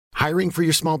Hiring for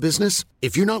your small business?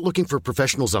 If you're not looking for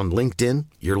professionals on LinkedIn,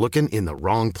 you're looking in the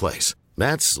wrong place.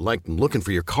 That's like looking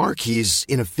for your car keys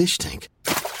in a fish tank.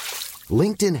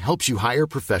 LinkedIn helps you hire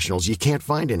professionals you can't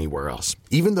find anywhere else,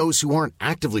 even those who aren't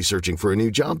actively searching for a new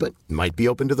job but might be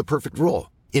open to the perfect role.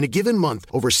 In a given month,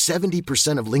 over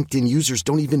 70% of LinkedIn users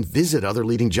don't even visit other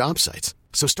leading job sites.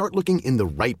 So start looking in the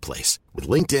right place. With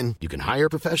LinkedIn, you can hire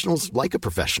professionals like a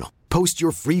professional. Post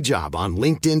your free job on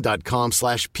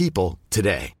linkedin.com/people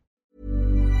today.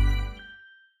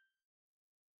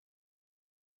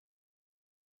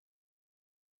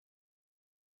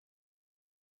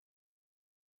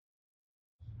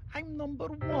 I'm number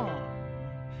one.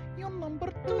 You're number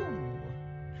two.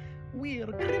 We're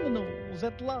criminals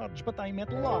at large, but I'm at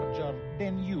larger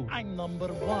than you. I'm number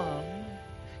one.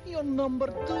 You're number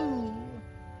two.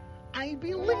 I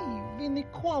believe in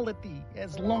equality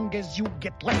as long as you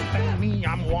get less than me.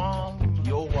 I'm one.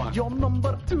 You're one. You're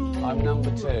number two. I'm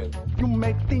number two. You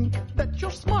may think that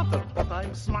you're smarter, but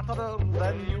I'm smarter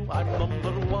than you. I'm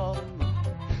number one.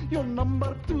 You're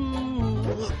number two.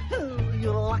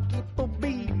 You're lucky to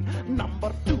be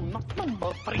number two, not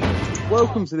number three.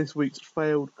 Welcome to this week's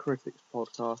Failed Critics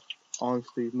podcast. I'm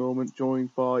Steve Norman,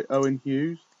 joined by Owen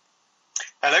Hughes.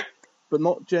 Hello. But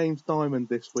not James Diamond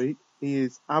this week. He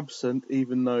is absent,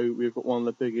 even though we've got one of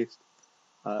the biggest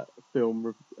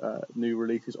film new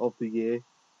releases of the year.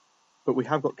 But we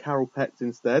have got Carol Petts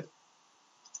instead.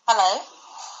 Hello.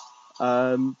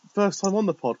 First time on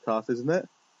the podcast, isn't it?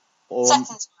 Or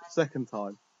second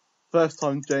time. First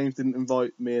time James didn't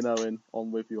invite me and Owen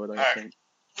on with you, I don't think.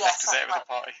 Yes, that's right. The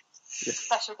party. Yes.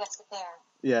 Special guest appearance.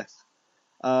 Yes.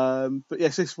 But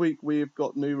yes, this week we've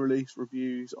got new release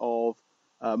reviews of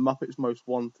Muppets Most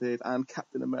Wanted and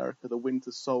Captain America the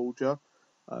Winter Soldier,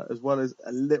 as well as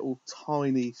a little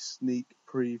tiny sneak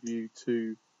preview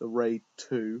to the Raid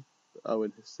 2 that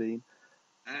Owen has seen.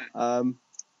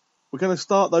 We're going to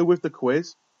start though with the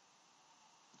quiz.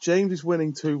 James is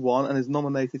winning 2-1 and has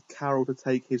nominated Carol to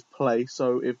take his place.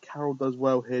 So if Carol does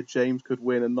well here, James could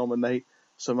win and nominate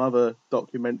some other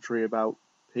documentary about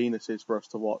penises for us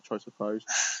to watch, I suppose.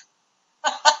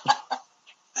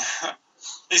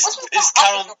 Is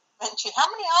Carol? How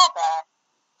many are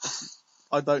there?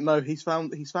 I don't know. He's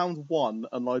found one,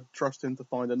 and I'd trust him to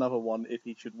find another one if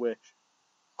he should wish.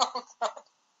 Oh, God.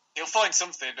 He'll find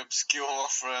something obscure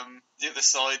from the other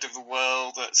side of the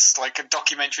world that's like a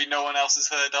documentary no one else has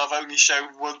heard of, only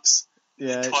shown once.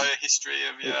 Yeah, the entire history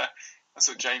of that's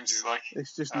what James is like.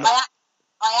 It's just. I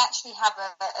actually have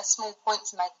a small point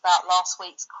to make about last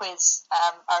week's quiz,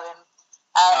 Owen.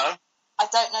 I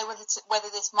don't know whether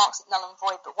this marks it null and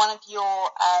void, but one of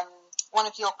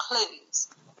your clues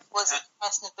was that the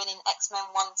person had been in X-Men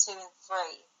 1, 2, and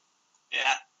 3.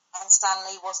 Yeah. And Stan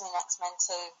Lee was in X-Men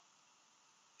 2.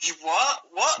 You what?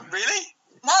 What? Really?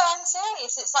 No, I'm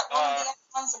serious. It's like one of the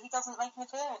ones that he doesn't make an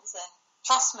appearance in.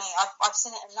 Trust me, I've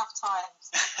seen it enough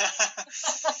times.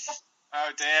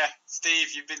 Oh dear,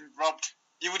 Steve, you've been robbed.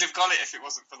 You would have got it if it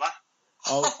wasn't for that.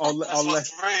 I'll let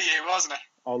threw you, wasn't it?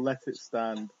 I'll let it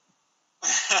stand.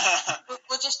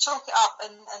 We'll just chalk it up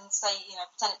and say,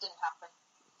 pretend it didn't happen.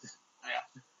 Yeah.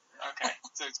 Okay,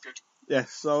 sounds good.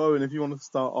 Yes. So Owen, if you want to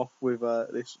start off with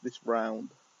this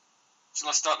round. Shall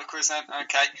I start the quiz then?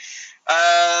 Okay.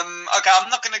 Okay, I'm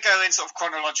not going to go in sort of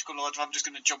chronological order. I'm just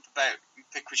going to jump about and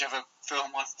pick whichever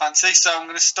film I fancy. So I'm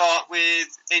going to start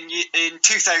with, in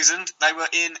 2000, they were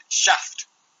in Shaft.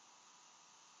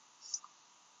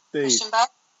 Steve. Christian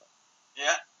Bale?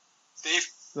 Yeah. Steve?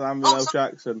 Samuel L.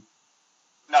 Jackson.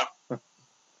 No.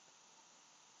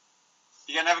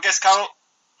 You going to have a guess, Carol?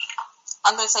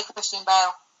 I'm going to say Christian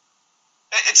Bale.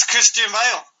 It's Christian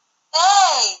Bale.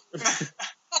 Hey!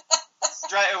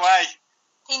 Straight away.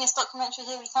 Penis documentary,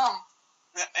 here we come.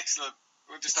 Yeah, excellent.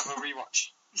 We'll just have a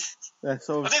rewatch. Yeah,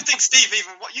 so I don't think Steve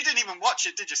you didn't even watch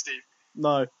it, did you, Steve?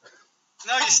 no.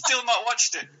 No, you still not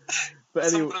watched it. But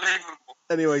It's anyway,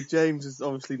 unbelievable. James has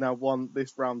obviously now won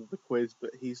this round of the quiz, but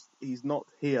he's not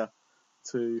here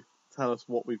to tell us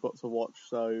what we've got to watch.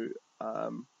 So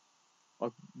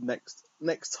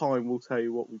next time we'll tell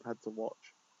you what we've had to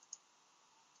watch.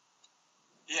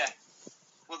 Yeah.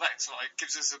 Well, that's right. It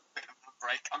gives us a bit of a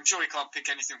break. I'm sure he can't pick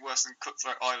anything worse than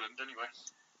Cutthroat Island anyway.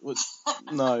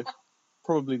 No,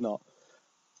 probably not.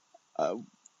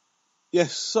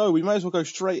 Yes, so we may as well go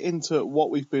straight into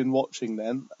what we've been watching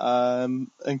then.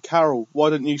 And Carol, why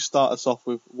don't you start us off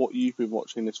with what you've been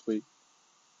watching this week?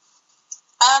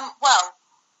 Well,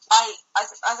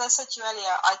 as I said to you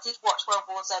earlier, I did watch World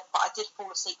War Z, but I did fall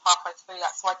asleep halfway through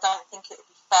that, so I don't think it would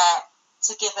be fair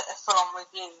to give it a full-on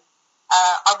review.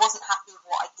 I wasn't happy with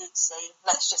what I did see,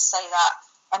 let's just say that.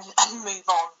 and move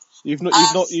on. You've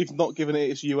not given it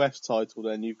its US title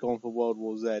then. You've gone for World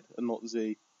War Z and not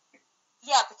Z.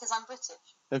 Yeah, because I'm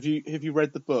British. Have you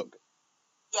read the book?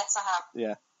 Yes, I have.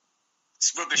 Yeah.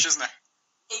 It's rubbish, isn't it?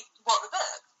 What, the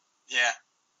book? Yeah.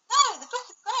 No, the book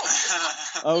is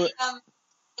great.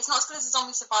 It's not as good as the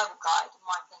Zombie Survival Guide, in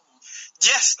my opinion.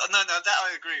 Yes, no, that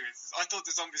I agree with. I thought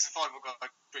the Zombie Survival Guide was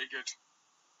pretty good.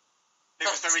 It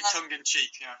was very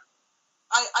tongue-in-cheek, yeah.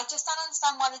 I just don't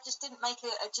understand why they just didn't make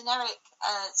a generic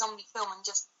zombie film and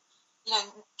just,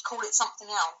 call it something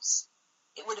else.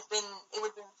 It would have been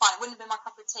fine. It wouldn't have been my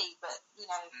cup of tea, but,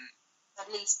 at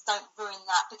least don't ruin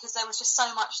that, because there was just so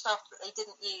much stuff that they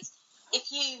didn't use.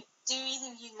 Do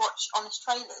either of you watch Honest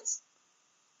Trailers?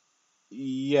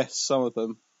 Yes, some of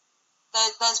them.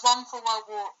 There's one for World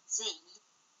War Z,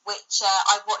 which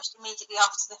I watched immediately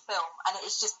after the film, and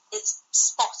it's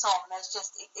spot on. There's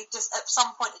it just at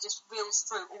some point it just reels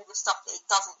through all the stuff that it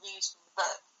doesn't use from the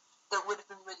book that would have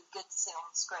been really good to see on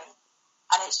the screen,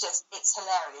 and it's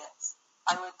hilarious.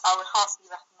 I would heartily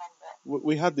recommend it.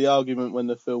 We had the argument when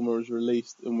the film was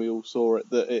released and we all saw it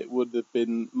that it would have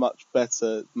been much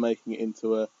better making it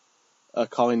into a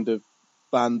kind of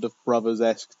Band of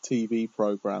Brothers-esque TV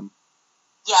program.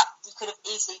 Yeah, you could have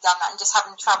easily done that and just have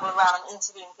him travel around and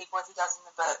interviewing people as he does in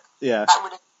the book. Yeah. That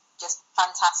would have been just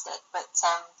fantastic. But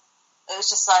it was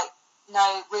just like,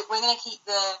 no, we're going to keep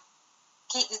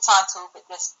the title, but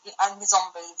and the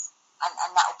zombies,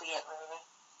 and that'll be it really.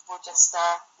 We'll just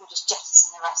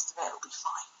jettison the rest of it. It'll be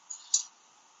fine.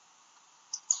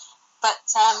 But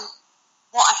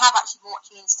what I have actually been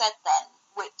watching instead then,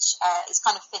 which is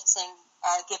kind of fitting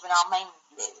given our main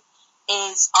review,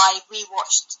 is I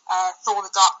rewatched Thor: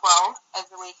 The Dark World over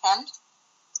the weekend.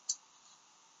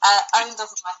 Owen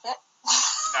doesn't like it.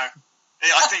 No.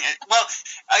 I think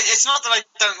it's not that I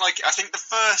don't like it. I think the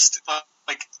first,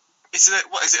 it's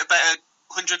about a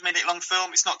 100-minute long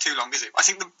film? It's not too long, is it? I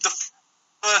think the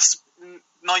first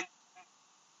 90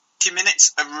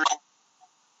 minutes are real,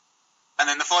 and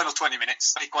then the final 20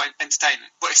 minutes are quite entertaining.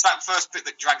 But it's that first bit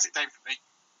that drags it down for me.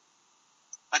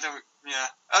 I don't. Yeah.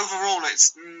 Overall,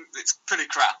 it's pretty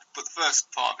crap, but the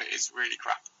first part of it is really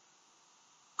crap.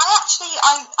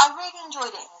 I really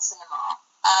enjoyed it in the cinema.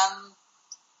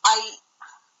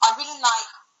 I really like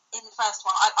in the first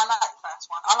one. I like the first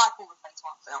one. I like all the Phase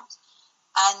 1 films,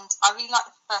 and I really like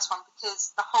the first one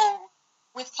because the whole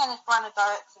with Kenneth Branagh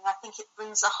directing, I think it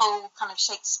brings a whole kind of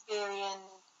Shakespearean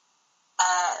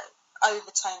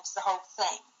overtone to the whole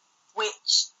thing,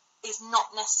 which would not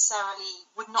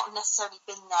necessarily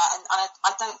been there, and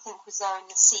I don't think was there in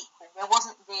the sequel. There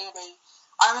wasn't really.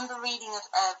 I remember reading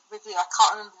a review. I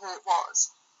can't remember who it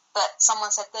was, but someone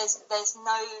said there's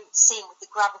no scene with the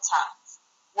gravitas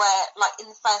where, like in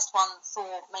the first one,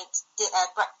 Thor makes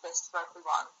breakfast for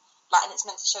everyone, and it's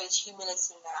meant to show his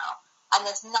humility now, and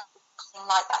there's nothing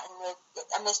like that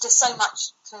and there's just so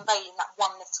much conveyed in that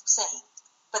one little scene,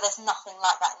 but there's nothing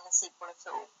like that in the sequel at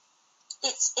all.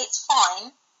 It's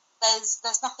fine. There's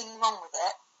nothing wrong with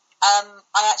it.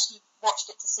 I actually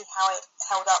watched it to see how it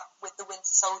held up with the Winter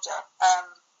Soldier.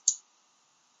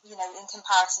 In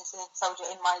comparison to the Winter Soldier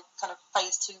in my kind of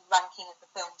Phase 2 ranking of the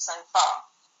film so far.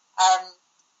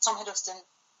 Tom Hiddleston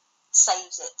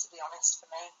saves it, to be honest, for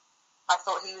me. I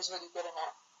thought he was really good in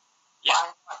it. Yeah. But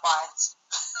I'm quite biased.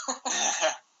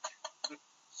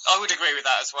 I would agree with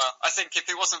that as well. I think if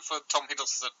it wasn't for Tom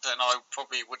Hiddleston, then I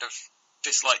probably would have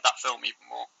disliked that film even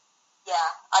more. Yeah,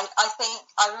 I think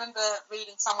I remember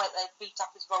reading somewhere that they beat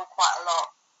up his role quite a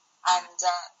lot, and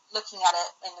looking at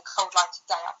it in the cold light of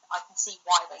day, I can see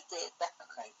why they did,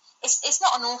 definitely. It's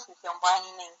not an awful film by any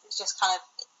means. It's just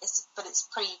but it's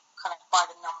pretty kind of by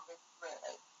the numbers,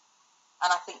 really.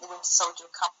 And I think The Winter Soldier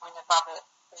will come in above it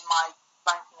in my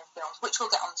ranking of films, which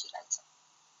we'll get onto later.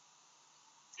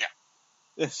 Yeah.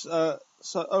 Yes.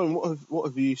 So, Owen, what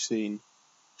have you seen?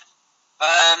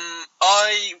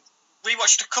 I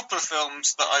rewatched a couple of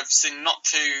films that I've seen not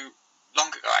too long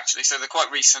ago, actually, so they're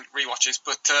quite recent rewatches.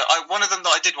 But one of them that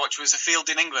I did watch was A Field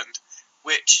in England,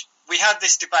 which we had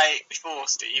this debate before,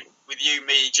 Steve, with you,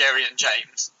 me, Jerry, and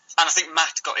James, and I think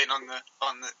Matt got in on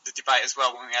the debate as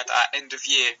well when we had our end of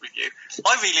year review.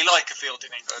 I really like A Field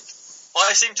in England.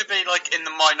 I seem to be in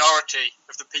the minority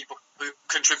of the people who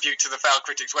contribute to the Fail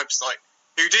Critics website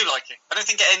who do like it. I don't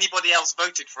think anybody else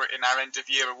voted for it in our end of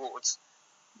year awards.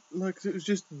 No, because it was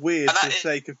just weird for the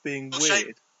sake of being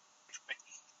weird.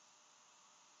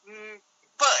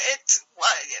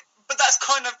 But that's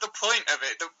kind of the point of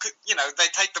it. They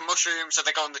take the mushrooms, so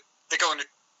they go on a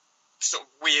sort of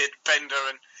weird bender,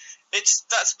 and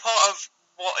that's part of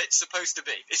what it's supposed to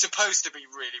be. It's supposed to be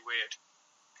really weird.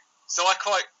 So I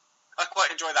quite I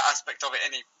quite enjoy that aspect of it,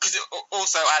 because it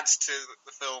also adds to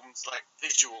the film's like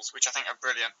visuals, which I think are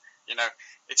brilliant. You know,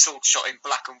 it's all shot in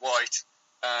black and white,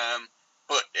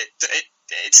 but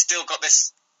it's still got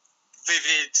this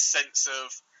vivid sense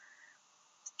of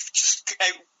just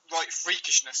outright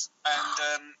freakishness,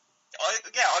 and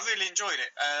I really enjoyed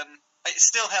it. It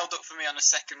still held up for me on a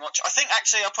second watch. I think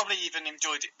actually I probably even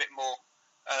enjoyed it a bit more.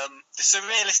 The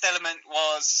surrealist element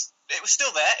was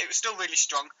still there. It was still really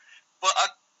strong, but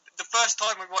the first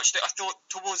time we watched it, I thought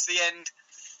towards the end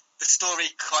the story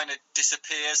kind of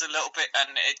disappears a little bit,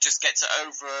 and it just gets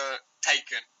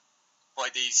overtaken by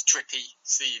these trippy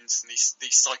scenes and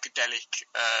these psychedelic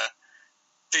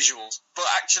visuals. But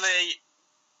actually,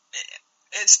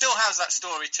 it still has that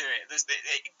story to it.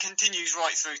 It continues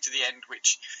right through to the end,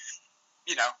 which,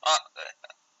 you know,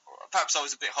 perhaps I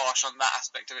was a bit harsh on that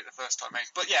aspect of it the first time.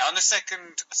 But yeah, on a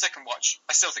second watch,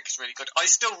 I still think it's really good. I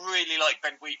still really like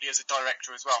Ben Wheatley as a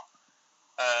director as well.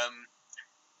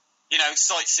 You know,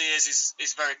 Sightseers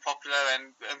is very popular,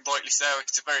 and rightly so.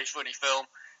 It's a very funny film.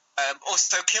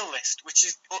 Also, Kill List, which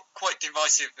is quite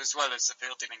divisive as well as the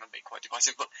Fielding England being quite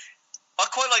divisive. But I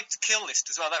quite liked Kill List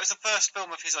as well. That was the first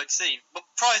film of his I'd seen. But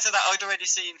prior to that, I'd already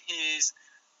seen his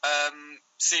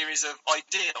series of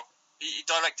Ideal. He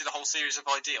directed a whole series of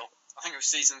Ideal. I think it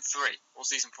was season 3 or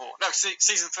season 4. No,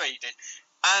 season 3 he did.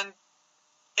 And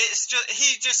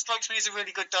he just strikes me as a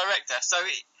really good director. So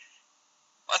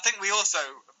I think we also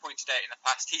pointed out in the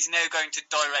past, he's now going to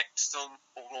direct some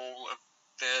or all of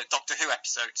the Doctor Who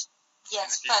episodes.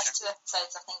 Yes, first 2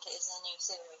 episodes, I think it is in a new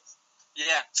series.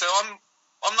 Yeah, so I'm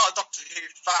not a Doctor Who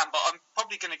fan, but I'm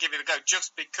probably going to give it a go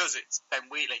just because it's Ben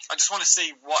Wheatley. I just want to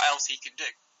see what else he can do.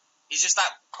 He's just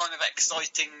that kind of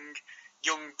exciting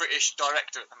young British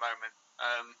director at the moment.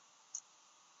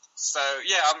 So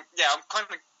I'm kind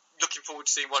of looking forward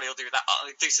to seeing what he'll do with that.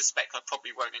 I do suspect I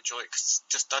probably won't enjoy it because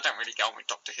I don't really get on with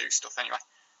Doctor Who stuff anyway.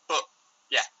 But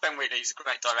yeah, Ben Wheatley is a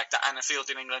great director, and A Field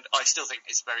in England I still think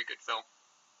is a very good film.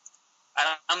 And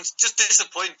I'm just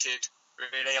disappointed,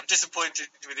 really. I'm disappointed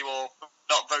with you all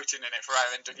not voting in it for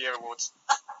our end of year awards.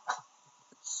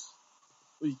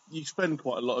 You spend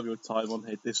quite a lot of your time on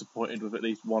here disappointed with at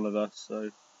least one of us,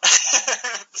 so.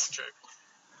 That's true.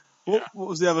 What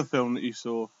was the other film that you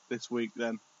saw this week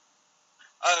then?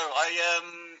 Oh,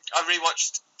 I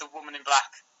rewatched The Woman in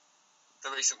Black,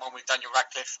 the recent one with Daniel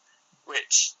Radcliffe,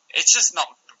 which it's not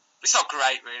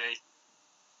great really.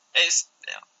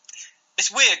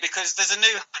 It's weird because there's a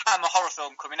new Hammer horror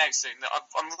film coming out soon that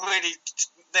I'm really,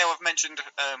 now I've mentioned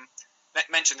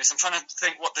this, I'm trying to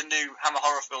think what the new Hammer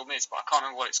horror film is, but I can't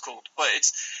remember what it's called. But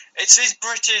it's these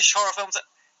British horror films that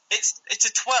it's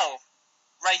a 12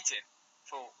 rating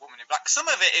for Woman in Black. Some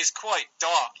of it is quite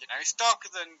dark, you know. It's darker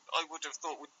than I would have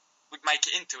thought would make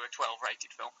it into a 12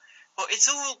 rated film. But it's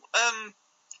all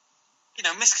you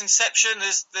know, misconception.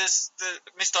 There's the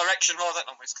misdirection, rather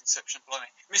not misconception, blimey.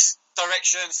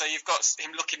 Misdirection. So you've got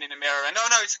him looking in a mirror, and no,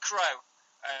 it's a crow.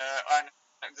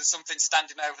 And there's something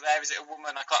standing over there. Is it a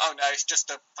woman? Oh no, it's just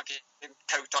a fucking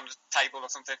coat on the table or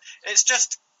something. It's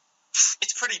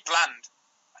pretty bland,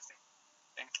 I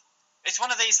think. It's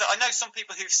one of these that I know some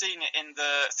people who've seen it in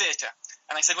the theatre,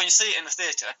 and they said when you see it in the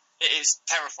theatre, it is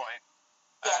terrifying.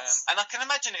 Yes. And I can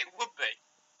imagine it would be.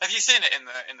 Have you seen it in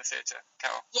the theatre,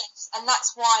 Carol? Yes, and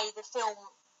that's why the film,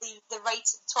 the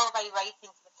 12A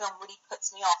rating for the film really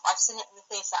puts me off. I've seen it in the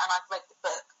theatre and I've read the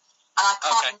book, and I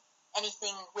can't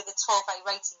anything with a 12A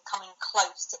rating coming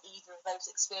close to either of those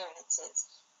experiences,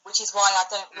 which is why I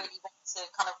don't really want to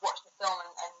kind of watch the film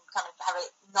and kind of have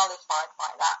it nullified by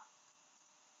that.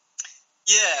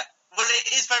 Yeah, well,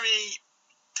 it is very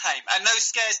tame, and those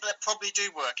scares that probably do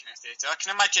work in a theatre. I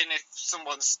can imagine if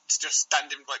someone's just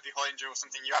standing like behind you or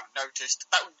something you haven't noticed,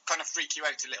 that would kind of freak you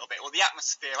out a little bit. Or the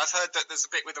atmosphere. I've heard that there's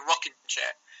a bit with a rocking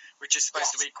chair, which is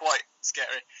supposed to be quite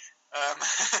scary.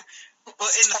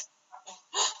 But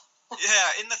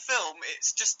in the film,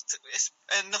 it's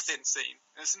a nothing scene.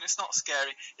 It's not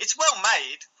scary. It's well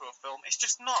made for a film. It's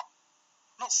just not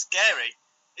scary.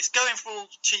 It's going for all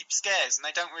cheap scares, and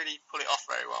they don't really pull it off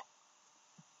very well.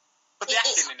 But the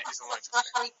acting in it is all right. It's like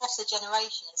Harry Potter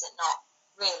generation, is it not?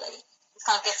 Really, it's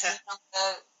kind of getting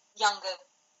younger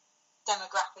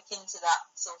demographic into that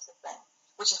sort of thing,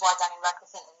 which is why Daniel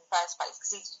Radcliffe in the first place,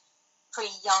 because he's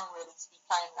pretty young really to be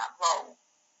playing that role.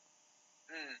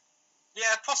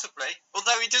 Yeah, possibly.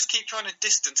 Although he does keep trying to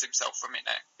distance himself from it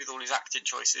now with all his acting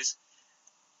choices.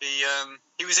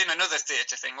 He was in another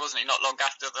theatre thing, wasn't he? Not long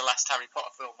after the last Harry Potter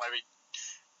film, where he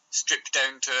stripped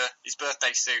down to his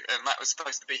birthday suit, and that was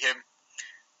supposed to be him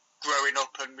growing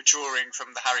up and maturing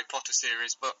from the Harry Potter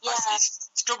series. But he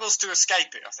struggles to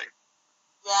escape it, I think.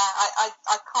 Yeah,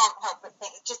 I can't help but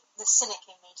think, just the cynic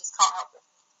in me just can't help but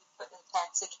put them there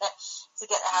to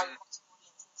get the Harry Potter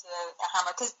audience into a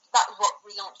Hammer, because that was what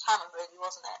relaunched Hammer, really,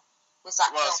 wasn't it? Was that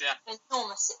film? Yeah.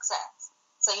 Enormous success.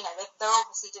 So, they're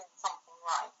obviously doing something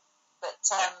right. But,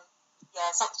 something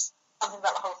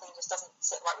about the whole thing just doesn't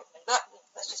sit right with me. But,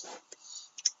 that's just me.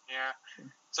 Yeah.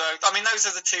 So, I mean, those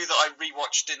are the two that I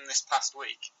rewatched in this past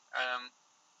week.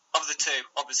 Of the two,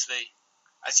 obviously,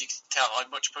 as you can tell, I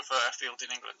much prefer Field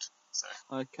in England. So.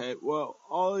 Okay, well,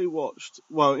 I watched,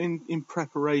 in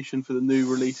preparation for the new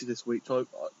releases this week, I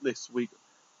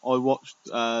watched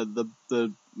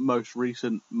the most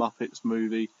recent Muppets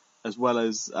movie, as well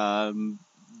as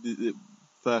the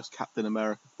first Captain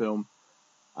America film,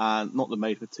 and not the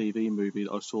made-for-TV movie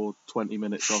that I saw 20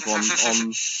 minutes of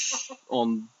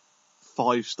on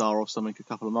 5-Star or something a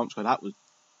couple of months ago. That was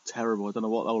terrible. I don't know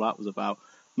what all that was about.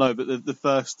 No, but the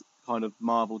first kind of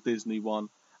Marvel Disney one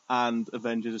and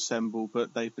Avengers Assemble,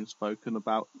 but they've been spoken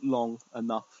about long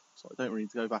enough, so I don't really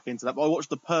need to go back into that. But I watched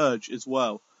The Purge as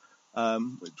well,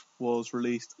 which was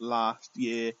released last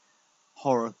year,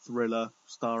 horror thriller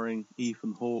starring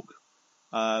Ethan Hawke,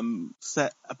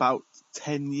 set about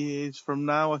 10 years from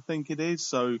now, I think it is,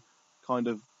 so kind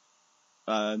of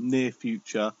near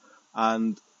future,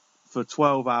 and for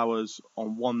 12 hours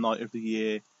on one night of the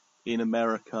year in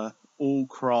America, all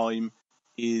crime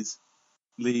is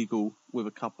legal with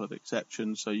a couple of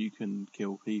exceptions, so you can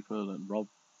kill people and rob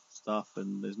stuff,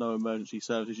 and there's no emergency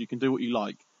services. You can do what you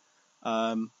like.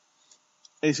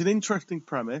 It's an interesting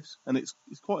premise, and it's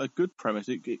quite a good premise.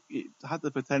 It had the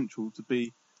potential to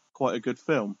be quite a good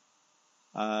film.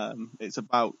 It's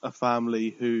about a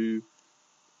family who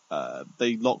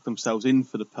they lock themselves in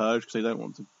for the purge because they don't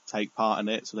want to take part in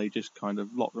it, so they just kind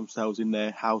of lock themselves in their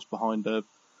house behind a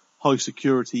high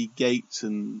security gates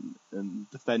and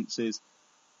defences.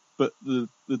 But the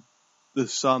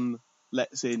son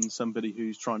lets in somebody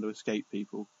who's trying to escape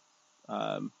people,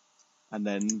 and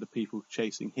then the people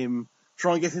chasing him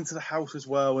try and get into the house as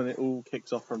well, and it all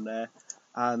kicks off from there.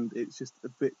 And it's just a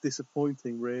bit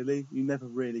disappointing, really. You never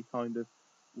really kind of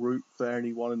root for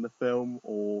anyone in the film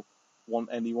or want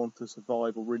anyone to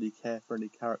survive or really care for any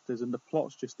characters, and the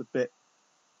plot's just a bit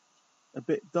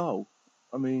dull.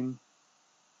 I mean,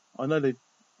 I don't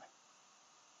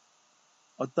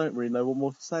really know what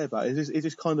more to say about it. It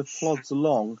just kind of plods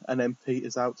along and then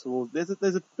peters out towards. There's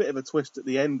a bit of a twist at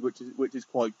the end, which is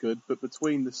quite good, but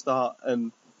between the start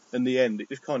and the end, it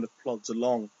just kind of plods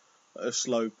along at a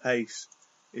slow pace.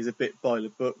 Is a bit by the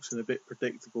books and a bit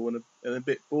predictable and a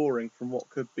bit boring from what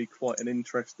could be quite an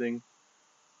interesting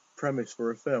premise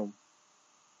for a film.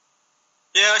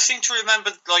 Yeah, I seem to remember,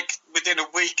 like, within a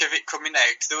week of it coming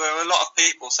out, there were a lot of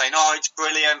people saying, "Oh, it's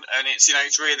brilliant," and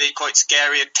it's really quite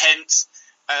scary and tense.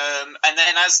 And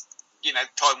then as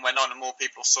time went on and more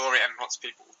people saw it, and lots of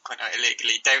people kind of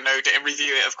illegally download it and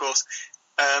review it, of course,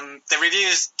 the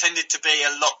reviews tended to be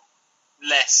a lot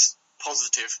less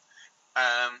positive.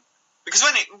 Because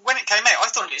when it came out, I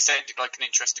thought it sounded like an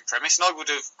interesting premise, and I would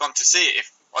have gone to see it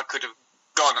if I could have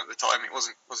gone at the time. It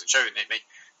wasn't showing it me.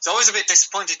 So I was a bit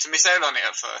disappointed to miss out on it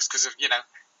at first because of,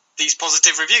 these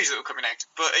positive reviews that were coming out.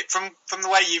 But from the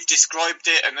way you've described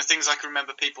it and the things I can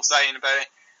remember people saying about it,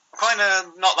 I'm kind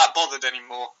of not that bothered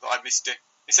anymore that I missed it.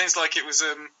 It seems like it was,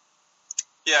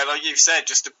 like you said,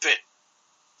 just a bit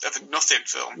of a nothing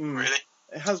film, really.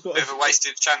 It has got a bit of a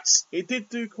wasted chance. It did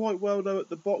do quite well, though, at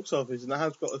the box office, and it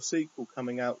has got a sequel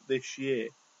coming out this year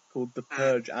called The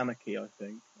Purge Anarchy, I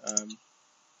think.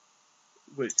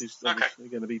 Which is obviously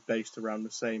going to be based around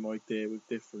the same idea with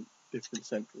different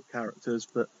central characters,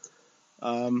 but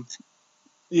so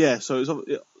it's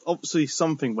obviously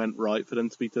something went right for them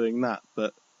to be doing that,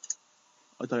 but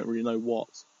I don't really know what.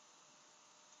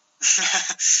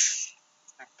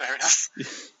 Fair enough.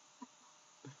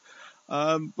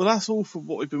 Well, that's all for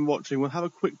what we've been watching. We'll have a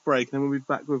quick break, and then we'll be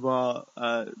back with our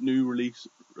new release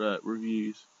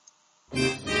reviews.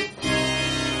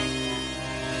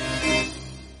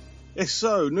 Yes,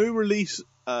 so new release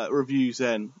reviews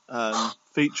then,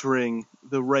 featuring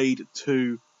The Raid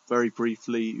 2, very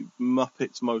briefly,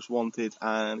 Muppets Most Wanted,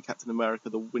 and Captain America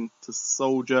the Winter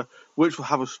Soldier, which will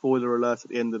have a spoiler alert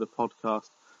at the end of the podcast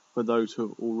for those who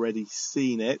have already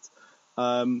seen it.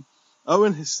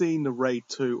 Owen has seen The Raid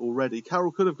 2 already.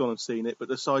 Carol could have gone and seen it, but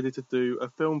decided to do a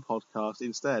film podcast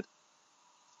instead.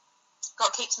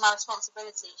 Got to keep to my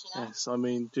responsibilities, Yes, I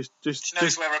mean, just she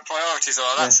knows where her priorities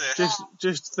are. That's it.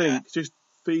 Just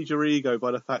feed your ego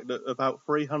by the fact that about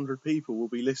 300 people will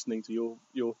be listening to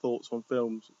your thoughts on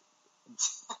films.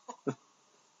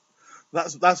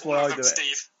 That's why I do it.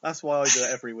 Steve. That's why I do it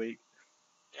every week.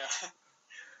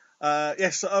 Yeah.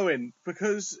 Yes, so Owen,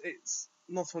 because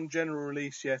not on general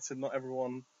release yet, and not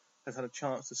everyone has had a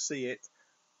chance to see it.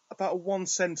 About a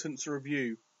one-sentence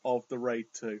review of The Raid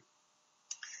 2.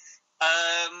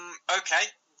 Okay,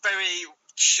 very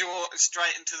short,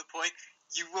 straight and to the point.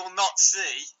 You will not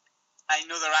see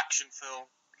another action film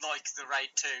like The Raid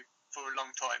 2 for a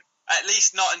long time. At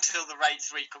least not until The Raid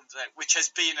 3 comes out, which has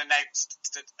been announced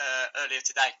earlier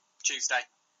today, Tuesday.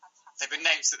 They've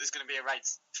announced that there's going to be a Raid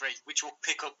 3, which will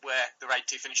pick up where The Raid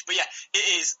 2 finished. But yeah,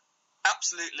 it is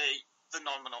absolutely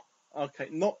phenomenal. Okay,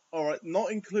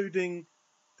 not including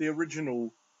the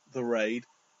original The Raid.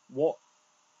 What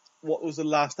was the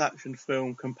last action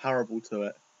film comparable to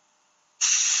it?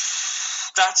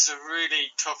 That's a really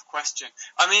tough question.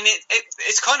 I mean,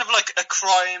 it's kind of like a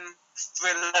crime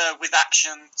thriller with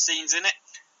action scenes in it.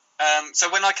 So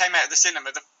when I came out of the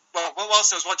cinema,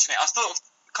 whilst I was watching it, I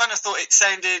thought it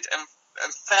sounded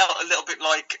and felt a little bit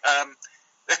like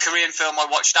a Korean film I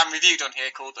watched and reviewed on here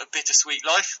called A Bittersweet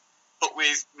Life, but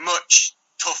with much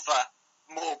tougher,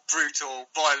 more brutal,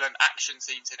 violent action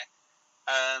scenes in it.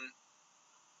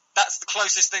 That's the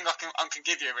closest thing I can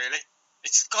give you, really.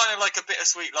 It's kind of like A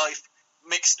Bittersweet Life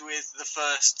mixed with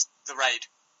The Raid.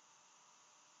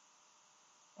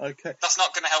 Okay. That's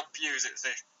not going to help you, is it,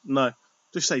 Steve? No.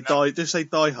 Just say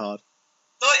Die Hard.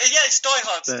 Yeah, it's Die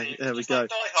Hard, Steve. There we go. Like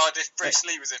Die Hard if Bruce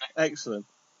Lee was in it. Excellent.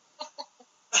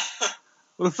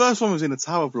 Well, the first one was in a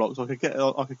tower block, so I could get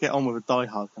on with a Die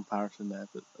Hard comparison there,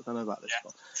 but I don't know about this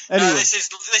one. Anyway, this is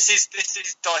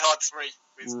Die Hard 3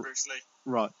 with Bruce Lee.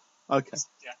 Right. Okay.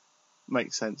 Yeah.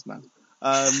 Makes sense now.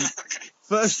 Okay.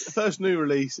 First new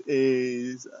release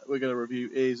we're going to review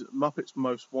is Muppets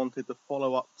Most Wanted, the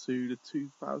follow-up to the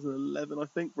 2011, I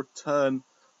think, return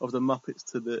of the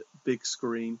Muppets to the big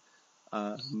screen.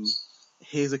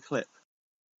 Here's a clip.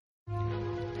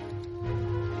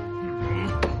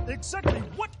 Exactly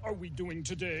what are we doing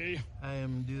today? I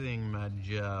am doing my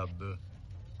job.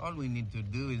 All we need to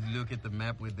do is look at the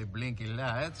map with the blinky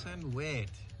lights and wait.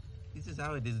 This is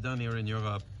how it is done here in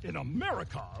Europe. In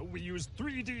America, we use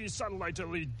 3D satellite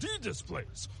LED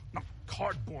displays, not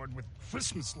cardboard with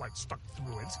Christmas lights stuck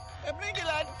through it. A blinky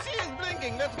light, she is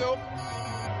blinking, let's go.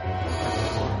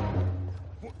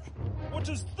 What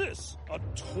is this, a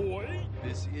toy?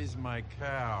 This is my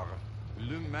car,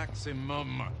 Le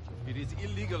Maximum. It is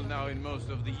illegal now in most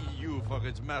of the EU for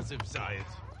its massive size.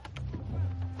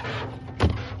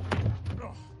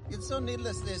 It's so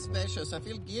needlessly spacious, I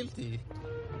feel guilty.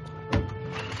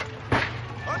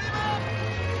 I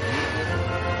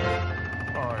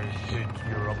hate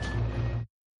Europe.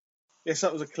 Yes,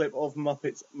 that was a clip of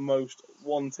Muppets Most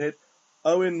Wanted.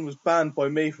 Owen was banned by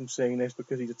me from seeing this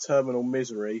because he's a terminal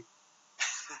misery.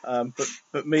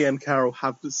 But me and Carol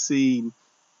have seen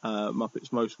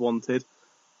Muppets Most Wanted.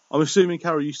 I'm assuming,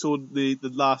 Carol, you saw the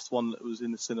last one that was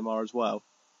in the cinema as well.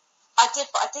 I did,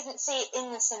 but I didn't see it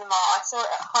in the cinema. I saw it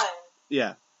at home.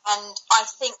 Yeah. And I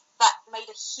think that made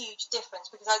a huge difference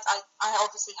because I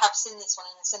obviously have seen this one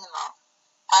in the cinema.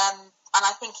 And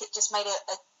I think it just made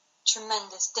a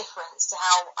tremendous difference to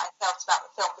how I felt about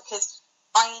the film because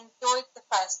I enjoyed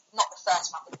not the first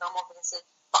Muppet film, obviously,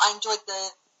 but I enjoyed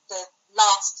the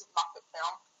last Muppet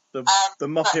film. The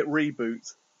Muppet reboot.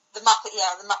 The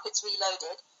Muppets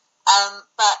Reloaded.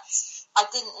 But I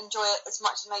didn't enjoy it as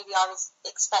much as maybe I was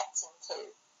expecting to.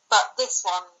 But this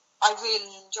one, I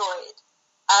really enjoyed.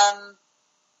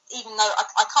 Even though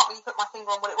I can't really put my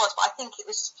finger on what it was, but I think it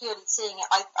was just purely seeing it.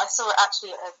 I saw it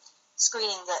actually at a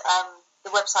screening that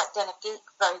the website Den of Geek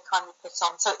very kindly put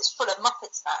on. So it's full of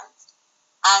Muppets fans.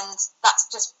 And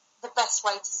that's just the best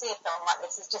way to see a film like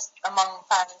this, is just among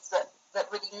fans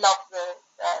that really love the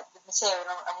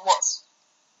material and what's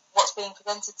being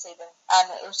presented to them.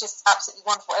 And it was just absolutely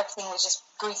wonderful. Everything was just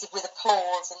greeted with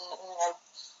applause and,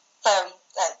 fairy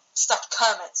stuffed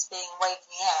Kermits being waved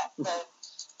in the air.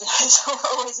 So it's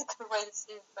always a good way to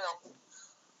see a film.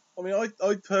 I mean,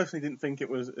 I personally didn't think it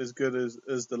was as good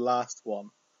as the last one.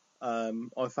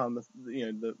 I found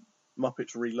the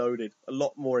Muppets Reloaded a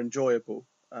lot more enjoyable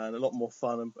and a lot more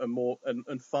fun and more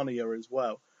and funnier as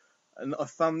well. And I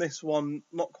found this one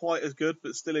not quite as good,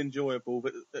 but still enjoyable,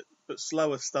 but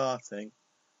slower starting.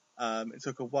 It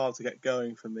took a while to get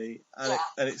going for me, and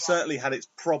it certainly had its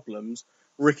problems.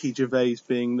 Ricky Gervais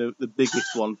being the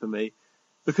biggest one for me,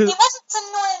 because he wasn't as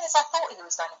annoying as I thought he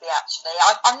was going to be. Actually,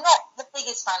 I'm not the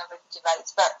biggest fan of Ricky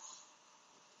Gervais, but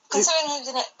considering he was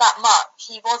in it that much,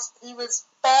 he was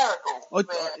bearable.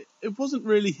 Really. It wasn't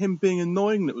really him being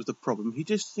annoying that was the problem. He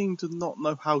just seemed to not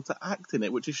know how to act in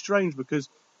it, which is strange because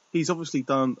he's obviously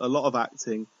done a lot of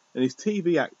acting, and his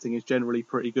TV acting is generally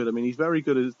pretty good. I mean, he's very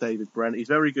good as David Brent. He's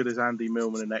very good as Andy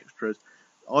Millman in Extras.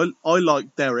 I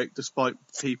like Derek, despite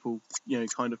people,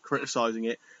 kind of criticising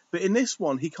it. But in this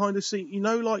one, he kind of seemed,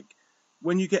 like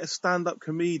when you get a stand-up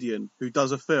comedian who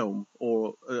does a film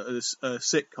or a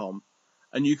sitcom,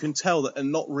 and you can tell that they're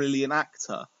not really an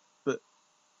actor, but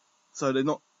so they're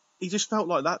not. He just felt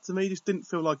like that to me. He just didn't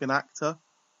feel like an actor.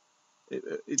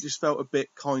 It just felt a bit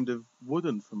kind of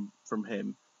wooden from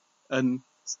him, and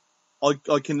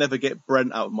I can never get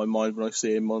Brent out of my mind when I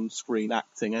see him on screen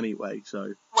acting anyway.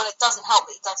 So. Well, it doesn't help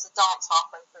that he does the dance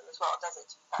halfway through as well, does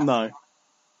it? No.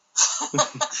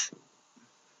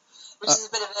 Which is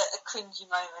a bit of a cringy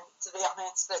moment, to be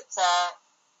honest. But I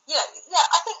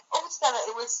think altogether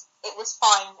it was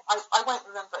fine. I won't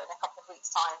remember it in a couple of weeks'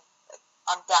 time,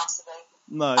 undoubtedly.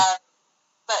 No.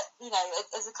 But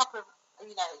as a couple of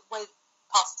way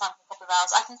past the time for a couple of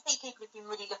hours, I can see people have been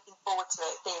really looking forward to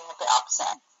it, being a bit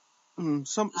upset.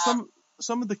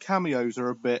 Some of the cameos are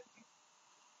a bit.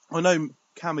 I know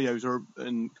cameos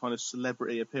and kind of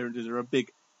celebrity appearances are a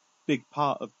big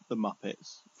part of the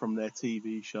Muppets, from their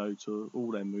TV show to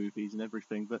all their movies and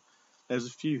everything. But there's a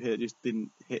few here that just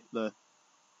didn't hit the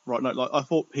right note. Like, I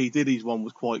thought P. Diddy's one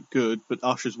was quite good, but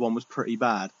Usher's one was pretty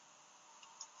bad.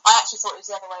 I actually thought it was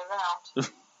the other way around.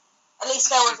 At least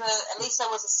there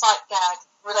was a sight gag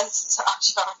related to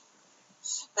Usher.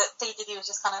 But P. Diddy was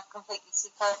just kind of completely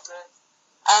superfluous.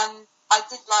 I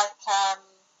did like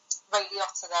Ray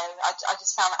Liotta though. I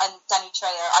just found, and Danny Trejo,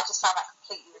 I just found that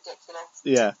completely ridiculous.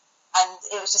 Yeah. And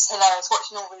it was just hilarious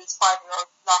watching all these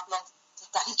 5-year-olds laugh along to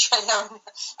Danny Trejo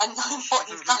and knowing what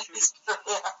he's done in his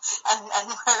career and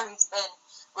where he's been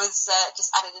was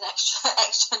just added an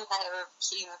extra layer of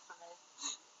humour for me.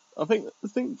 I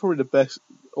think probably the best,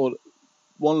 or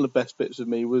one of the best bits of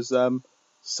me was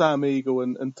Sam Eagle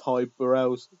and Ty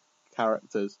Burrell's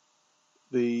characters,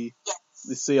 the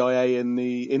CIA and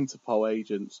the Interpol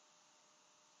agents.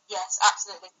 Yes,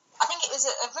 absolutely. I think it was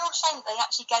a real shame that they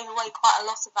actually gave away quite a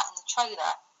lot of that in the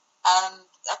trailer,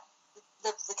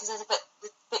 because there's a bit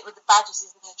with the badges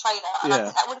is in the trailer, and I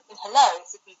think that would have been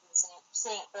hilarious if people were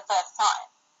seeing it for the first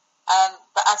time.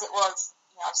 But as it was,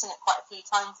 I've seen it quite a few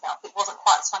times now. It wasn't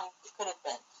quite as funny as it could have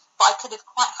been, but I could have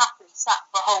quite happily sat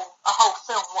for a whole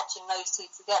film watching those two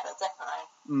together,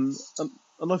 definitely.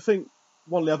 And I think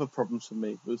one of the other problems for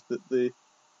me was that the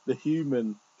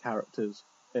human characters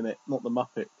in it, not the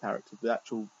Muppet characters, the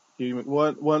actual human,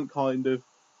 weren't kind of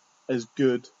as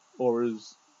good, or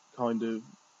as kind of,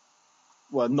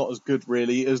 well, not as good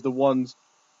really as the ones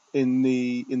in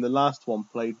the last one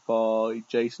played by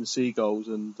Jason Segels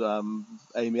and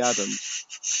Amy Adams.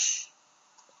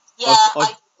 Yeah,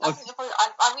 I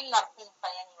really like Tina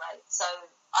Fey anyway, so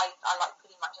I like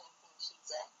pretty much anything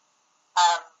she's in.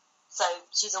 So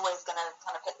she's always going to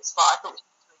kind of hit the spot. I thought she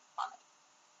was really funny.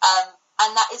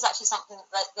 And that is actually something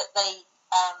that they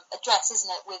address,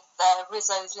 isn't it, with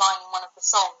Rizzo's line in one of the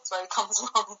songs where he comes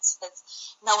along and says,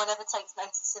 "No one ever takes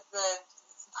notice of the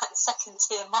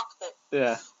second-tier Muppet."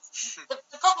 Yeah. The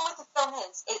problem with the film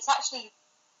is it's actually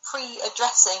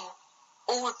pre-addressing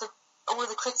all of the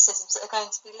criticisms that are going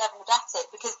to be levelled at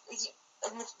it, because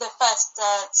the first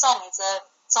song is a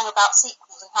song about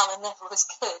sequels and how they're never as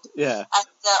good. Yeah. And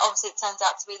obviously it turns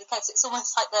out to be the case. It's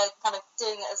almost like they're kind of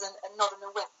doing it as a nod and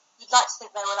a wink. You'd like to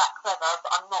think they were that clever,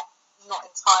 but I'm not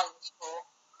entirely sure.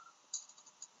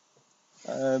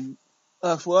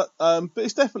 But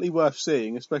it's definitely worth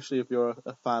seeing, especially if you're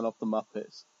a fan of the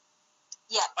Muppets.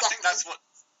 Yeah, I think that's what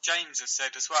James has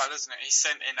said as well, doesn't it? He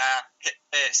sent in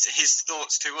his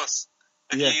thoughts to us.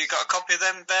 Have you got a copy of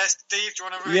them there, Steve? Do you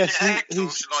want to read it out, or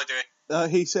shall I do it?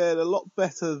 He said a lot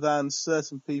better than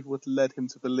certain people had led him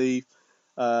to believe.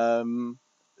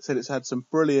 Said it's had some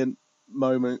brilliant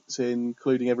moments,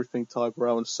 including everything Ty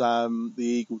Burrell and Sam the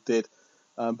Eagle did.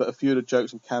 But a few of the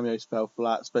jokes and cameos fell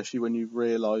flat, especially when you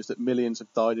realise that millions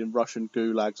have died in Russian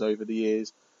gulags over the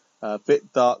years.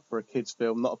 Bit dark for a kids'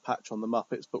 film, not a patch on the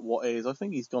Muppets, but what is? I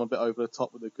think he's gone a bit over the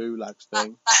top with the gulags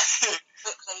thing.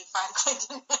 Quickly, frankly.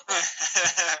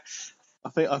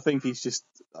 I think he's just.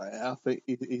 I think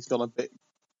he's gone a bit.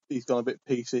 He's gone a bit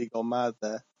PC, gone mad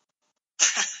there.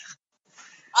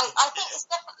 I think it's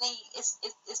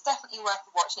definitely worth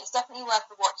a watch. It's definitely worth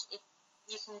a watch if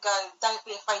you can go. Don't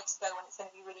be afraid to go when it's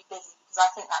going to be really busy, because I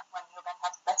think that's when you're going to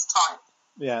have the best time.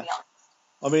 Yeah.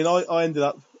 I mean, I ended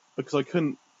up, because I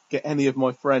couldn't get any of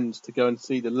my friends to go and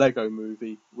see the Lego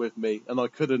movie with me, and I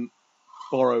couldn't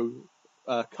borrow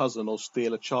a cousin or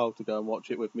steal a child to go and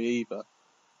watch it with me either.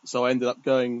 So I ended up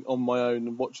going on my own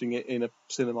and watching it in a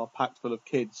cinema packed full of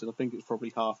kids, and I think it's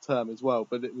probably half term as well,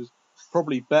 but it was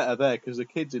probably better there because the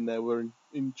kids in there were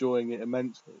enjoying it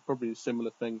immensely. Probably a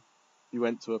similar thing. You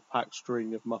went to a packed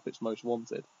screening of Muppets Most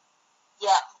Wanted.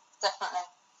 Yeah, definitely.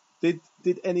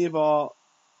 Did any of our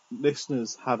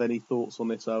listeners have any thoughts on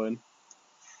this, Owen?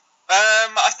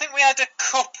 I think we had a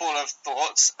couple of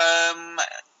thoughts.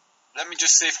 Let me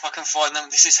just see if I can find them.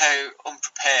 This is how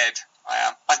unprepared I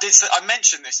am. I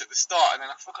mentioned this at the start, and then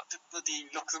I forgot to bloody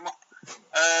look them up.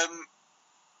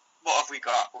 What have we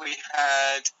got? We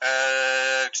had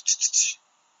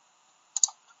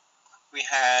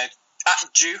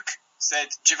Duke said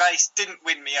Gervais didn't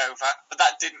win me over, but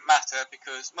that didn't matter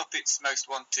because Muppets Most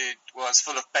Wanted was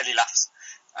full of belly laughs.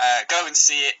 Go and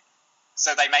see it,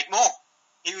 so they make more.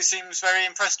 He seems very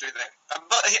impressed with it.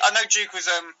 But I know Duke was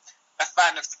a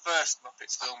fan of the first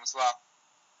Muppets film as well.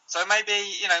 So maybe,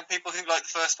 people who like the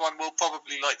first one will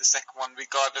probably like the second one,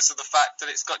 regardless of the fact that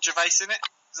it's got Gervais in it.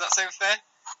 Does that sound fair?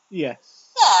 Yes.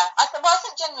 Yeah, I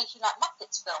think generally if you like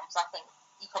Muppets films, I think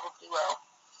you probably will.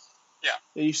 Yeah.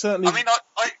 You certainly... I mean,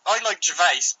 I like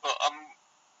Gervais, but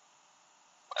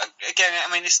again,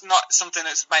 I mean, it's not something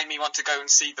that's made me want to go and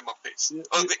see the Muppets,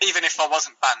 even if I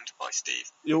wasn't banned by Steve.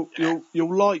 You'll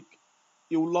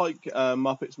like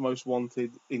Muppets Most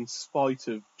Wanted in spite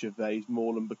of Gervais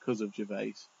more than because of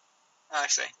Gervais. I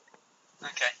see.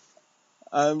 Okay.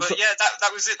 That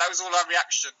was it. That was all our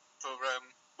reaction for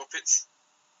Muppets.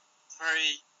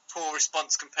 Very poor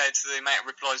response compared to the amount of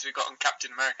replies we got on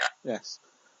Captain America. Yes.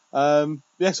 On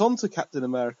to Captain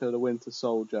America: The Winter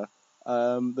Soldier.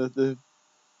 The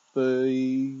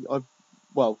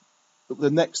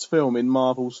next film in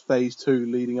Marvel's Phase 2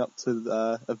 leading up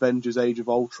to Avengers: Age of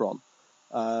Ultron,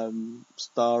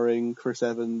 starring Chris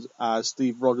Evans as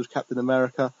Steve Rogers, Captain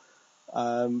America.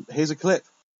 Here's a clip.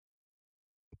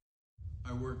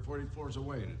 I work 40 floors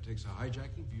away, and it takes a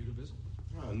hijacking for you to visit.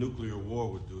 A nuclear war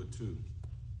would do it, too.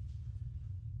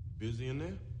 Busy in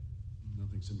there?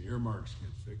 Nothing some earmarks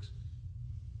can't fix.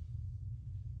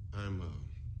 I'm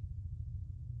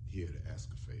here to ask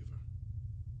a favor.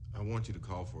 I want you to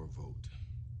call for a vote.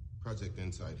 Project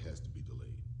Insight has to be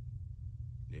delayed.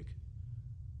 Nick,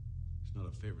 it's not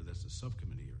a favor. That's a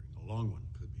subcommittee hearing. A long one.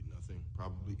 Could be nothing.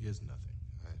 Probably is nothing.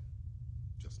 I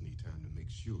just need time to make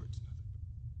sure it's nothing.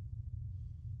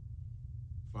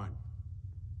 Fine.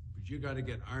 But you got to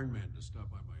get Iron Man to stop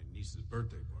by my niece's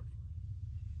birthday party.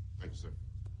 Thank you, sir.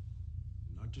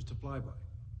 Not just a flyby.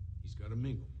 He's got to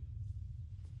mingle.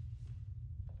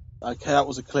 Okay, that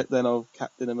was a clip then of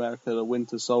Captain America: The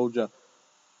Winter Soldier.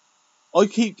 I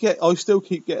still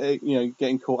keep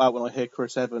getting caught out when I hear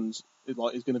Chris Evans is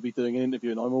going to be doing an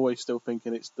interview, and I'm always still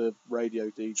thinking it's the radio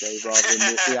DJ rather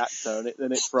than the actor, and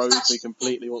then it throws me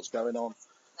completely what's going on.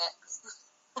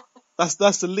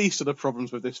 That's the least of the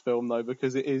problems with this film, though,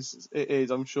 because it is.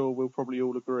 I'm sure we'll probably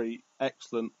all agree,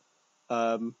 excellent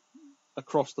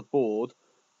across the board.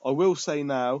 I will say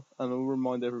now, and I'll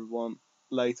remind everyone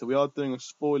later, we are doing a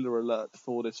spoiler alert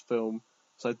for this film,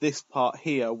 so this part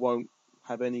here won't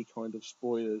have any kind of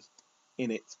spoilers in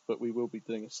it, but we will be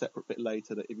doing a separate bit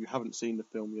later that if you haven't seen the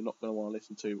film, you're not going to want to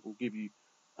listen to. We'll give you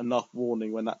enough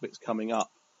warning when that bit's coming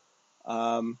up.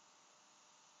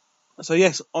 So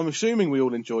yes, I'm assuming we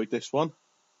all enjoyed this one.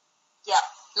 Yeah,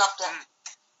 loved it.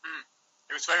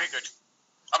 It was very good.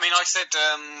 I mean, I said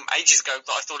ages ago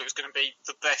that I thought it was going to be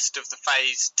the best of the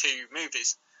Phase 2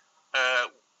 movies,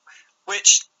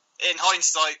 which, in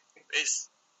hindsight, is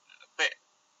a bit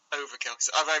overkill.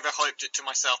 So I've overhyped it to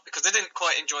myself because I didn't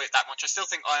quite enjoy it that much. I still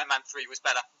think Iron Man 3 was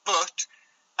better, but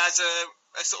as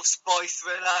a sort of spy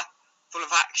thriller full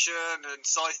of action and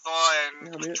sci-fi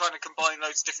and trying to combine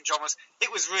loads of different genres,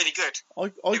 it was really good.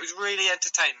 It was really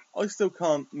entertaining. I still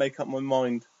can't make up my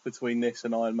mind between this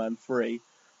and Iron Man 3,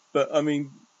 but I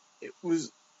mean, it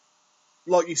was,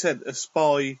 like you said, a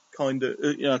spy kind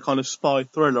of spy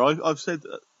thriller. I've said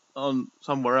on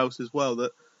somewhere else as well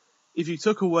that if you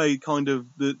took away kind of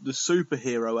the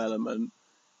superhero element,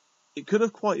 it could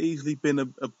have quite easily been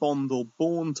a Bond or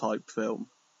Bourne type film.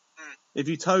 If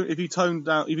you took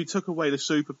away the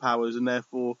superpowers and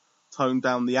therefore toned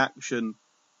down the action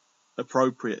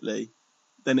appropriately,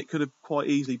 then it could have quite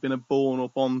easily been a Bourne or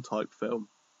Bond type film.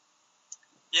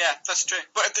 Yeah, that's true.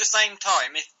 But at the same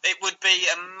time, it would be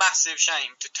a massive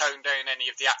shame to tone down any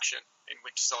of the action in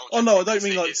Winter Soldier. Oh no, I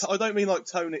don't mean like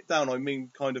tone it down. I mean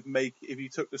kind of make, if you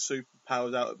took the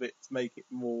superpowers out of it, to make it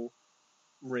more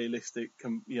realistic,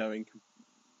 on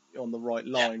the right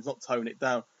lines, not tone it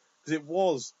down, because it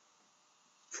was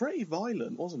pretty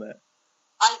violent, wasn't it?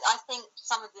 I think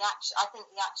some of the action. I think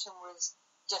the action was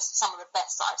just some of the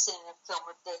best that I've seen in a film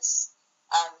with this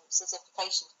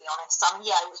certification, to be honest. I mean,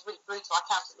 it was really brutal. I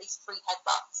counted at least 3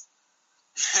 headbutts,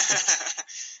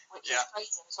 which is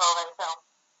crazy as well in a film.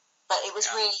 But it was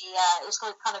really, it was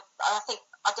kind of,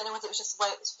 I don't know whether it was just the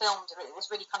way it was filmed, or it was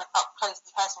really kind of up close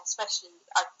and personal, especially,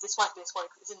 this won't be a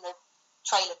spoiler because it's in the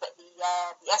trailer, but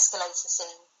the escalator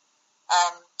scene,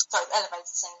 sorry, the elevator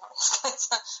scene, not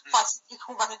escalator, fighting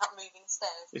people running up moving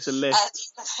stairs. It's a lift.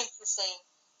 The elevator scene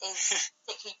is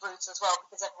particularly brutal as well,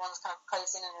 because everyone's kind of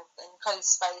closed in an enclosed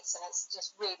space, and it's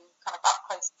just really kind of up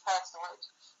close and personal.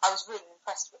 I was really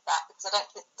impressed with that, because I don't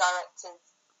think the directors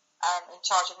in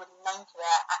charge are really known for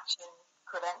their action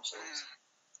credentials.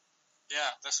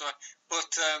 Yeah, that's right. But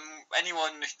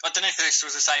anyone, I don't know if this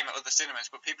was the same at other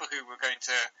cinemas, but people who were going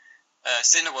to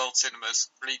Cineworld cinemas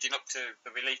leading up to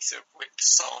the release of Winter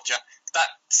Soldier,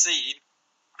 that scene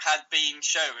had been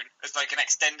shown as like an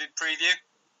extended preview.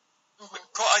 Mm-hmm.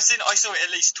 I saw it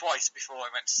at least twice before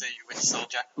I went to see Winter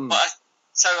Soldier. Mm. But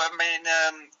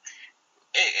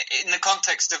in the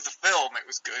context of the film, it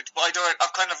was good. But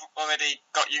I've kind of already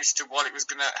got used to what it was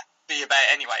going to be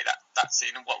about anyway, that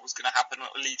scene, and what was going to happen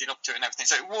leading up to it and everything.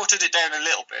 So it watered it down a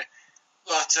little bit.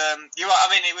 But you're right. I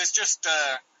mean, it was just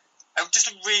a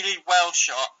really well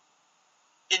shot,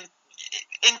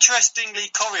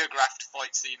 interestingly choreographed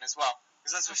fight scene as well.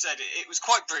 Because as we said, it was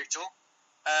quite brutal.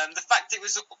 The fact it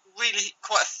was really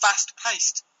quite a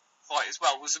fast-paced fight as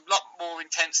well was a lot more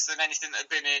intense than anything that had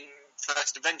been in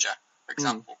First Avenger, for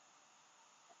example.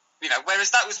 You know,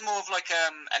 whereas that was more of like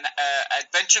an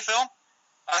adventure film.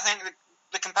 I think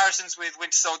the comparisons with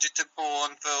Winter Soldier to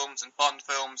Bourne films and Bond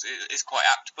films is quite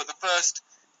apt. But the first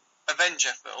Avenger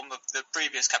film, the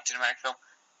previous Captain America film,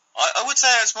 I would say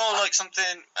it's more like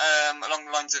something along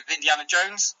the lines of Indiana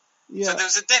Jones. Yeah. So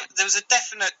there was a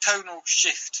definite tonal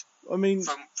shift. I mean,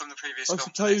 from the previous film. I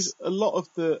suppose a lot of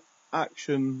the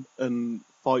action and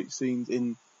fight scenes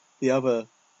in the other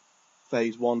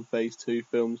Phase 1, Phase 2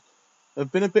 films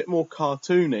have been a bit more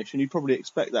cartoonish, and you'd probably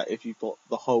expect that if you've got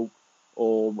the Hulk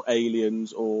or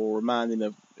aliens or a man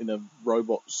in a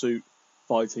robot suit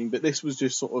fighting. But this was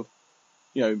just sort of,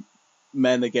 you know,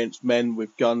 men against men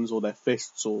with guns or their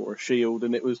fists or a shield,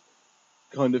 and it was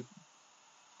kind of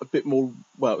a bit more,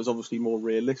 well, it was obviously more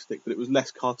realistic, but it was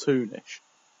less cartoonish.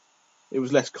 It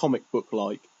was less comic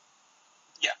book-like.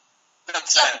 Yeah,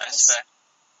 that's fair.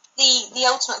 The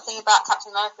ultimate thing about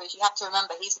Captain America is you have to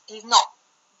remember he's not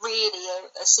really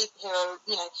a superhero.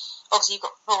 You know, obviously you've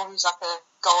got Thor, who's like a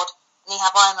god, and you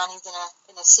have Iron Man, who's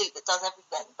in a suit that does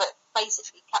everything. But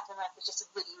basically, Captain America is just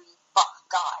a really, really buff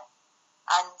guy,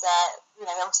 and you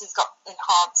know, obviously he's got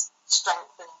enhanced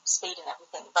strength and speed and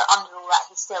everything. But under all that,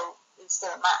 he's still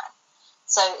a man.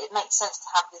 So it makes sense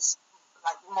to have this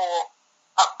like more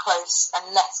up close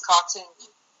and less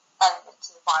cartoony element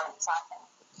to the violence, I think.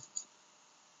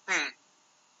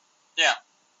 Yeah,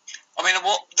 I mean,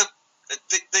 what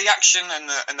the action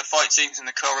and the fight scenes and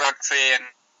the choreography and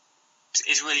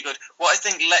is really good. What I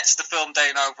think lets the film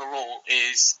down overall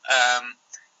is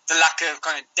the lack of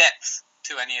kind of depth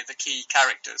to any of the key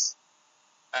characters.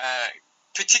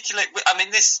 Particularly, I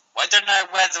mean, I don't know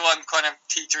whether I'm kind of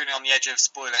teetering on the edge of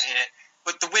spoiler here,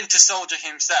 but the Winter Soldier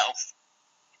himself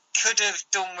could have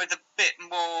done with a bit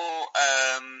more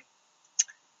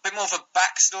of a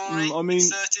backstory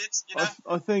inserted, you know?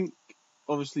 I think,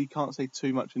 obviously, you can't say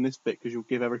too much in this bit because you'll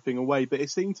give everything away, but it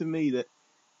seemed to me that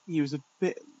he was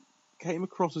came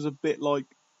across as a bit like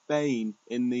Bane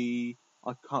in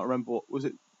I can't remember,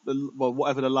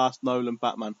 whatever the last Nolan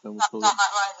Batman film was called.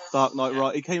 Dark Knight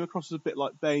Rises. He came across as a bit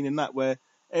like Bane in that, where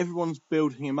everyone's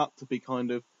building him up to be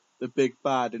kind of the big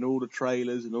bad in all the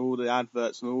trailers and all the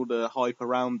adverts and all the hype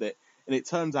around it. And it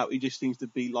turns out he just seems to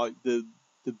be like the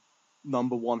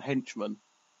number one henchman.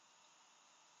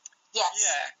 Yes,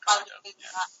 I would agree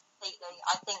with that completely.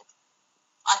 I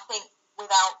think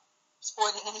without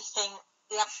spoiling anything,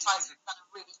 the advertising has done a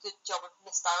really good job of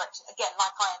misdirection. Again,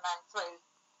 like Iron Man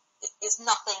 3, it's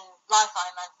nothing like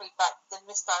Iron Man 3, but the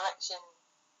misdirection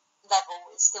level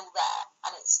is still there,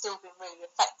 and it's still been really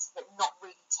effective at not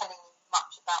really telling you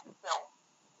much about the film.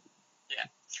 Yeah.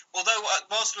 Although,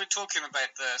 whilst we're talking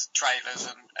about the trailers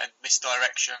and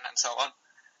misdirection and so on,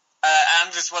 and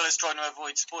as well as trying to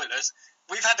avoid spoilers,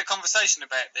 we've had a conversation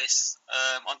about this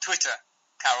on Twitter,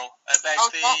 Carol,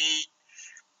 about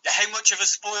how much of a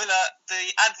spoiler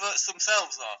the adverts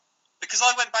themselves are. Because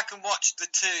I went back and watched the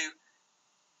two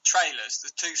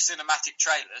cinematic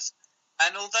trailers,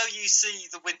 and although you see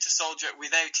the Winter Soldier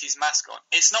without his mask on,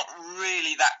 it's not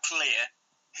really that clear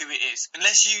who it is.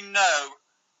 Unless you know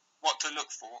what to look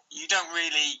for, you don't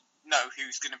really know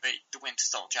who's going to be the Winter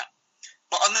Soldier.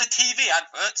 But on the TV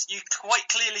adverts, you quite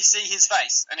clearly see his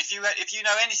face. And if you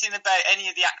know anything about any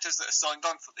of the actors that are signed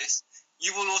on for this,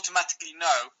 you will automatically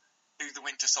know who the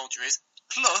Winter Soldier is.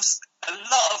 Plus, a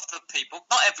lot of the people,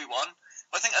 not everyone,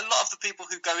 but I think a lot of the people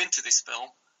who go into this film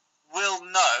will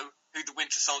know who the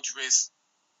Winter Soldier is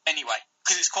anyway,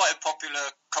 because it's quite a popular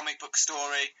comic book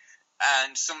story.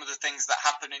 and some of the things that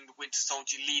happen in the Winter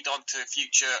Soldier lead on to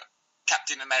future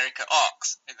Captain America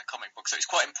arcs in the comic book. So it's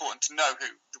quite important to know who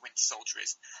the Winter Soldier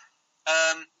is.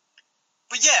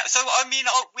 But yeah, so I mean,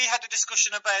 we had a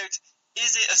discussion about,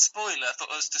 is it a spoiler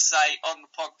for us to say on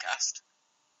the podcast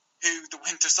who the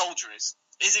Winter Soldier is?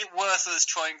 Is it worth us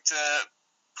trying to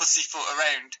pussyfoot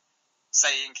around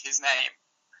saying his name?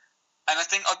 And I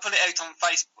think I put it out on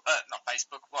Facebook, not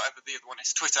Facebook, whatever the other one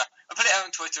is, Twitter. I put it out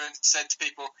on Twitter and said to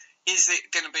people, is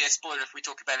it going to be a spoiler if we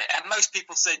talk about it? And most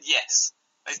people said yes.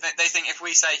 They think if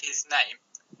we say his name,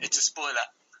 it's a spoiler.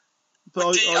 But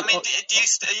are you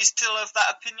still of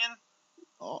that opinion?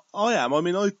 I am. I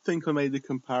mean, I think I made the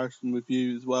comparison with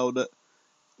you as well that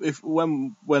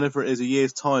whenever it is a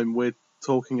year's time, we're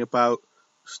talking about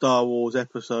Star Wars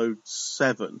Episode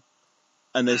 7,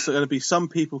 and there's going to be some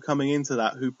people coming into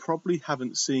that who probably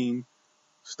haven't seen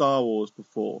Star Wars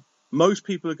before. Most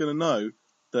people are going to know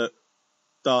that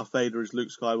Darth Vader is Luke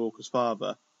Skywalker's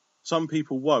father. Some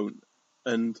people won't,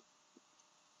 and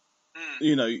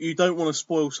you don't want to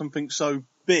spoil something so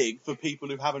big for people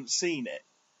who haven't seen it.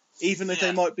 Even if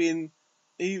they might be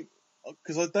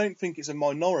because I don't think it's a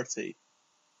minority.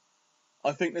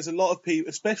 I think there's a lot of people,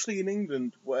 especially in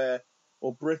England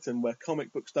or Britain, where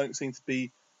comic books don't seem to be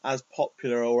as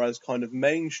popular or as kind of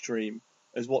mainstream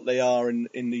as what they are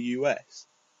in the US.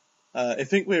 I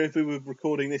think if we were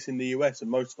recording this in the US and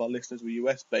most of our listeners were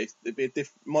US based,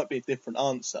 might be a different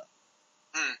answer.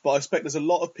 But I expect there's a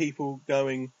lot of people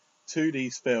going to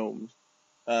these films,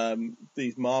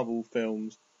 these Marvel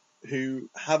films, who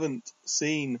haven't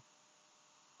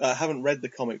read the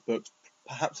comic books,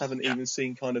 perhaps haven't even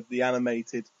seen kind of the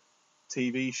animated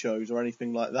TV shows or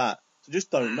anything like that. So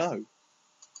just don't know.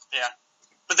 Yeah.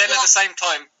 But then at the same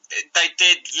time, they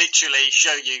did literally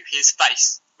show you his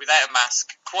face without a mask,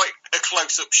 quite a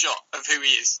close-up shot of who he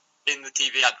is in the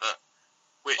TV advert,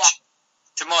 which,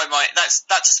 to my mind, that's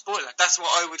a spoiler. That's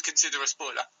what I would consider a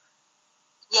spoiler.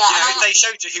 Yeah. If they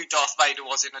showed you who Darth Vader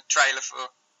was in a trailer for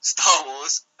Star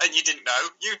Wars and you didn't know,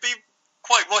 you'd be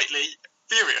quite rightly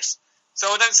furious.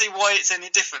 So I don't see why it's any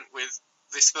different with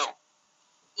this film.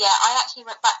 Yeah, I actually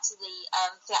went back to the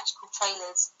theatrical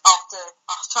trailers after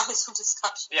our initial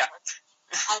discussion. Yeah.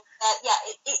 And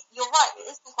you're right, it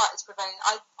isn't quite as prevalent.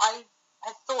 I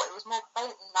had thought it was more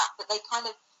prevalent than that, but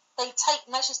they take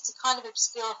measures to kind of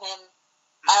obscure him,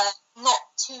 not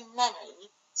too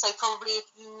many. So probably if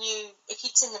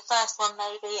you'd seen the first one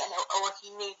maybe, or if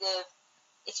you knew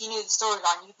the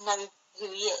storyline, you'd know who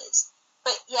he is.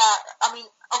 But yeah, I mean,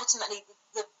 ultimately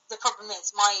the problem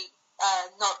is my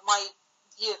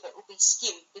view of it will be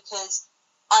skewed because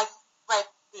I've read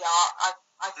the art,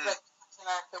 I've read Captain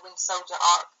America Winter Soldier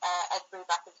arc. Ed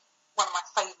Brubaker is one of my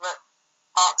favourite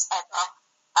arcs ever.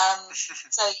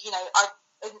 So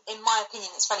in my opinion,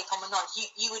 it's fairly common knowledge.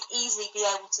 You would easily be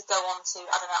able to go on to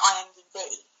IMDb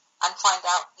and find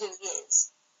out who he is.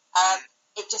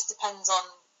 It just depends on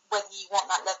whether you want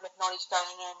that level of knowledge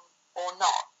going in or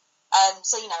not.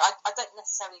 So I don't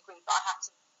necessarily agree, but I have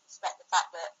to respect the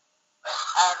fact that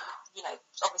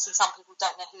obviously some people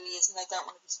don't know who he is and they don't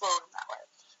want to be spoiled in that way.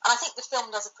 And I think the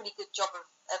film does a pretty good job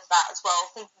of that as well,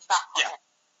 thinking back on it.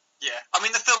 Yeah, I mean,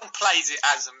 the film plays it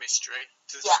as a mystery,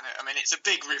 doesn't it? I mean, it's a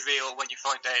big reveal when you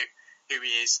find out who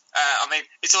he is. I mean,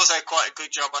 it's also quite a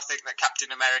good job, I think, that Captain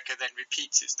America then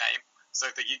repeats his name so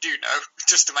that you do know,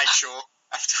 just to make sure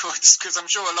afterwards, because I'm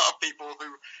sure a lot of people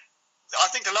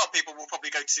will probably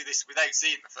go to see this without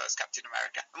seeing the first Captain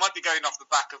America. They might be going off the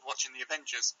back of watching the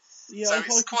Avengers. Yeah, so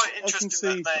it's quite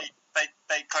interesting that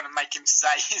they kind of make him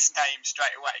say his name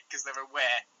straight away because they're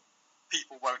aware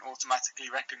people won't automatically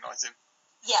recognise him.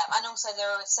 Yeah, and also there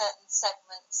are certain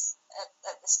segments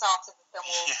at the start of the film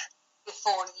or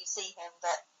before you see him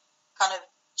that kind of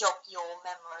jog your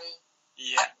memory.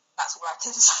 Yeah. That's all I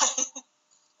can say.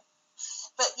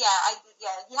 But you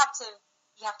have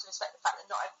to respect the fact that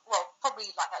probably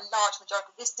like a large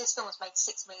majority. This film was made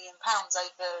 £6 million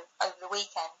over the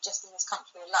weekend just in this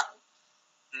country alone.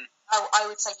 I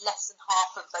would say less than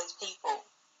half of those people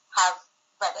have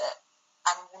read it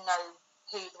and will know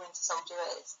who the Winter Soldier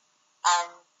is.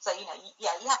 So you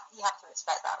have to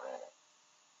respect that, really.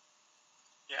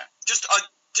 Yeah. Just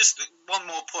one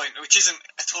more point, which isn't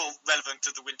at all relevant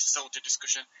to the Winter Soldier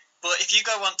discussion. But if you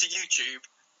go onto YouTube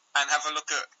and have a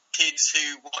look at kids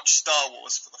who watch Star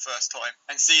Wars for the first time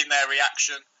and seeing their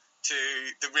reaction to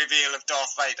the reveal of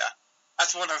Darth Vader,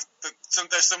 that's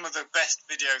there's some of the best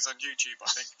videos on YouTube,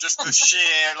 I think. Just the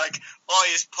sheer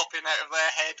eyes popping out of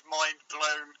their head, mind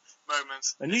blown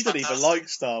moments. And you don't even like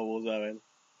Star Wars, Owen.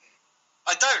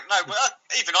 I don't know, but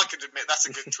even I could admit that's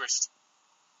a good twist.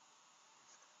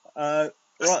 Right.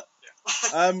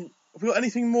 Have we got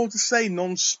anything more to say,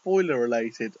 non-spoiler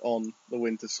related, on The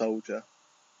Winter Soldier?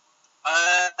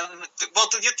 Well,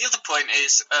 the other point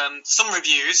is some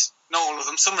reviews, not all of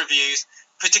them, some reviews,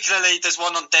 particularly there's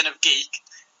one on Den of Geek,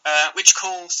 which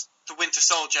calls The Winter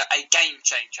Soldier a game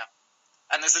changer.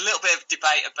 And there's a little bit of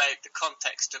debate about the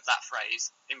context of that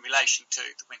phrase in relation to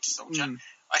The Winter Soldier.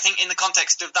 I think in the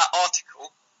context of that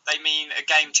article, they mean a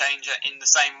game changer in the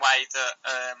same way that,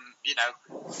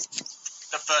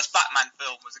 the first Batman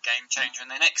film was a game changer,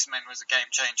 and then X-Men was a game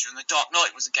changer, and The Dark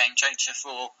Knight was a game changer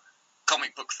for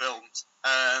comic book films.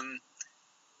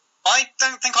 I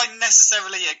don't think I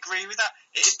necessarily agree with that.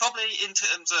 It is probably in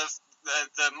terms of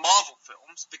the Marvel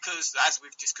films, because as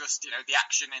we've discussed, the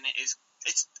action in it is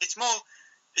it's more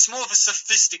of a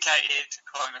sophisticated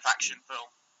kind of action film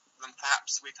than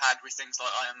perhaps we've had with things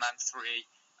like Iron Man 3,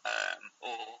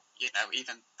 or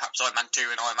even perhaps Iron Man 2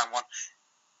 and Iron Man 1.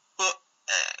 But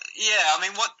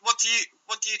what do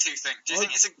you two think? Do you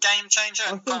think it's a game changer?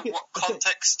 What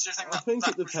context do you think that? I think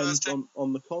it depends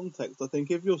on the context. I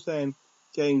think if you're saying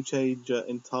game changer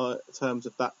in terms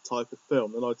of that type of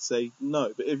film, then I'd say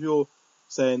no. But if you're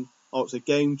saying, it's a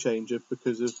game changer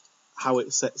because of how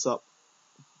it sets up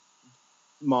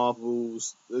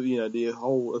Marvel's, the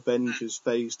whole Avengers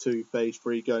Phase 2, Phase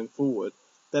 3 going forward,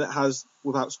 then it has,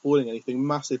 without spoiling anything,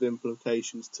 massive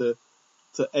implications to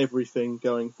everything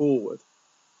going forward.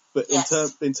 But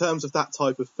in terms of that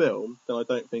type of film, then I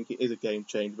don't think it is a game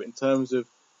changer. But in terms of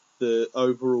the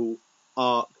overall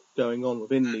arc going on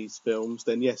within these films,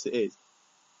 then yes, it is.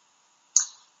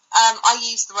 I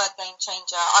used the word game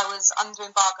changer. I was under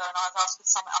embargo and I was asked to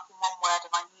sum it up in one word,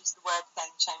 and I used the word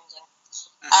game changing.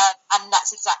 And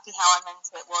that's exactly how I meant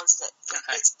it. Was that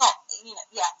it's not,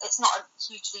 it's not a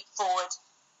huge leap forward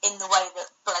in the way that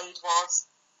Blade was,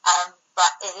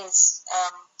 but it is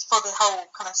for the whole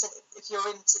kind of. If you're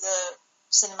into the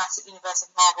cinematic universe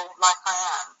of Marvel, like I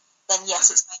am, then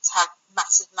yes, it's going to have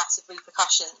massive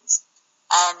repercussions.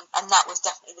 And that was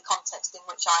definitely the context in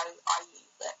which I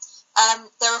used it.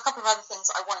 There are a couple of other things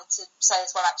I wanted to say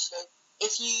as well, actually.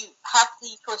 If you have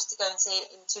the choice to go and see it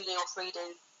in 2D or 3D,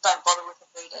 don't bother with the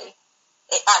 3D.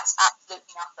 It adds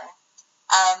absolutely nothing.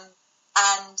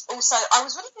 And also, I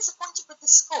was really disappointed with the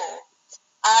score.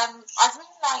 I've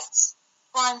really liked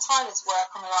Brian Tyler's work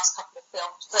on the last couple of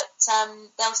films, but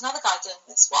there was another guy doing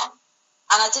this one,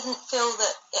 and I didn't feel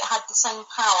that it had the same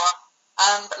power.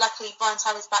 But luckily, Brian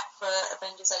Tyler's back for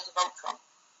Avengers Age of Ultron,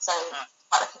 so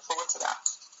I'm looking forward to that.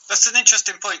 That's an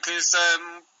interesting point, because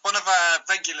one of our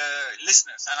regular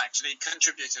listeners, and actually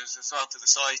contributors as well to the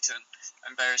site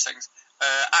and various things,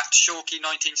 at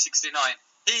Shawky1969,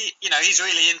 he's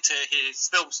really into his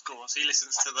film scores. He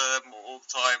listens to them all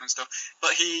the time and stuff.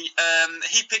 But he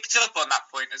picked up on that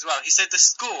point as well. He said the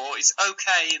score is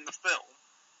okay in the film,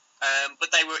 but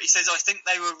he says, I think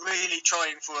they were really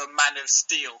trying for a Man of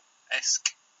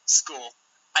Steel-esque score,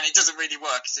 and it doesn't really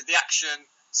work. So the action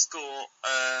score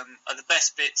are the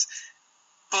best bits,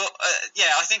 but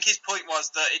I think his point was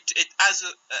that it as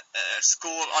a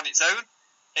score on its own,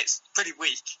 it's pretty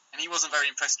weak, and he wasn't very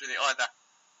impressed with it either.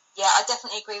 Yeah, I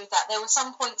definitely agree with that. There were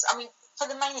some points, I mean, for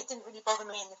the main, it didn't really bother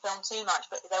me in the film too much,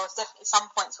 but there was definitely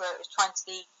some points where it was trying to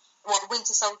be, the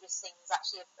Winter Soldier scene is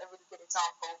actually a really good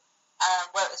example,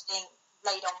 where it was being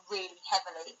laid on really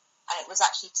heavily, and it was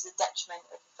actually to the detriment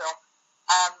of the film.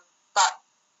 But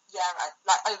yeah,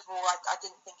 overall, I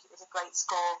didn't think it was a great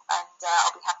score, and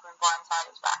I'll be happy when Brian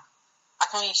Tyler's back. I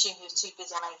can only assume he was too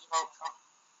busy on Age of Ultron.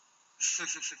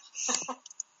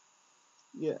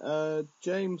 Yeah,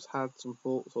 James had some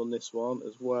thoughts on this one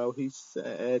as well. He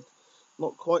said,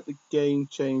 not quite the game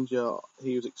changer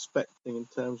he was expecting in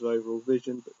terms of overall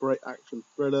vision, but great action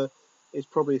thriller. It's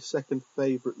probably his second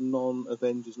favourite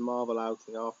non-Avengers Marvel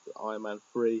outing after Iron Man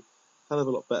 3. Hell of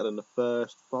a lot better than the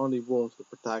first. Finally warmed to the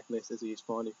protagonist as he's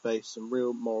finally faced some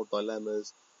real moral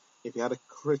dilemmas. If he had a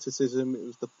criticism, it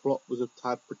was the plot was a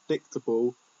tad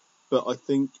predictable, but I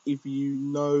think if you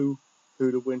know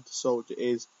who the Winter Soldier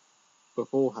is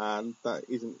beforehand, that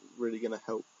isn't really going to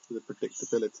help with the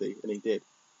predictability, and he did.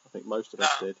 I think most of us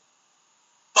did.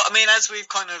 But I mean, as we've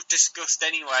kind of discussed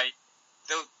anyway,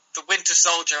 the Winter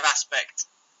Soldier aspect,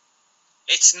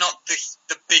 it's not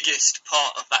the biggest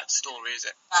part of that story, is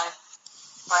it? No.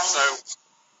 So,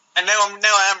 and now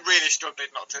I am really struggling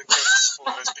not to go into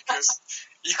spoilers because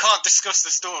you can't discuss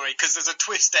the story because there's a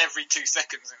twist every 2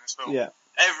 seconds in this film. Yeah.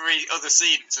 Every other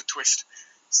scene is a twist.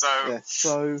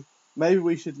 So maybe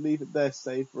we should leave it there,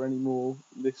 save for any more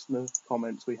listener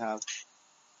comments we have.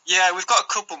 Yeah, we've got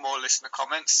a couple more listener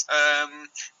comments.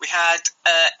 We had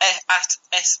at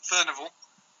S. Furnival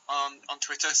on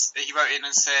Twitter. He wrote in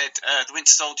and said, the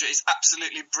Winter Soldier is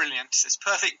absolutely brilliant. It's a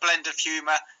perfect blend of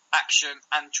humour, action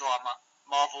and drama,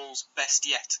 Marvel's best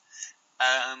yet.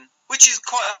 Which is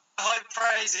quite a high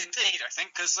praise indeed, I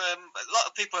think, because a lot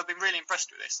of people have been really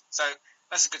impressed with this. So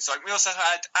that's a good sign. We also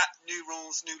had at New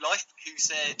Rules, New Life, who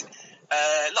said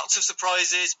lots of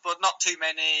surprises, but not too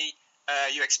many.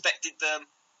 You expected them.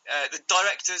 The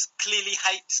directors clearly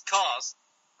hate cars,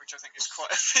 which I think is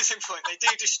quite a fitting point. They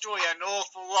do destroy an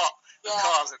awful lot of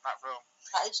cars in that film.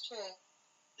 That is true.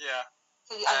 Yeah.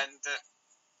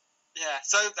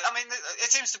 So, I mean,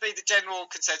 it seems to be the general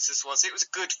consensus was it was a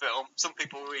good film. Some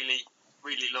people really,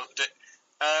 really loved it.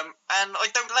 And I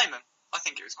don't blame them. I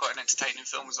think it was quite an entertaining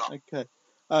film as well. Okay.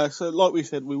 So, like we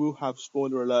said, we will have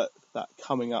spoiler alert for that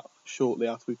coming up shortly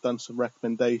after we've done some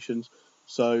recommendations.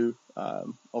 So,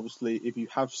 obviously, if you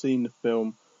have seen the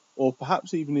film, or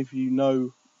perhaps even if you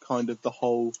know kind of the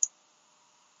whole,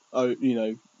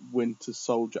 Winter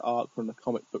Soldier arc from the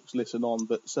comic books, listen on,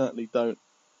 but certainly don't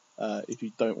if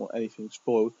you don't want anything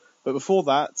spoiled. But before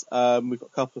that, we've got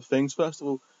a couple of things. First of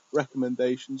all,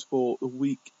 recommendations for the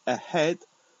week ahead.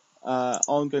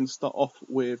 I'm going to start off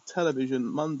with television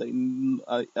Monday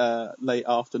late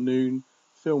afternoon,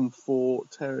 film 4,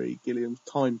 Terry Gilliam's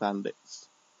Time Bandits.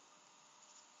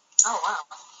 Oh,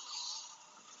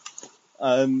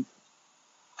 wow.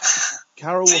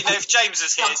 Carol, so, if James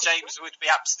was here, James would be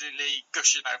absolutely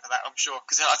gushing over that, I'm sure,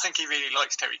 because I think he really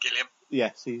likes Terry Gilliam.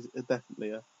 Yes, he's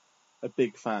definitely a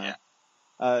big fan.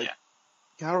 Yeah.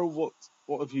 Carol, what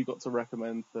have you got to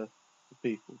recommend for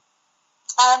people?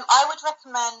 I would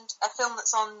recommend a film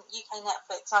that's on UK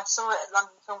Netflix. I saw it at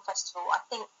London Film Festival, I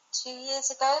think 2 years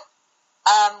ago,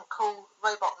 called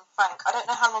Robot and Frank. I don't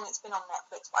know how long it's been on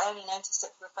Netflix, but I only noticed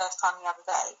it for the first time the other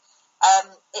day.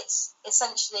 It's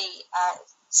essentially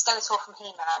Skeletor from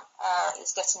He-Man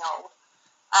is getting old,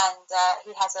 and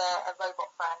he has a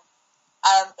robot friend.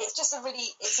 It's a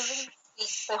really sweet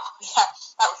film. Yeah,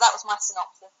 that was my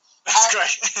synopsis. That's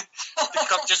great. You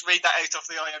can't just read that out of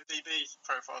the IMDb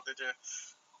profile, did you?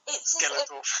 It's a really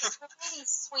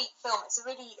sweet film.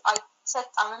 I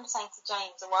remember saying to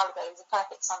James a while ago, it's a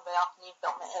perfect Sunday afternoon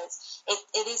film.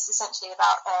 It is essentially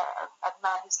about a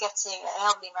man who's getting an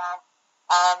elderly man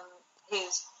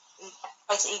who's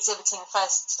basically exhibiting the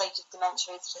first stage of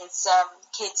dementia. His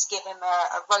kids give him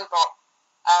a robot,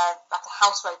 like a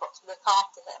house robot, to look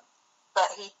after him. But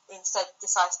he instead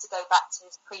decides to go back to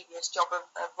his previous job of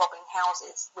robbing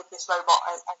houses with this robot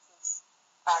as his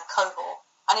cohort.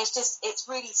 And it's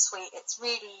really sweet. It's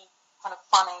really kind of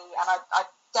funny, and I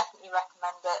definitely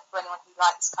recommend it for anyone who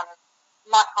likes kind of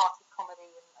light-hearted comedy,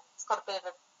 and it's got a bit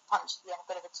of a punch at the end, a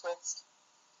bit of a twist.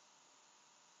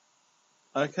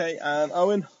 Okay, and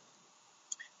Owen?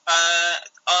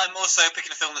 I'm also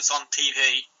picking a film that's on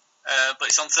TV, but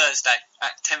it's on Thursday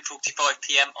at 10:45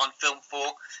 p.m. on Film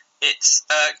 4. It's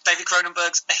David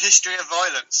Cronenberg's A History of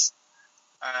Violence,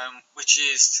 which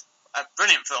is a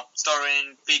brilliant film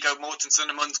starring Viggo Mortensen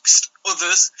amongst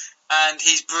others, and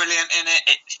he's brilliant in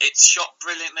it. It's shot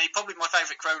brilliantly. Probably my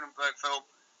favourite Cronenberg film.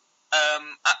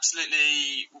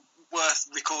 Absolutely worth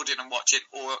recording and watching,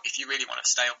 or if you really want to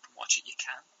stay up and watch it, you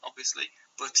can, obviously.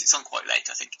 But it's on quite late,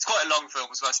 I think. It's quite a long film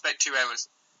as well. It's about 2 hours.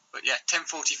 But yeah,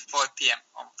 10:45 p.m.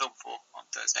 on Film 4 on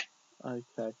Thursday.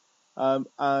 Okay.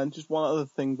 And just one other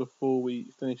thing before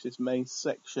we finish this main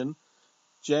section.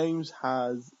 James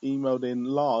has emailed in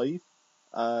live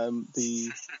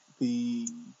the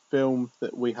film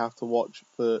that we have to watch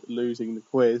for losing the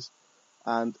quiz,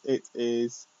 and it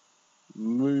is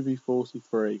Movie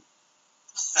 43.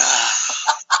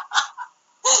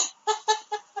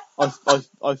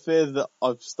 I fear that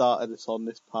I've started us on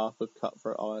this path of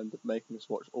Cutthroat Island of making us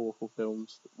watch awful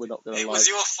films that we're not going to like. It was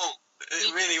your fault.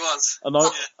 It really was. And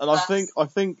I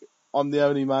think I'm the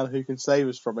only man who can save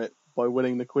us from it by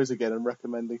winning the quiz again and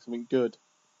recommending something good.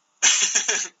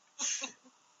 Oh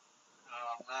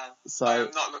man! So I'm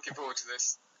not looking forward to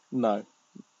this. No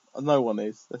one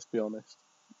is. Let's be honest.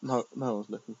 No one's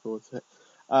looking forward to it.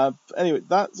 Anyway,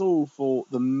 that's all for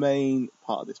the main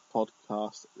part of this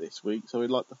podcast this week. So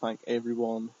we'd like to thank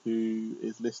everyone who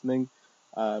is listening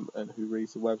and who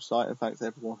reads the website, and thanks to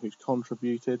everyone who's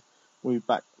contributed. We'll be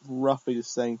back roughly the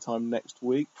same time next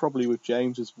week, probably with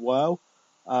James as well.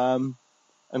 And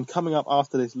coming up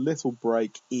after this little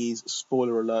break is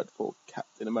spoiler alert for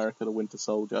Captain America: The Winter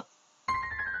Soldier.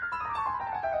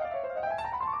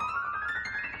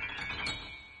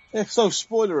 Yeah, so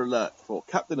spoiler alert for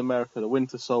Captain America: The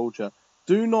Winter Soldier.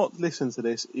 Do not listen to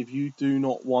this if you do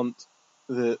not want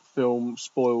the film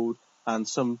spoiled and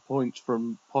some points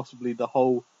from possibly the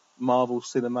whole Marvel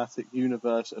Cinematic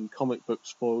Universe and comic book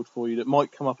spoiled for you that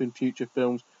might come up in future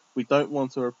films. We don't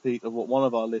want a repeat of what one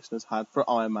of our listeners had for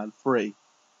Iron Man 3.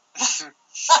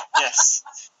 Yes.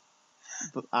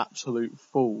 the absolute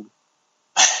fool.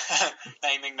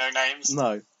 Naming no names.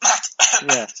 No.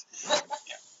 Yes.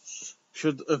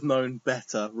 Should have known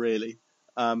better, really.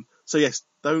 So yes,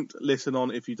 don't listen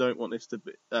on if you don't want this to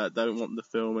be, don't want the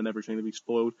film and everything to be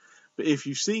spoiled. But if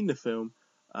you've seen the film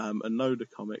and know the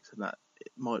comics and that,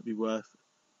 it might be worth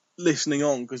listening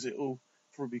on because it will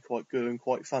probably be quite good and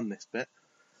quite fun. This bit.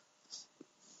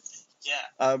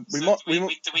 Yeah. Do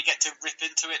we get to rip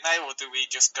into it now, or do we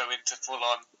just go into full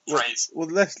on praise? Well,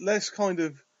 let's kind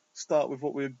of start with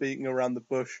what we're beating around the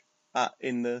bush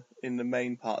in the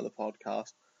main part of the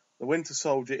podcast. The Winter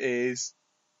Soldier is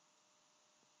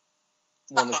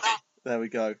there we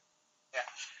go. Yeah.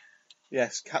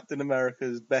 Yes, Captain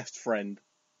America's best friend.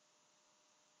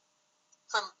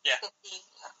 From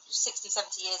 60,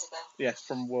 70 years ago. Yes,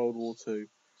 from World War II,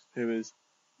 who has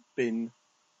been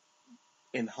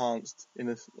enhanced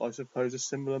in I suppose a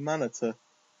similar manner to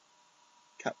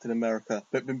Captain America,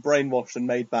 but been brainwashed and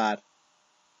made bad.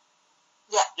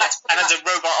 Yeah, that's and has a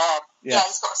robot arm. Yeah,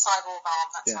 he's got a cyborg arm.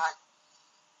 That's right.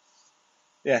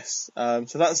 Yes,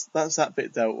 so that's that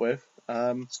bit dealt with.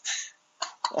 All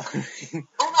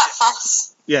that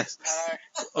fuss. Yes,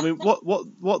 I mean,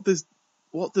 what does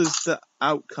the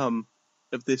outcome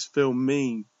of this film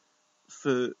mean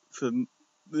for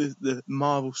the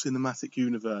Marvel Cinematic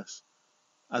Universe,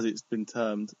 as it's been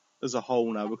termed, as a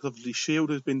whole now? Because obviously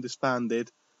S.H.I.E.L.D. has been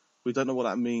disbanded. We don't know what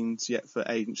that means yet for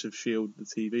Agents of S.H.I.E.L.D., the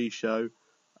TV show.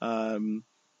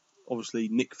 Obviously,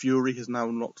 Nick Fury has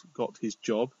now not got his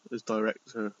job as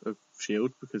director of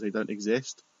S.H.I.E.L.D. because they don't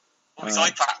exist. Or his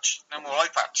eye patch. No more eye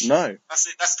patch. No. That's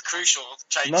the crucial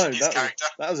change in his character.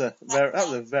 That was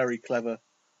a very clever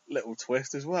little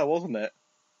twist as well, wasn't it?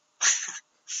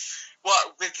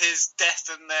 What, with his death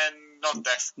and then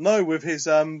non-death? No, with his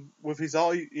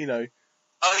eye, you know.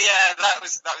 Oh yeah, that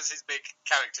was his big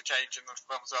character change in the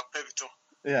film as well, pivotal.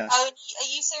 Yeah. Oh, are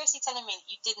you seriously telling me that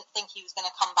you didn't think he was going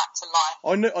to come back to life?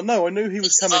 I knew he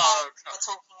was coming.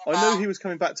 I knew he was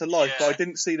coming back to life, but I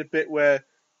didn't see the bit where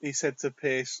he said to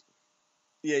Pierce,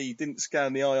 "Yeah, you didn't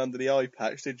scan the eye under the eye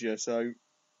patch, did you?" So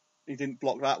he didn't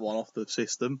block that one off the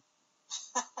system.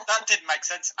 That didn't make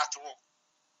sense at all.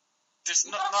 Just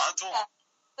not at all. Yeah.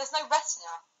 There's no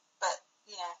retina, but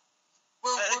you know.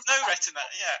 There's no retina,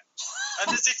 yeah.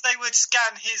 And as if they would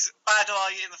scan his bad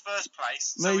eye in the first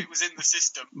place, so it was in the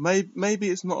system. Maybe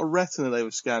it's not a retina they were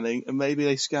scanning, and maybe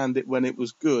they scanned it when it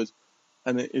was good,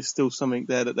 and it is still something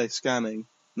there that they're scanning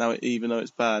now, even though it's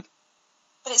bad.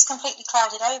 But it's completely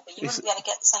clouded over. You wouldn't be able to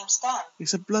get the same scan.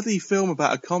 It's a bloody film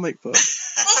about a comic book.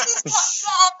 This is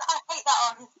I hate that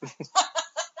on.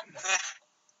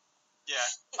 Yeah,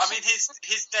 I mean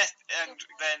his death and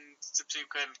then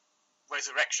subsequent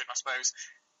resurrection, I suppose.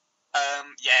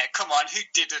 Yeah, come on, who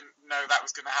didn't know that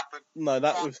was going to happen? No,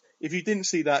 that was. If you didn't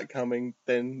see that coming,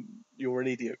 then you're an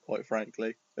idiot, quite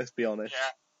frankly. Let's be honest.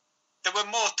 Yeah, there were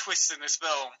more twists in this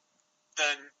film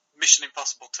than Mission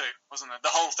Impossible 2, wasn't there? The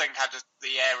whole thing had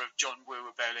the air of John Woo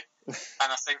about it,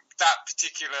 and I think that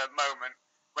particular moment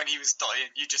when he was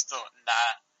dying, you just thought,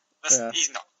 nah,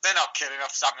 he's not. They're not killing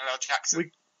off Samuel L.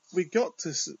 Jackson. We got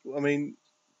to. I mean,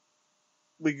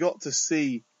 we got to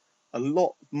see a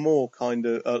lot more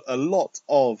a lot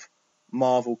of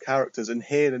Marvel characters and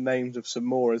hear the names of some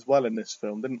more as well in this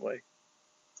film, didn't we?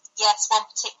 Yes, one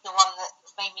particular one that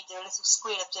made me do a little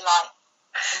squeal of delight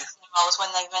in cinema was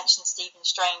when they mentioned Stephen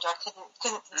Strange. I couldn't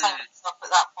contain myself at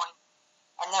that point.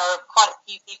 And there were quite a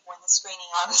few people in the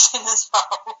screening I was in as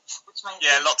well, which made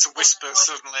lots of whispers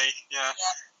suddenly. Yeah.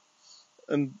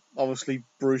 And obviously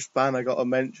Bruce Banner got a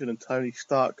mention, and Tony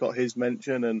Stark got his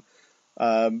mention, and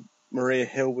Maria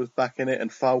Hill was back in it,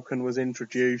 and Falcon was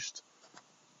introduced.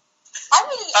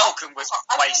 Falcon was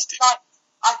wasted. I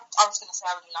was going to say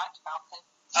I really liked Falcon.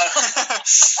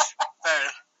 Fair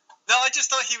enough. No, I just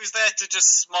thought he was there to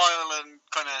just smile and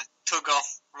kind of tug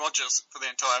off Rogers for the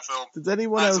entire film.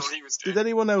 Did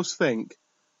anyone else think,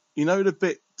 you know, the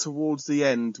bit towards the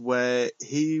end where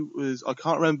he was, I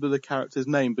can't remember the character's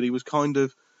name, but he was kind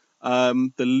of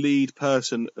the lead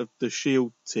person of the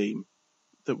S.H.I.E.L.D. team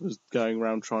that was going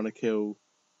around trying to kill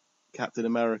Captain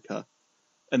America.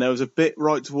 And there was a bit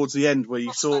right towards the end where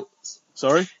you saw...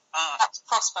 Sorry? That's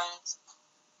Crossbones.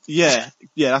 Yeah,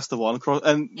 that's the one.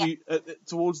 And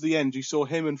towards the end, you saw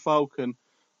him and Falcon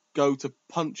go to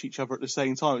punch each other at the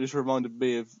same time. It just reminded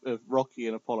me of Rocky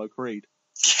and Apollo Creed.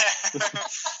 Yeah.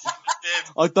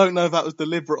 I don't know if that was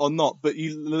deliberate or not, but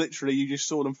you just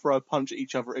saw them throw a punch at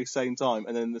each other at the same time,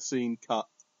 and then the scene cut.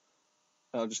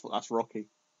 And I just thought, that's Rocky.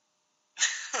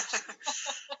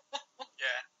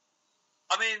 Yeah.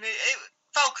 I mean,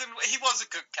 Falcon, he was a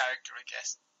good character, I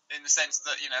guess, in the sense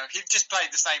that, you know, he just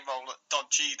played the same role that Don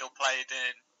Cheadle played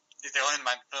in the Iron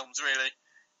Man films, really.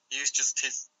 He was just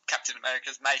his Captain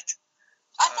America's mate.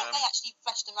 I think they actually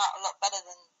fleshed him out a lot better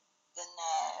than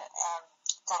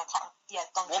God, I can't.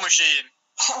 War Machine.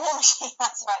 War Machine,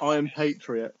 that's right. Iron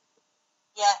Patriot.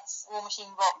 Yes, War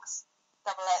Machine rocks,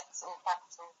 double X or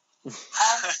capital.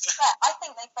 Yeah, I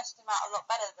think they fleshed him out a lot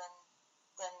better than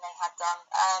they had done.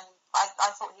 I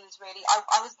thought he was really.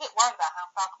 I was a bit worried about how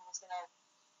Falcon was going to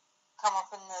come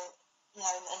off in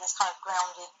in this kind of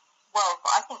grounded world,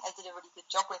 but I think they did a really good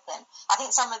job with him. I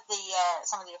think some of the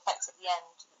effects at the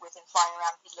end with him flying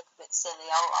around did look a bit silly.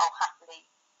 I'll happily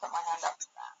put my hand up to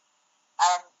that.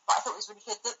 But I thought it was really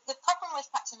good. The problem with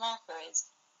Captain America is,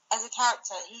 as a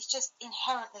character, he's just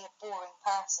inherently a boring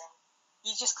person.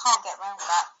 You just can't get around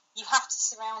that. You have to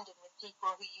surround him with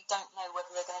people who you don't know whether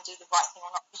they're going to do the right thing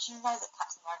or not, because you know that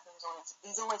Captain America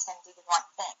is always going to do the right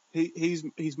thing.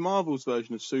 He's Marvel's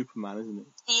version of Superman, isn't he?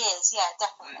 He is, yeah,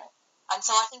 definitely. And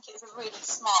so I think it was a really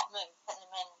smart move putting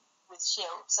him in with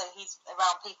S.H.I.E.L.D. So he's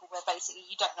around people where basically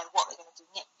you don't know what they're going to do.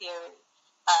 Nick Fury,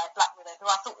 Black Widow, who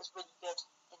I thought was really good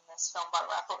in this film, by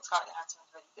the way. I thought Scarlett Johansson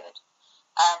was really good.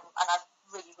 And I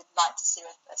really would like to see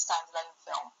a standalone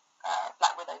film,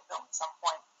 Black Widow film at some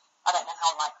point. I don't know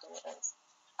how likely it is.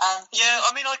 I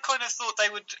mean, I kind of thought they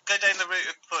would go down the route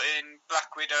of putting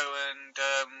Black Widow and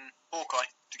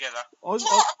Hawkeye together. A lot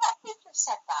of people have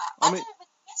said that. I don't really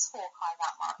miss Hawkeye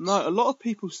that much. No, a lot of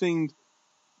people seemed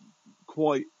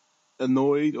quite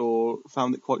annoyed or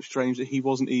found it quite strange that he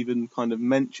wasn't even kind of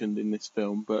mentioned in this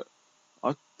film, but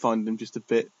I find him just a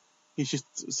bit... He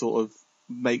just sort of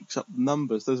makes up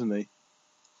numbers, doesn't he?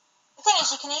 The thing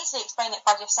is, you can easily explain it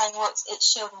by just saying, well, it's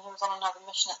S.H.I.E.L.D. and he was on another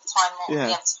mission at the time, or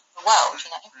the other side of the world, you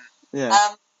know. Yeah.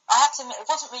 I have to admit, it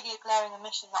wasn't really a glaring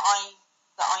omission that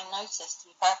I noticed,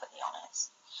 to be perfectly honest.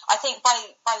 I think by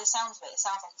the sounds of it, it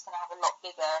sounds like he's going to have a lot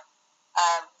bigger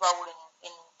role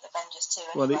in Avengers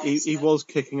 2. Well, he was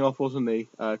kicking off, wasn't he,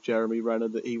 Jeremy Renner,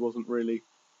 that he wasn't really...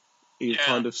 He was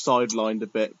kind of sidelined a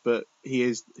bit, but he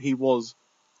was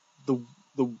the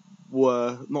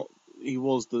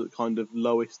kind of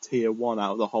lowest tier one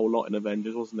out of the whole lot in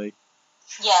Avengers, wasn't he?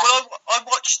 Yeah. Well, I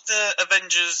watched the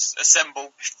Avengers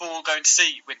Assemble before going to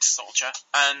see Winter Soldier,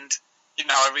 and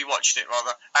I rewatched it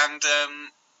rather, and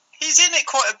he's in it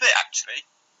quite a bit actually.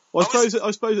 Well,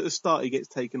 I suppose at the start he gets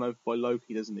taken over by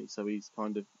Loki, doesn't he? So he's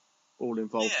kind of all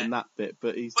involved in that bit,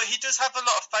 but he does have a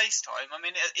lot of face time. I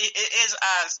mean, it is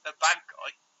as a bad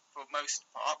guy for most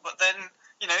part, but then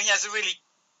he has a really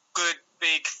good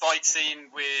big fight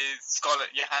scene with Scarlett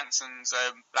Johansson's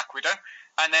Black Widow,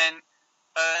 and then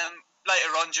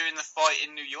later on during the fight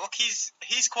in New York,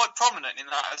 he's quite prominent in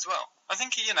that as well. I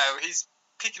think he's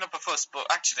kicking up a fuss, but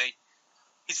actually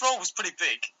his role was pretty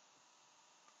big.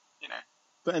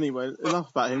 But anyway,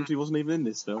 enough about him, because he wasn't even in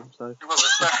this film. So he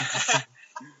wasn't.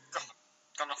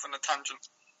 Gone off on a tangent.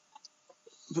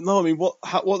 But no, I mean,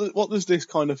 what does this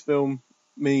kind of film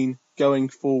mean going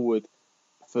forward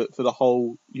for the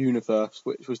whole universe,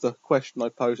 which was the question I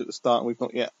posed at the start and we've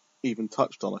not yet even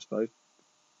touched on, I suppose.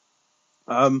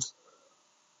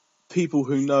 People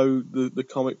who know the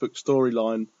comic book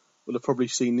storyline will have probably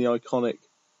seen the iconic,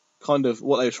 kind of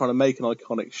what they were trying to make an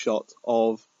iconic shot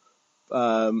of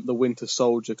the Winter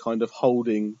Soldier kind of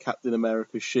holding Captain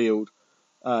America's shield,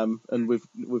 and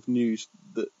with news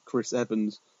that Chris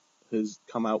Evans has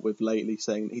come out with lately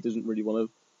saying that he doesn't really want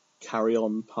to carry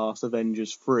on past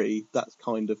Avengers 3, that's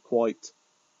kind of quite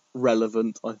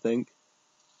relevant, I think.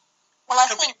 Well, I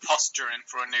think be posturing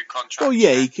for a new contract. Well,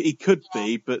 yeah, he could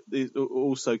be, but it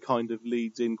also kind of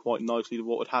leads in quite nicely to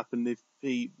what would happen if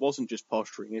he wasn't just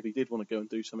posturing, if he did want to go and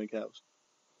do something else.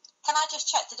 Can I just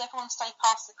check, did everyone stay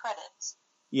past the credits?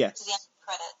 Yes. To the end of the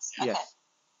credits? Yes. Okay.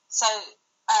 So,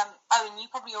 Owen, you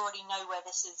probably already know where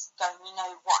this is going. You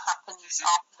know what happens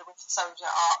after the Winter Soldier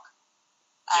arc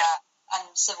and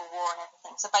Civil War and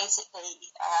everything. So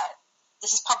basically,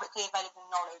 this is publicly available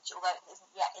knowledge, although it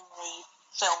isn't yet in the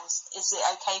films. Is it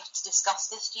okay to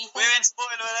discuss this, do you think? We're in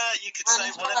spoiler alert. You could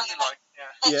say whatever you like.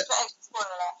 Extra spoiler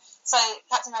alert. So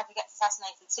Captain America gets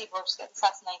assassinated, Steve Rogers gets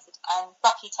assassinated, and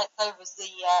Bucky takes over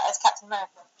as Captain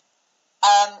America.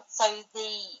 So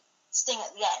the sting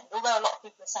at the end, although a lot of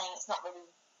people are saying it's not really,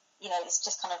 it's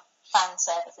just kind of fan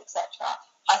service, etc.,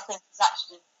 I think it's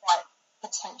actually quite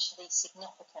potentially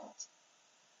significant.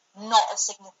 Not as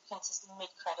significant as the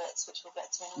mid-credits, which we'll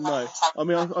get to in a moment. No, I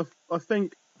mean, I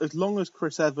think as long as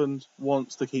Chris Evans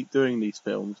wants to keep doing these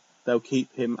films, they'll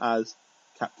keep him as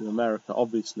Captain America,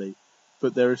 obviously.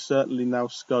 But there is certainly now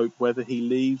scope, whether he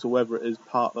leaves or whether it is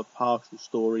part of a partial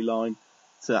storyline,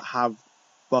 to have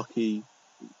Bucky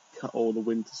or the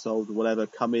Winter Soldier, whatever,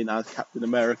 come in as Captain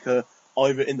America,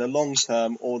 either in the long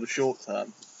term or the short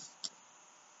term.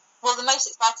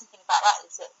 most exciting thing about that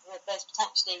is that there's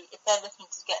potentially, if they're looking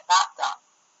to get that done,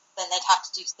 then they'd have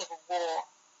to do Civil War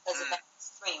as Avengers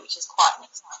 3, which is quite an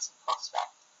exciting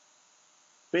prospect.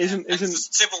 But isn't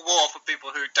Civil War, for people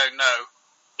who don't know,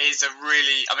 is a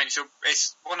really, I mean,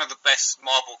 it's one of the best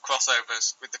Marvel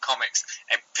crossovers with the comics.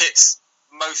 It pits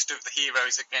most of the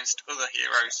heroes against other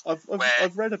heroes.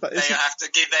 I've read about it. They have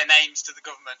to give their names to the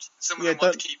government. Some of them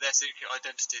want to keep their secret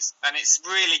identities, and it's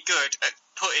really good at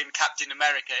putting Captain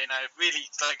America in a really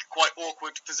quite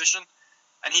awkward position.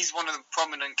 And he's one of the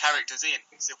prominent characters in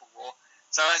Civil War.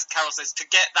 So as Carol says, to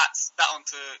get that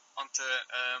onto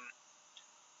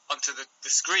the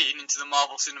screen, into the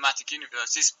Marvel Cinematic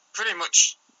Universe, is pretty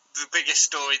much the biggest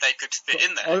story they could fit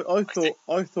in there.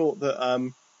 I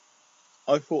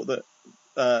thought that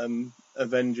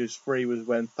Avengers 3 was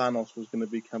when Thanos was going to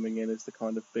be coming in as the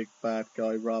kind of big bad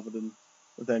guy rather than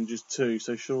Avengers 2.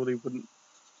 So surely wouldn't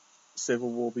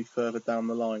Civil War be further down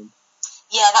the line?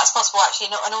 Yeah, that's possible actually,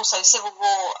 and also Civil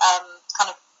War kind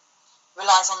of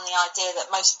relies on the idea that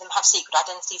most of them have secret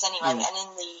identities anyway, and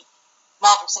in the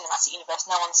Marvel Cinematic Universe,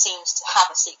 no one seems to have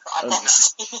a secret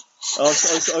identity. I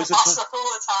suppose all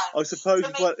the time. I suppose,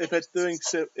 but if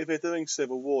they're doing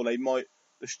Civil War,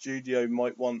 the studio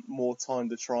might want more time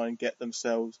to try and get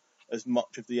themselves as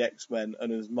much of the X-Men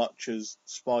and as much as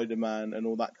Spider-Man and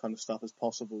all that kind of stuff as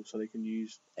possible, so they can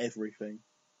use everything.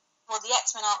 Well, the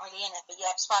X-Men aren't really in it, but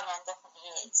yeah, Spider-Man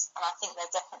definitely is, and I think there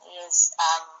definitely is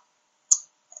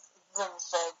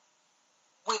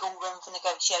wiggle room for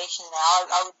negotiation there.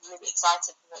 I would be really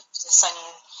excited for Sony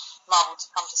and Marvel to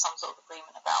come to some sort of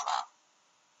agreement about that.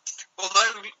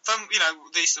 Although, from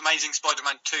these Amazing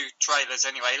Spider-Man 2 trailers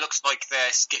anyway, it looks like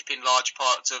they're skipping large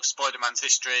parts of Spider-Man's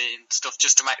history and stuff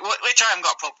just to make, which I haven't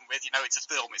got a problem with. It's a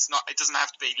film. It doesn't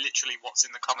have to be literally what's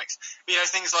in the comics. But,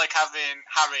 things like having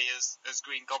Harry as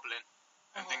Green Goblin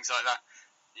and things like that.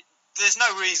 There's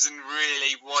no reason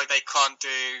really why they can't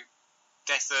do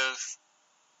Death of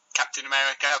Captain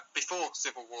America before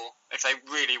Civil War if they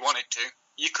really wanted to.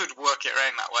 You could work it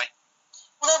around that way.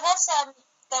 Well,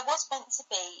 there was meant to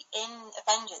be in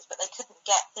Avengers, but they couldn't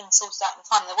get things sorted out in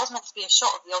time. There was meant to be a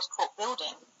shot of the Oscorp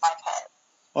building, I've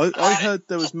heard. I heard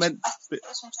there was meant. I think it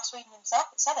was from Joss Whedon himself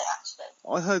that said it, actually.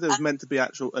 I heard there was meant to be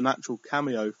an actual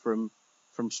cameo from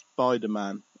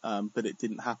Spider-Man, but it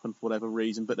didn't happen for whatever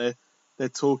reason. But they're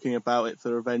talking about it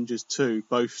for Avengers 2.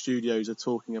 Both studios are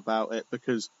talking about it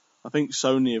because I think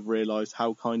Sony have realised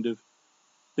how kind of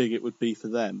big it would be for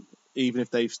them, even if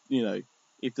they've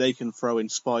if they can throw in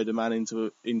Spider-Man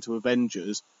into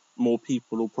Avengers, more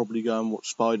people will probably go and watch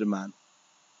Spider-Man.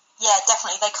 Yeah,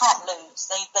 definitely. They can't lose.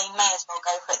 They may as well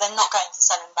go for it. They're not going to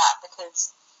sell him back because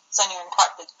Sony are in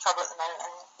quite big trouble at the moment,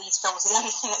 and these films are the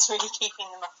only thing that's really keeping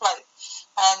them afloat.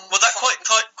 Well, that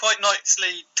quite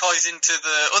nicely ties into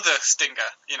the other stinger,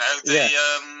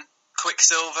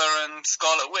 Quicksilver and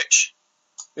Scarlet Witch,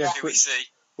 who we see.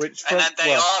 And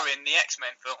they are in the X-Men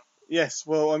film. Yes,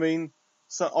 well, I mean,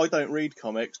 so I don't read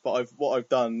comics, but what I've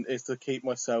done is to keep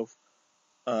myself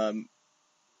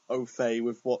au fait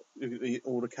with what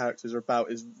all the characters are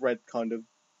about, is read kind of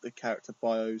the character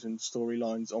bios and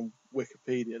storylines on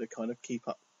Wikipedia to kind of keep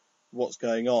up what's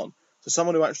going on. So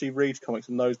someone who actually reads comics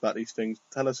and knows about these things,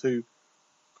 tell us who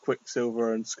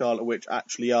Quicksilver and Scarlet Witch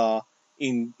actually are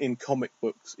in comic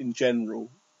books in general.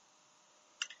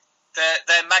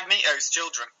 They're Magneto's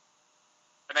children.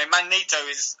 I mean, Magneto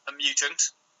is a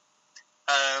mutant.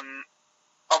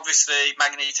 Obviously,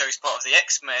 Magneto is part of the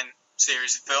X-Men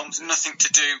series of films. Nothing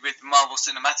to do with the Marvel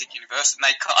Cinematic Universe, and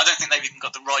I don't think they've even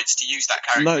got the rights to use that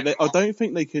character. No, I don't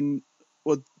think they can.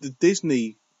 Well, the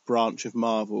Disney branch of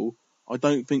Marvel, I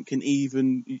don't think are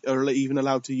even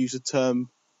allowed to use the term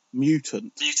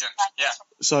mutant. Mutant, yeah.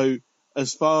 So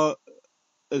as far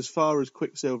as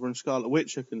Quicksilver and Scarlet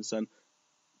Witch are concerned,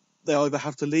 they either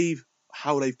have to leave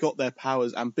how they've got their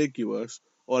powers ambiguous,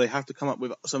 or they have to come up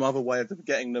with some other way of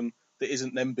getting them that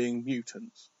isn't them being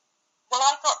mutants. Well,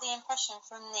 I got the impression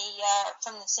from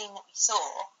the scene that we saw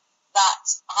that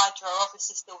Hydra are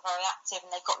obviously still very active,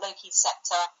 and they've got Loki's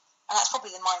scepter, and that's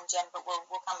probably the mind gem, but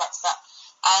we'll come back to that.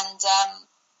 And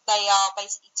they are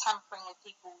basically tampering with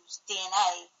people's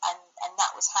DNA, and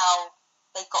that was how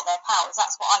they got their powers.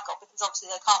 That's what I got, because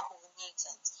obviously they can't call them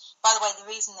mutants. By the way, the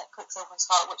reason that Quicksilver and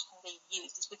Scarlet Witch can be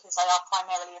used is because they are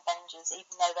primarily Avengers,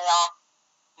 even though they are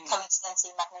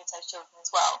coincidentally Magneto's children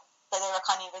as well. So they were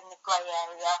kind of in the grey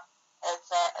area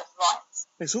of rights.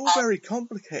 It's all very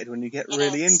complicated when you get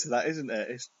really into that, isn't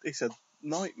it? It's a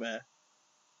nightmare.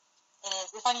 It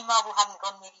is. If only Marvel hadn't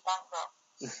gone really bankrupt.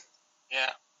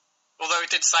 Yeah. Although it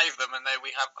did save them, and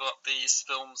we have got these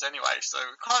films anyway, so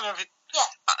kind of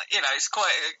It's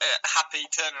quite a happy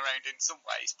turnaround in some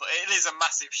ways, but it is a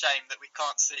massive shame that we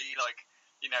can't see,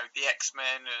 the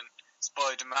X-Men and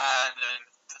Spider-Man and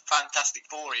the Fantastic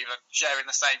Four even sharing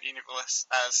the same universe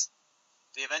as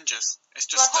the Avengers. It's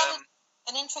just...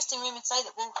 an interesting rumour today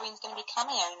that Wolverine's going to be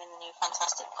cameoing in the new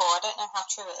Fantastic Four. I don't know how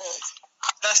true it is.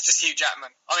 That's just Hugh Jackman.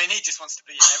 I mean, he just wants to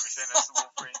be in everything as the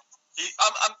Wolverine.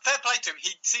 I'm fair play to him. He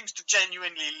seems to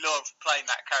genuinely love playing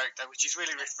that character, which is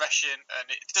really refreshing, and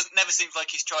it never seems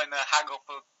like he's trying to haggle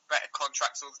for better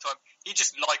contracts all the time. He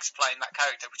just likes playing that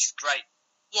character, which is great.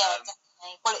 Yeah,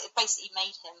 definitely. Well, it basically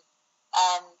made him,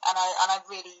 and I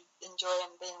really enjoy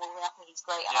him being Wolverine. I think he's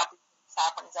great, and I'll be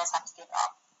sad when he does have to give it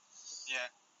up. Yeah.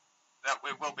 That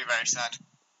will be very sad.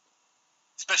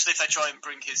 Especially if they try and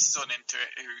bring his son into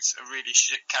it, who's a really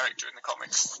shit character in the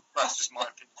comics. That's just my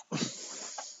opinion.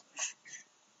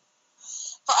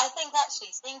 But I think actually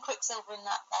seeing Quicksilver in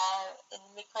that in the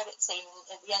mid-credit scene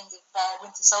at the end of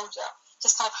Winter Soldier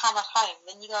just kind of hammered home.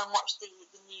 Then you go and watch the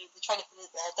trailer for the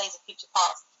Days of Future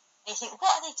Past, and you think, what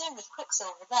are they doing with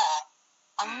Quicksilver there?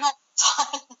 I'm not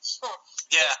entirely sure.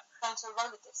 Yeah. He's going to a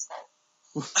roller disco.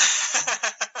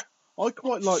 I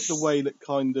quite like the way that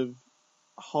kind of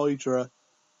Hydra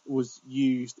was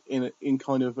used in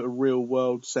kind of a real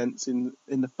world sense in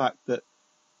the fact that,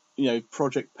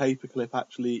 Project Paperclip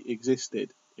actually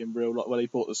existed in real life, where they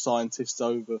brought the scientists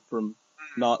over from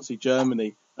Nazi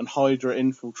Germany and Hydra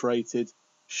infiltrated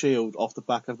S.H.I.E.L.D. off the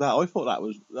back of that. I thought that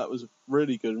was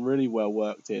really good and really well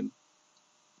worked in.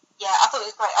 Yeah, I thought it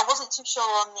was great. I wasn't too sure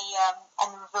on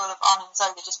the reveal of Arnim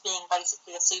Zola just being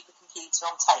basically a supercomputer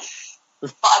on tape.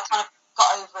 But I kind of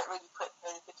got over it really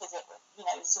quickly because it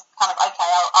was kind of okay.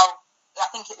 I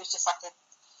think it was just like a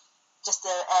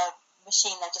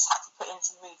machine they just had to put in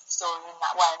to move the story in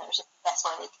that way, and it was just the best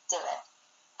way they could do it.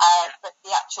 But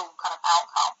the actual kind of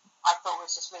outcome, I thought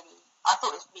was really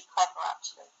clever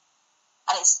actually,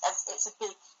 and it's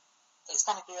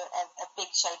going to be a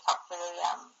big shake up for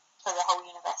the whole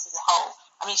universe as a whole.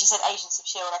 I mean, she said Agents of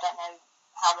S.H.I.E.L.D. I don't know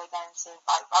how they're going to.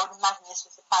 I would imagine this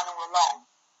was the plan all along.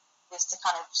 Was to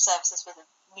kind of service us with a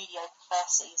mediocre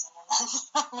first season and then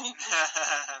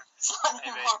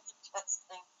something more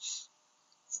interesting.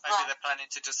 Maybe they're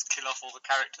planning to just kill off all the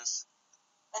characters.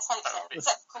 Let's hope so.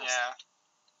 Except Coulson. Yeah.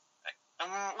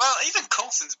 Well, even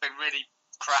Coulson's been really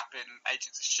crap in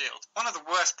Agents of S.H.I.E.L.D. One of the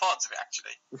worst parts of it,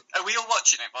 actually. Are we all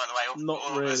watching it, by the way? Not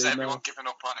or really, has everyone no. given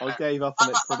up on it I now? gave up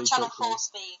on it pretty Channel quickly. 4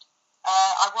 speed.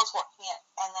 I was watching it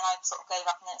and then I sort of gave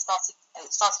up, and then it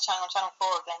started showing on Channel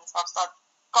 4 again, so I've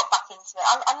got back into it.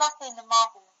 I love seeing the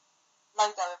Marvel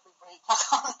logo every week. I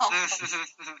can't help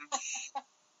it.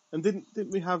 And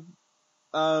didn't we have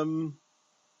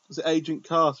was it Agent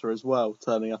Carter as well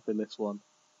turning up in this one?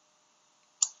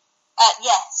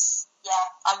 Yes, yeah,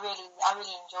 I really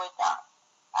enjoyed that.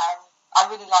 I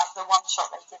really liked the one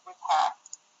shot they did with her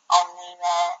on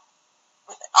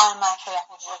with Iron Man 3. I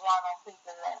think it was the Iron Man 3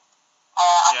 video.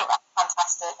 I thought that was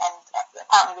fantastic, and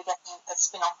apparently we're getting a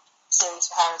spin-off series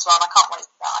for her as well, and I can't wait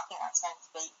for that. I think that's going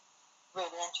to be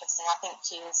really interesting. I think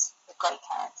she is a great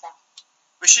character.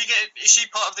 Is she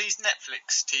part of these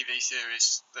Netflix TV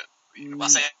series that I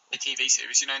say TV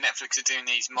series? Netflix are doing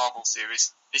these Marvel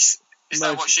series. Is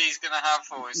that what she's going to have,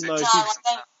 or is it? No,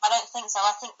 I don't think so.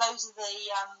 I think those are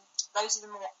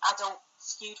the more adult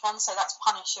skewed ones. So that's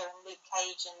Punisher and Luke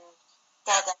Cage and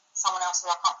Daredevil, someone else who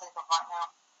I can't think of right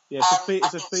now. Yeah,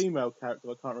 it's a female character.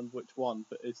 I can't remember which one,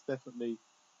 but it's definitely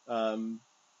is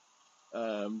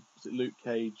it Luke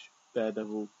Cage,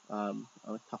 Daredevil, and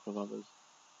a couple of others.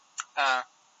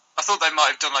 I thought they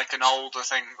might have done like an older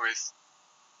thing with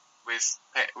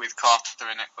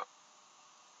Carter in it, but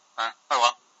oh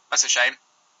well, that's a shame.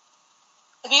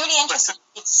 It'd be really interesting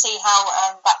to see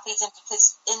how that feeds in,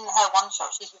 because in her one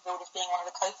shot she's revealed as being one of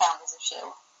the co-founders of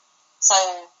S.H.I.E.L.D. So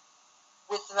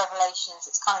with the revelations,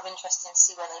 it's kind of interesting to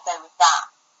see where they go with that,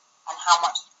 and how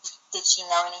much did she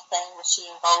know anything? Was she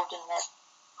involved in the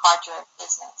Hydra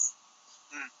business?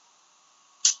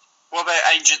 What about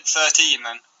Agent 13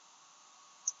 then?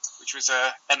 Which was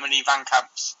Emily Van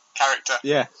Camp's character.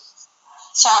 Yeah.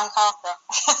 Sharon Carter.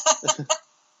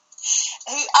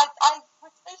 Who I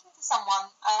was speaking to someone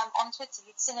on Twitter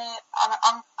who'd seen an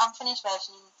unfinished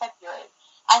version in February,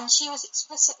 and she was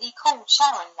explicitly called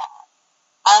Sharon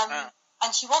there. And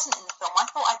she wasn't in the film. I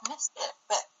thought I'd missed it,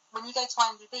 but when you go to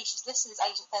IMDb, she's listed as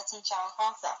Agent 13 Sharon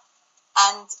Carter,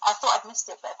 and I thought I'd missed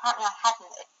it, but apparently I hadn't.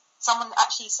 Someone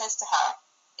actually says to her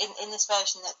in this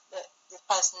version that the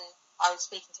person I was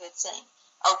speaking to had seen,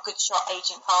 "Oh, good shot,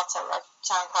 Agent Carter," or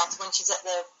Sharon Carter, when she's at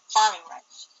the firing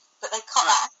range. But they cut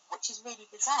that, which is really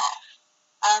bizarre.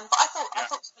 But I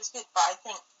thought she was good, but I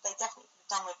think they definitely could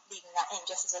have done with leaving that in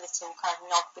just as a little kind of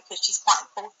nod because she's quite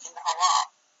important in the whole arc.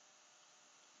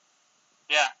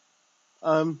 Yeah.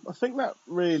 I think that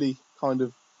really kind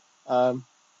of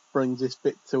brings this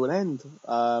bit to an end.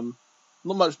 Not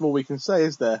much more we can say,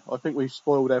 is there? I think we've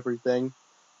spoiled everything.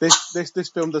 This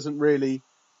film doesn't really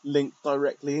link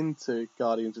directly into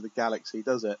Guardians of the Galaxy,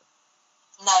 does it?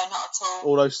 No, not at all.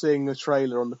 Although seeing the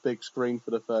trailer on the big screen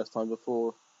for the first time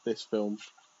before this film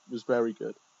was very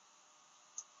good.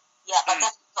 Yeah, I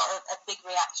definitely got a big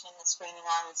reaction in the screening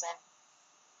I was in.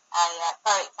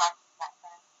 Very excited about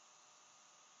that.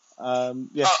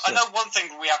 Yes. I know one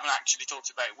thing we haven't actually talked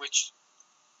about, which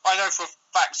I know for a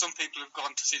fact some people have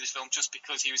gone to see this film just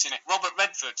because he was in it. Robert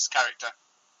Redford's character,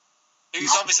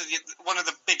 who's obviously one of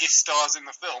the biggest stars in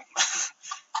the film.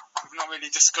 We've not really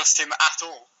discussed him at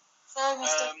all. Sorry,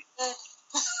 Mr.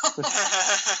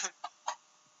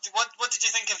 What did you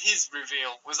think of his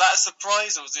reveal? Was that a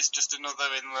surprise, or was this just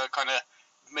another in the kind of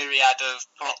myriad of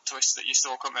plot twists that you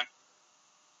saw coming?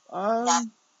 Yeah,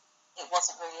 it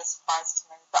wasn't really a surprise to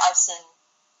me, but I've seen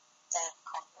Day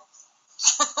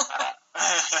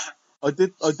of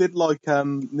the I did like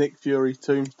Nick Fury's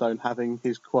tombstone having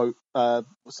his quote,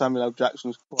 Samuel L.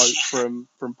 Jackson's quote from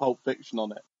Pulp Fiction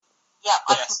on it. Yeah,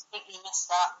 I completely missed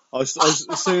that. As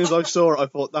soon as I saw it, I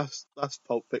thought that's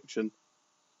Pulp Fiction.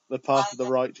 The path of the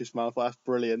righteous man. I thought that's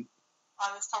brilliant.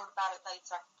 I was told about it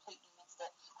later. I completely missed it.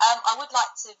 I would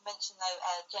like to mention though,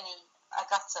 Jenny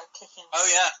Agutter kicking. Oh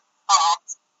yeah.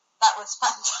 Art. That was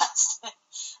fantastic,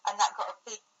 and that got a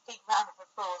big round of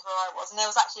applause where I was. And there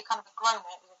was actually kind of a groan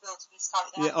when it was revealed to be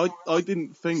Scarlett Johansson. Yeah, I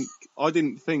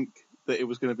didn't think that it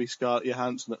was going to be Scarlett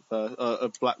Johansson at first,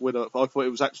 a Black Widow. I thought it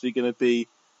was actually going to be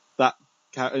that,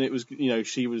 and it was,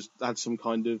 she had some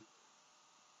kind of,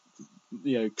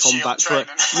 combat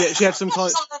training. Yeah, she had some kind.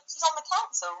 She's on the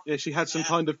council. Yeah, she had some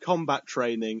kind of combat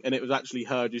training, and it was actually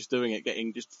her just doing it,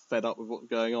 getting just fed up with what's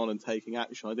going on and taking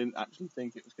action. I didn't actually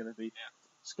think it was going to be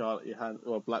Scarlett Johansson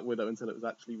or Black Widow until it was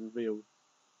actually revealed.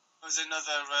 It was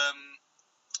another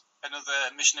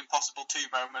Mission Impossible 2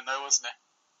 moment, though, wasn't it?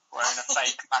 Wearing a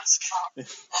fake mask.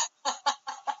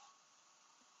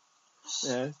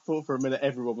 Yeah, I thought for a minute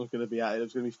everyone was going to be at it. There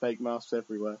was going to be fake masks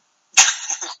everywhere.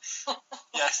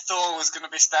 Yeah, Thor was going to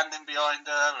be standing behind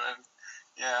her, and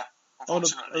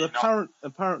unfortunately not.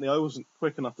 Apparently, I wasn't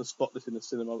quick enough to spot this in the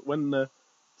cinema. When the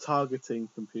targeting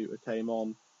computer came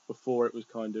on, before it was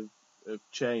kind of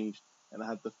changed, and it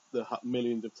had the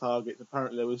millions of targets,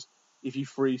 apparently there was, if you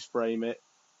freeze frame it,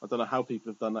 I don't know how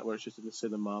people have done that where it's just in the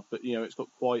cinema, but it's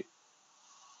got quite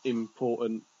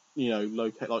important,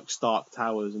 locate like Stark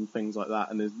Towers and things like that,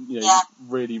 and there's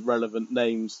really relevant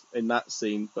names in that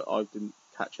scene, but I didn't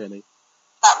catch any.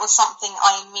 That was something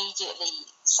I immediately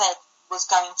said was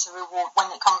going to reward when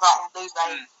it comes out on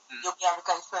Blu-ray. You'll be able to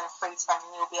go through and freeze frame,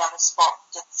 and you'll be able to spot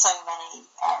just so many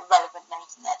relevant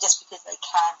names in there, just because they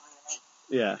can really.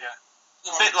 Yeah.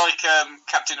 A bit like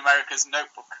Captain America's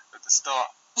Notebook at the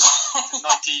start. The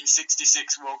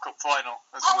 1966 World Cup final.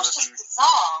 That was just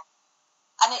bizarre.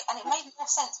 And it made more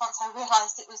sense once I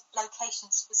realised it was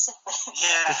location specific.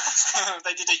 Yeah,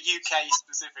 they did a UK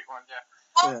specific one,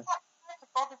 How is that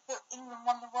bothered that England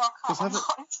won the World Cup?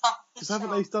 Because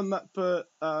haven't they done that for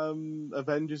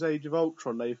Avengers Age of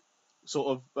Ultron? They've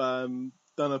sort of done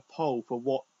a poll for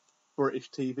what British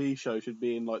TV show should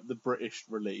be in like the British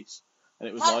release. And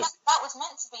it was that was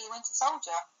meant to be Winter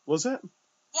Soldier. Was it?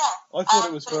 Yeah. I thought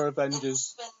it was for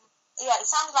Avengers. It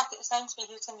sounded like it was going to be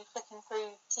he was going to be flicking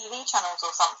through TV channels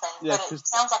or something, but it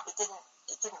sounds like it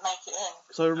didn't make it in.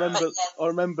 Because I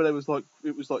remember it was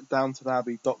like Downton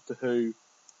Abbey, Doctor Who, I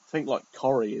think like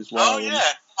Corrie as well. Oh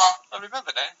yeah, I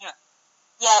remember that. Yeah.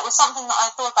 Yeah, it was something that I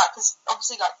thought about because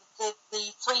obviously like the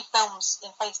 3 films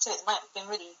in Phase 2 at the moment have been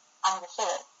really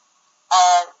anglophilic,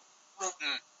 with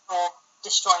Thor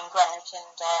destroying Greenwich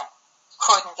and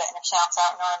Croydon getting a shout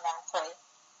out in Iron Man 3.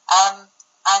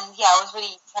 And yeah, I was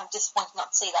really kind of disappointed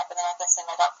not to see that, but then I guess they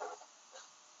made up for it.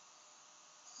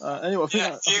 Anyway, I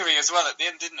think Fury as well at the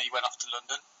end, didn't he? He went off to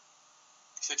London.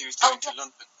 He said he was going to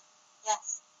London.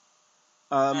 Yes.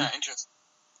 Interesting.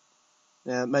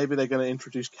 Yeah, maybe they're going to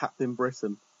introduce Captain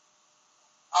Britain.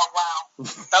 Oh wow.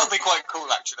 That would be quite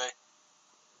cool, actually.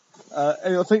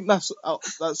 Anyway, I think that's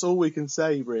all we can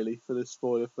say really for this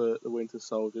spoiler for the Winter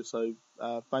Soldier. So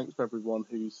thanks for everyone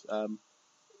who's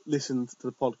listened to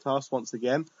the podcast once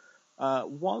again.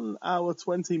 1 hour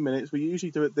 20 minutes. We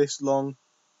usually do it this long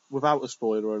without a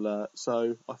spoiler alert.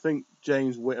 So I think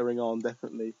James wittering on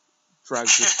definitely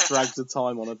drags the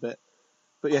time on a bit.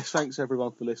 But yes, thanks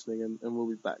everyone for listening, and we'll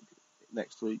be back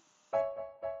next week.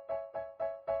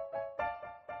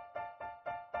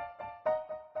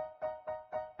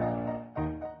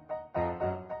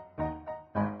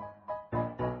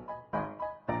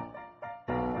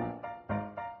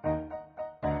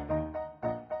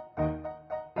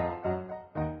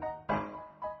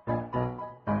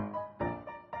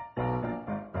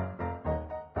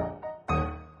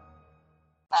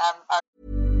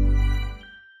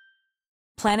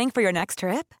 Planning for your next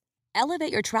trip?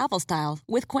 Elevate your travel style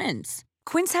with Quince.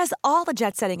 Quince has all the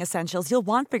jet-setting essentials you'll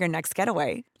want for your next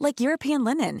getaway, like European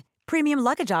linen, premium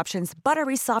luggage options,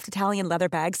 buttery soft Italian leather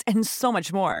bags, and so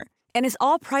much more. And is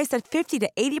all priced at 50 to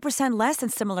 80% less than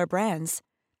similar brands.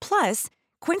 Plus,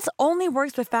 Quince only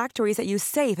works with factories that use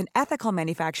safe and ethical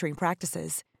manufacturing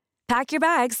practices. Pack your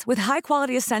bags with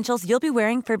high-quality essentials you'll be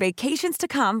wearing for vacations to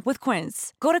come with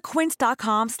Quince. Go to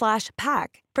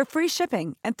quince.com/pack for free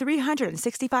shipping and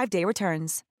 365-day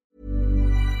returns.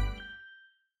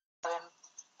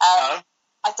 I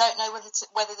don't know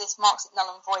whether this marks it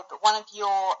null and void, but one of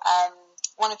your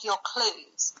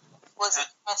clues was that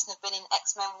the person had been in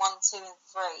X-Men 1, 2, and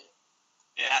 3.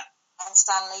 Yeah. And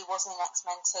Stan Lee wasn't in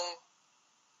X-Men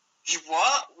 2. You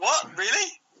what? What?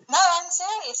 Really? No, I'm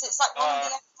serious. It's like one of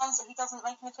the ones that he doesn't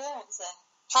make an appearance in.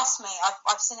 Trust me,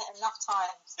 I've seen it enough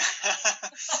times.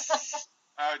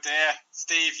 Oh dear,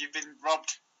 Steve, you've been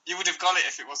robbed. You would have got it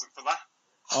if it wasn't for that.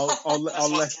 I'll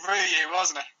let threw you,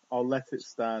 wasn't it? I'll let it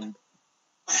stand.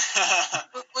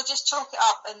 We'll just chalk it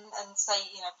up and say,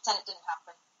 pretend it didn't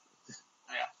happen.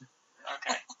 Yeah.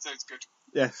 Okay, sounds good.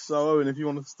 Yes. So Owen, if you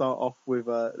want to start off with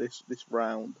this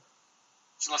round.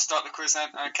 Shall I start the quiz then?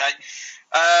 Okay.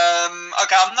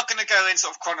 Okay, I'm not going to go in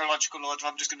sort of chronological order.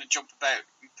 I'm just going to jump about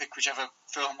and pick whichever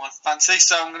film I fancy.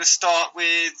 So I'm going to start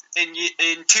with,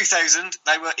 in 2000,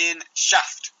 they were in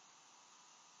Shaft.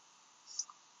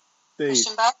 Steve.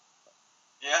 Christian Bale?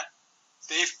 Yeah.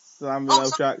 Steve? Samuel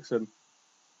L. Jackson.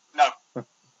 No.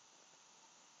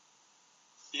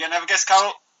 You going to have a guess,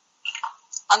 Carol?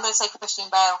 I'm going to say Christian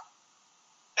Bale.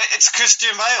 It's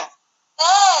Christian Bale.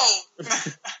 Hey!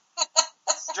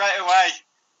 Straight away.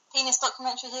 Penis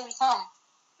documentary, here we come.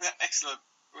 Yeah, excellent.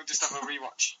 We'll just have a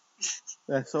rewatch.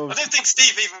 Yeah, so I don't think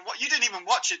Steve you didn't even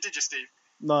watch it, did you, Steve?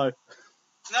 No.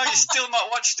 No, you still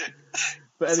not watched it.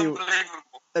 But Unbelievable.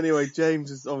 Anyway, James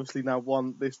has obviously now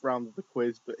won this round of the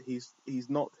quiz, but he's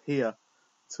not here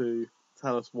to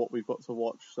tell us what we've got to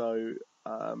watch. So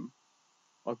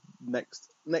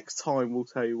next time we'll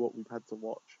tell you what we've had to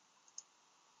watch.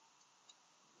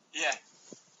 Yeah.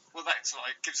 Well, that's all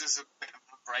right. It gives us a bit of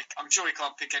a break. I'm sure we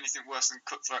can't pick anything worse than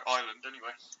Cutthroat Island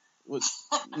anyway. Well,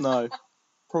 no,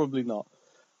 probably not.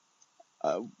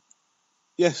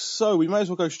 Yes, so we may as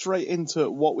well go straight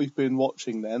into what we've been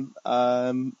watching then.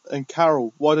 And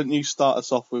Carol, why don't you start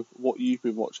us off with what you've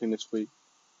been watching this week?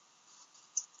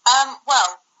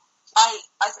 Well,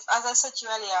 as I said to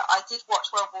you earlier, I did watch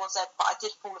World War Z, but I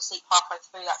did fall asleep halfway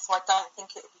through that, so I don't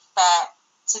think it would be fair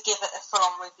to give it a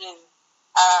full-on review.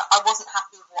 I wasn't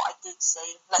happy with what I did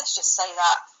see. Let's just say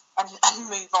that and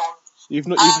move on. You've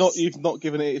not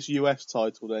given it its US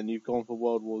title then. You've gone for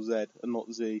World War Z and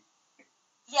not Z.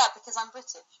 Yeah, because I'm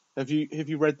British. Have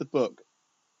you read the book?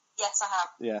 Yes, I have.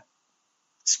 Yeah.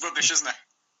 It's rubbish, isn't it?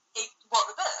 What,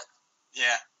 the book?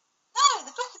 Yeah. No,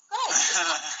 the book is great.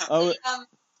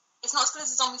 It's not as good as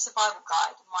the Zombie Survival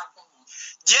Guide, in my opinion.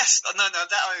 Yes, no,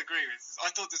 that I agree with. I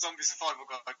thought the Zombie Survival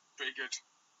Guide was pretty good.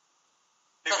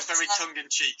 It was very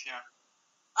tongue-in-cheek, yeah.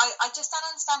 I just don't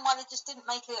understand why they just didn't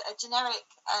make a generic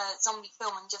zombie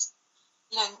film and just,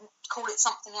 call it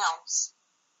something else.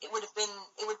 It would have been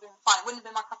fine. It wouldn't have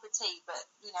been my cup of tea, but,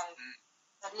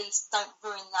 at least don't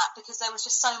ruin that, because there was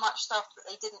just so much stuff that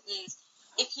they didn't use.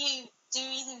 Do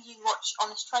either of you watch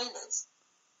Honest Trailers?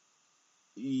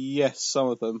 Yes,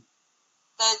 some of them.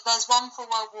 There's one for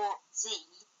World War Z,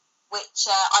 which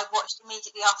I watched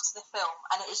immediately after the film,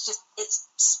 and it's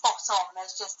spot on.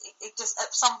 It just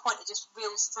at some point it just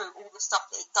reels through all the stuff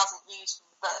that it doesn't use from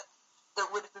the book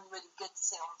that would have been really good to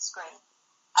see on the screen,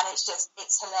 and it's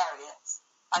hilarious.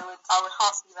 I would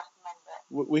heartily recommend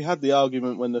it. We had the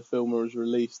argument when the film was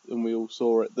released and we all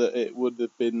saw it that it would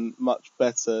have been much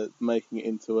better making it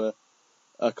into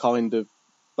a kind of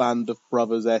Band of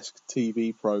Brothers-esque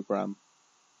TV program.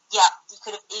 Yeah, you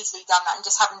could have easily done that and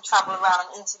just have him travel around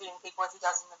and interviewing people as he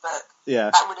does in the book. Yeah.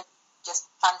 That would have been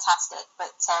just fantastic.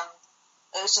 But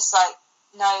it was just like,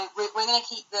 no, we're going to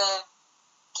keep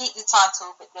the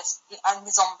title, but and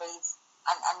the zombies,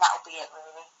 and that'll be it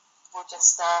really. We'll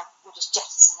just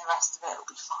jettison the rest of it.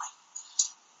 It'll be fine.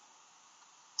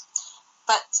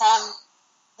 But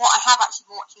what I have actually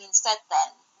been watching instead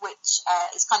then, which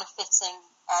is kind of fitting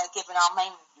given our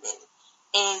main review,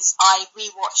 is I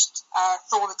rewatched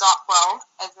Thor: The Dark World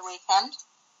over the weekend.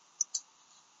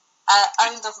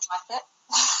 Owen doesn't like it.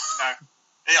 No.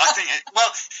 I think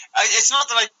it's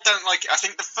not that I don't like it. I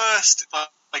think the first,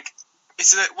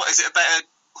 is it about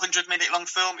a 100-minute long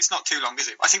film? It's not too long, is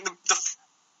it? I think the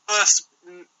first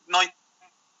 90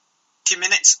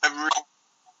 minutes are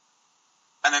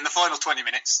and then the final 20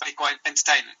 minutes are quite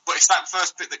entertaining. But it's that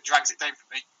first bit that drags it down for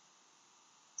me.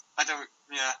 I don't.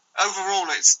 Yeah. Overall,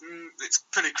 it's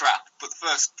pretty crap, but the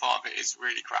first part of it is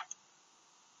really crap.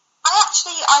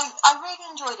 I really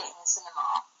enjoyed it in the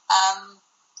cinema.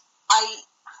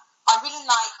 I really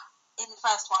like in the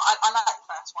first one. I like the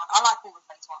first one. I like all the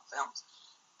Phase 1 films,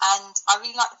 and I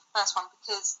really like the first one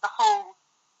because the whole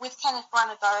with Kenneth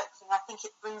Branagh directing, I think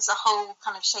it brings a whole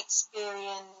kind of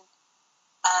Shakespearean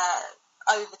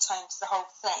overtone to the whole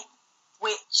thing,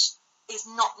 which is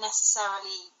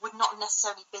would not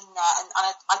necessarily been there, and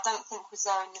I don't think was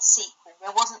there in the sequel.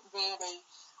 There wasn't really.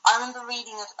 I remember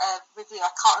reading a review.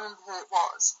 I can't remember who it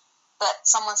was, but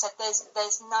someone said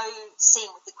there's no scene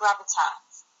with the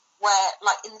gravitas where,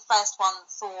 like in the first one,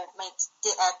 Thor makes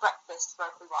breakfast for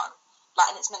everyone, like,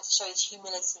 and it's meant to show his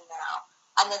humility now,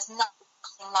 and there's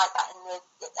nothing like that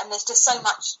and there's just so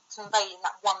much conveyed in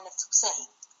that one little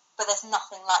scene, but there's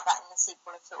nothing like that in the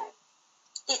sequel at all.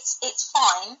 It's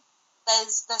fine.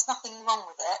 There's nothing wrong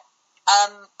with it.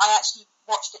 I actually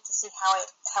watched it to see how it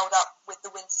held up with the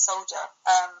Winter Soldier.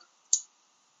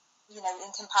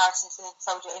 In comparison to the Winter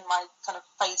Soldier in my kind of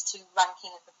Phase 2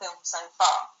 ranking of the film so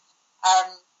far.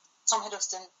 Tom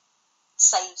Hiddleston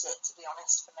saves it, to be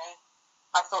honest, for me.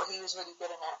 I thought he was really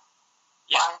good in it.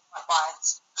 Yeah. But I'm quite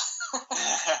biased.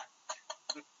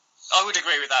 I would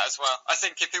agree with that as well. I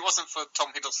think if it wasn't for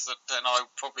Tom Hiddleston, then I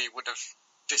probably would have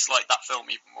disliked that film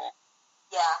even more.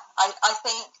 Yeah, I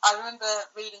think I remember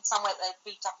reading somewhere that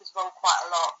they beat up his role quite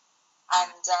a lot,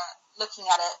 and looking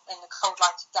at it in the cold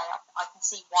light of day, I can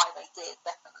see why they did,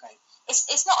 definitely.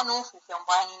 It's not an awful film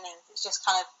by any means. It's just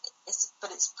but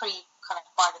it's pretty kind of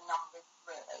by the numbers,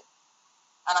 really.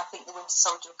 And I think The Winter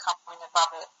Soldier will come in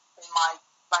above it in my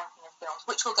ranking of films,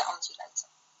 which we'll get onto later.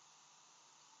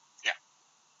 Yeah.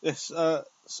 Yes.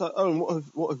 So, Owen,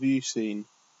 what have you seen?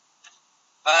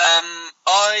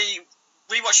 I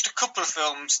rewatched a couple of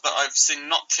films that I've seen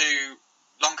not too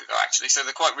long ago, actually, so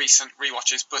they're quite recent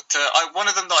rewatches. But one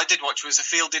of them that I did watch was A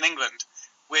Field in England,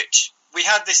 which we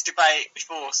had this debate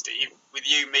before, Steve, with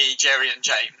you, me, Jerry, and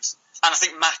James, and I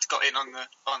think Matt got in on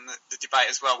the debate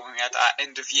as well when we had our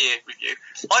end of year review.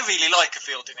 I really like A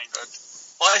Field in England,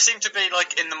 but I seem to be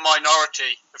like in the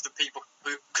minority of the people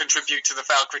who contribute to the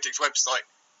Foul Critics website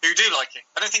who do like it.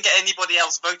 I don't think anybody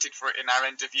else voted for it in our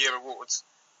end of year awards.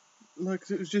 No,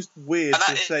 because it was just weird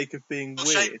for the sake of being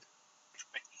weird.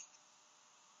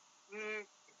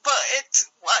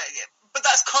 But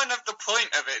that's kind of the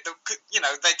point of it.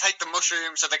 They take the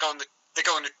mushrooms, so they go on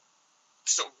a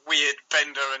sort of weird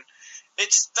bender, and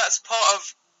that's part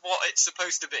of what it's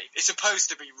supposed to be. It's supposed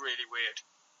to be really weird.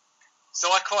 So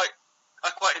I quite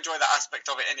enjoy that aspect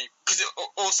of it, because it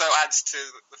also adds to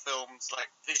the film's like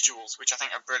visuals, which I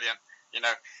think are brilliant.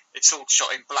 It's all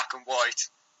shot in black and white.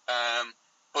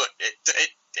 But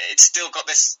it's still got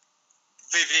this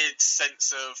vivid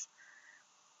sense of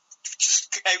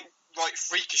just outright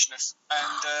freakishness,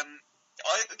 and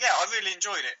I really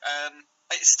enjoyed it.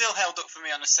 It still held up for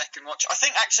me on a second watch. I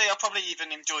think actually I probably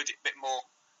even enjoyed it a bit more.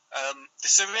 The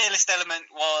surrealist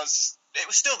element was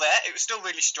still there. It was still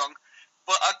really strong,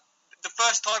 but the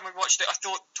first time we watched it, I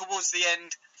thought towards the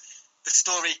end the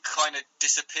story kind of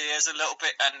disappears a little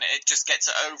bit, and it just gets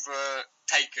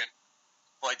overtaken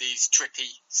by these trippy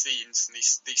scenes and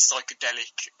these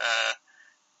psychedelic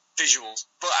visuals.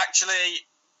 But actually,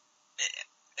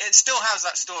 it still has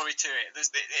that story to it.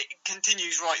 It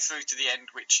continues right through to the end,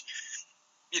 which,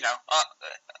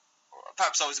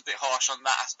 perhaps I was a bit harsh on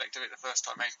that aspect of it the first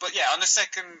time. But yeah, on the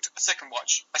second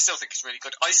watch, I still think it's really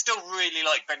good. I still really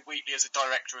like Ben Wheatley as a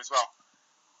director as well.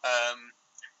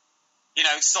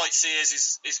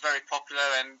 Sightseers is very popular,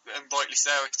 and rightly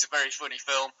so. It's a very funny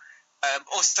film.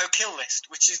 Also Kill List,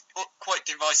 which is quite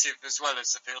divisive as well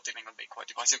as The Field in England being quite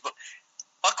divisive, but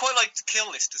I quite liked Kill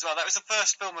List as well. That was the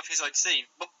first film of his I'd seen,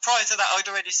 but prior to that I'd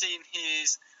already seen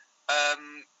his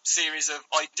series of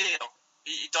Ideal.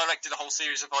 He directed a whole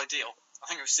series of Ideal. I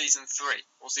think it was season 3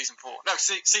 or season 4. No,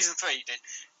 season 3 he did.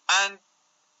 And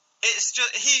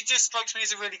he just strikes me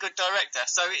as a really good director.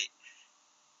 So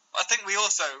I think we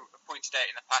also pointed out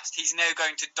in the past, he's now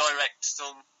going to direct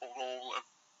some or all of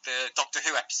the Doctor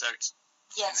Who episodes.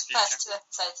 Yes, first 2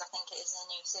 episodes, I think it is in a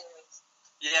new series.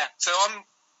 Yeah, so I'm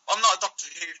not a Doctor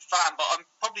Who fan, but I'm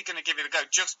probably going to give it a go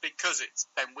just because it's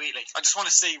Ben Wheatley. I just want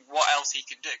to see what else he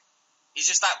can do. He's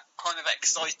just that kind of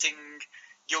exciting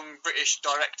young British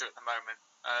director at the moment.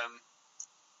 I'm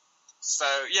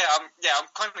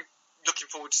kind of looking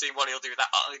forward to seeing what he'll do with that.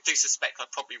 I do suspect I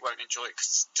probably won't enjoy it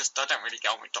because I don't really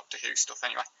get on with Doctor Who stuff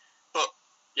anyway. But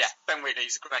yeah, Ben Wheatley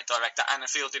is a great director, and A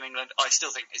Field in England I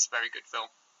still think is a very good film.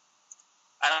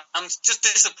 And I'm just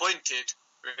disappointed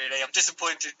Really, I'm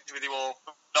disappointed with you all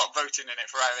for not voting in it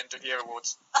for our end of year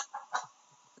awards.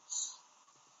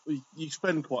 You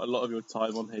spend quite a lot of your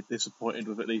time on here disappointed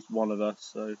with at least one of us,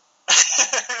 so.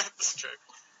 That's true.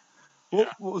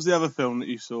 What was the other film that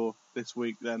you saw this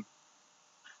week then?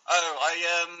 Oh,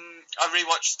 I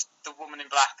rewatched The Woman in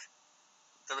Black,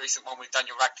 the recent one with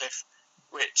Daniel Radcliffe,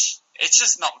 which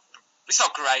it's not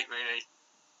great really.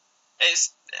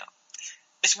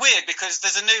 It's weird because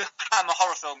there's a new Hammer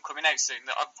horror film coming out soon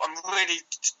that I'm really,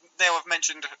 now I've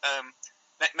mentioned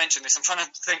this, I'm trying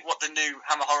to think what the new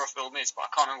Hammer horror film is, but I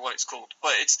can't remember what it's called.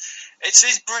 But it's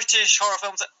these British horror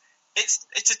films.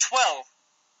 It's a 12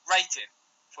 rating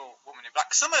for Woman in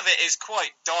Black. Some of it is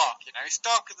quite dark, you know. It's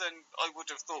darker than I would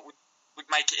have thought would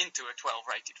make it into a 12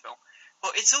 rated film.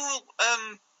 But it's all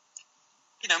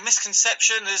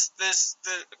misconception. There's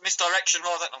the misdirection,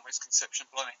 rather, not misconception,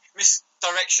 blimey.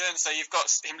 Misdirection, so you've got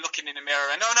him looking in a mirror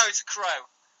and, oh no, it's a crow.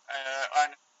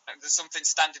 And there's something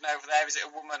standing over there. Is it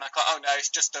a woman? Oh no,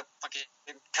 it's just a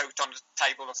fucking coat on the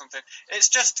table or something. It's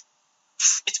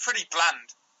pretty bland,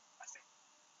 I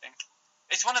think.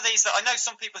 It's one of these that I know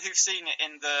some people who've seen it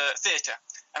in the theatre,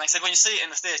 and they said when you see it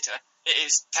in the theatre, it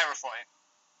is terrifying.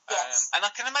 Yes. And I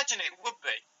can imagine it would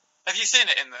be. Have you seen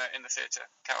it in the theatre,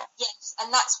 Carol? Yes, and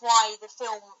that's why the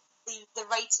film, the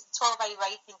 12A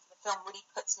rating for the film really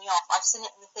puts me off. I've seen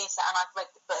it in the theatre and I've read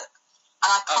the book,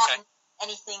 and I can't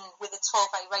anything with a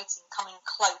 12A rating coming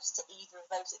close to either of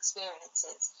those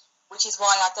experiences, which is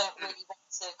why I don't really want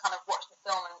to kind of watch the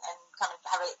film and kind of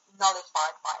have it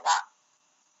nullified by that.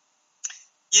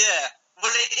 Yeah,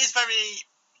 well, it is very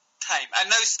tame, and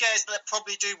those scares that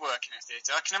probably do work in a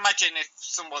theatre. I can imagine if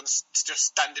someone's just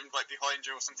standing right behind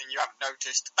you or something you haven't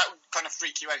noticed, that would kind of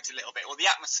freak you out a little bit. Or the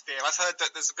atmosphere. I've heard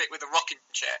that there's a bit with a rocking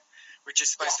chair, which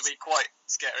is supposed to be quite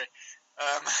scary.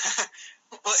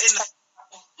 But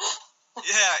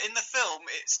in the film,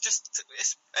 it's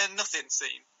a nothing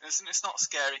scene. It's not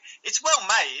scary. It's well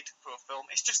made for a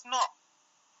film. It's just not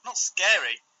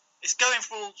scary. It's going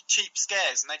for all cheap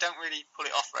scares, and they don't really pull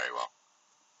it off very well.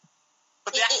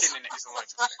 But the acting in it is alright.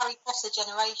 It's the Harry Potter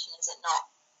generation, is it not?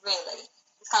 Really,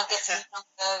 it's kind of getting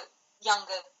a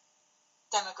younger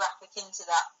demographic into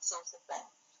that sort of thing,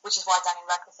 which is why Daniel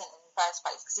Radcliffe in the first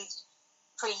place, because he's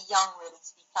pretty young really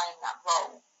to be playing that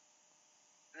role.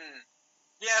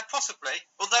 Yeah, possibly.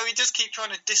 Although he does keep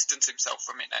trying to distance himself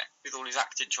from it now with all his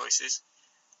acting choices.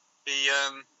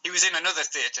 He was in another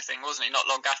theatre thing, wasn't he? Not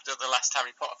long after the last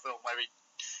Harry Potter film, where he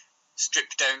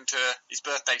stripped down to his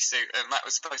birthday suit, and that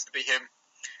was supposed to be him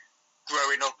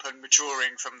growing up and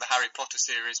maturing from the Harry Potter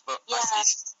series. But he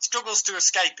struggles to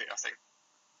escape it, I think.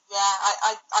 Yeah,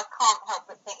 I can't help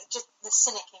but think, just the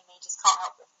cynic in me just can't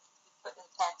help but put in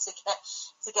there to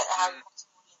get the Harry Potter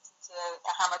audience into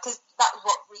a Hammer, because that was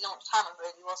what relaunched Hammer,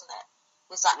 really, wasn't it?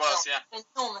 Was that film? Yeah. An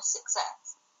enormous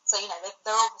success. So,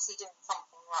 they're obviously doing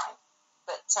something right.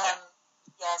 But, something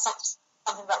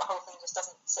about the whole thing just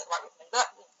doesn't sit right with me. But,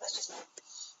 that's just me.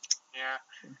 Yeah.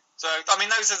 So, I mean,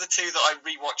 those are the two that I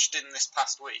rewatched in this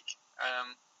past week.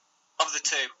 Of the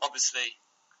two, obviously,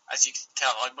 as you can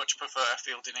tell, I much prefer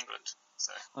Field in England.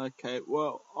 So. Okay,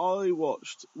 well, I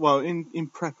watched, in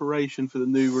preparation for the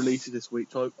new releases this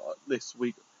week, I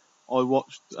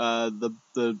watched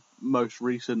the most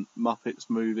recent Muppets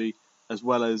movie, as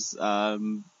well as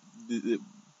the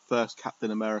first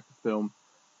Captain America film,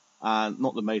 and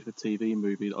not the made-for-TV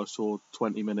movie that I saw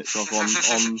 20 minutes of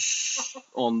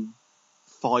on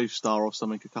 5-Star or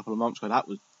something a couple of months ago. That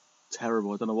was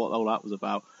terrible. I don't know what all that was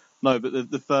about. No, but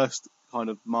the first kind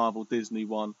of Marvel Disney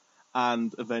one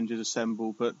and Avengers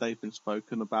Assemble, but they've been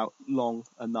spoken about long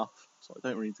enough, so I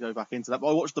don't really need to go back into that. But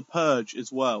I watched The Purge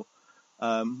as well,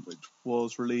 which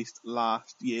was released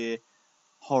last year,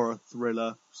 horror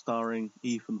thriller starring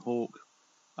Ethan Hawke,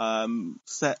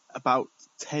 set about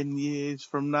 10 years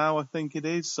from now, I think it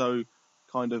is, so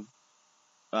kind of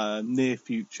near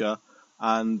future,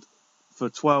 and for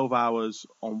 12 hours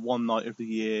on one night of the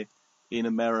year in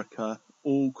America,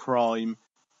 all crime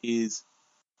is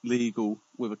legal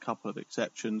with a couple of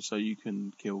exceptions, so you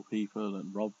can kill people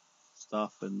and rob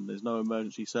stuff, and there's no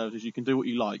emergency services. You can do what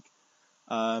you like.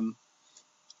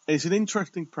 It's an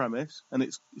interesting premise, and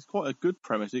it's quite a good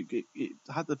premise. It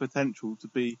had the potential to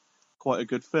be quite a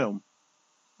good film.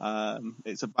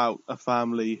 It's about a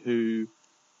family who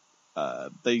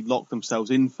they lock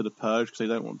themselves in for the purge because they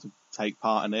don't want to take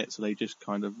part in it, so they just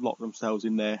kind of lock themselves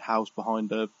in their house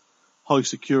behind a high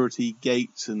security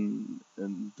gates and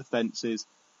defences.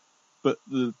 But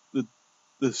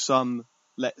the son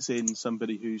lets in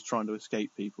somebody who's trying to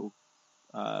escape people,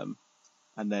 and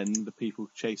then the people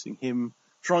chasing him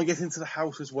try and get into the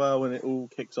house as well, and it all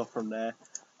kicks off from there.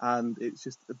 and it's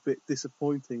just a bit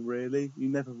disappointing, really. You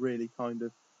never really kind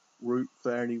of root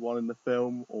for anyone in the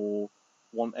film or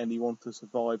want anyone to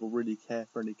survive or really care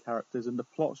for any characters, and the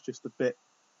plot's just a bit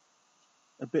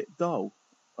dull.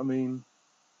 I mean,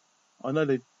 I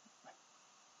don't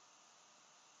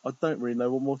really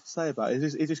know what more to say about it.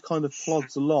 It just kind of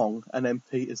plods along and then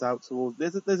peters out towards.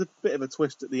 There's a bit of a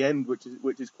twist at the end, which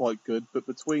is quite good, but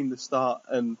between the start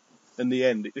and the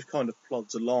end, it just kind of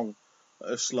plods along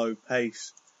at a slow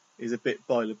pace. Is a bit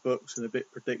by the books and a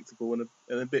bit predictable and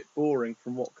a bit boring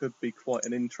from what could be quite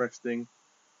an interesting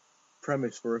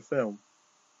premise for a film.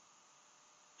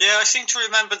 Yeah, I seem to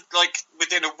remember, like,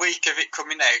 within a week of it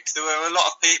coming out, there were a lot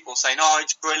of people saying, "Oh,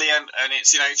 it's brilliant," and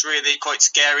it's really quite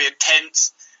scary and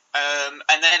tense.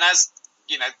 And then as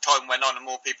time went on and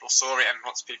more people saw it, and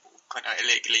lots of people kind of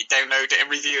illegally download it and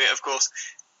review it, of course,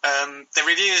 the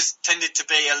reviews tended to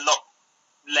be a lot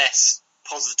less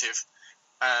positive.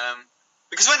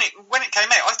 Because when it came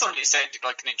out, I thought it sounded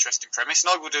like an interesting premise,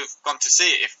 and I would have gone to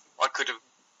see it if I could have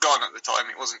gone at the time.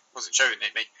 It wasn't showing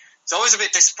it me. So I was a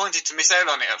bit disappointed to miss out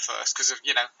on it at first because of,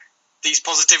 these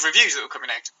positive reviews that were coming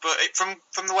out. But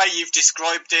from the way you've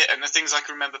described it and the things I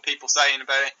can remember people saying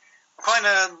about it, I'm kind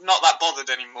of not that bothered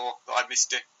anymore that I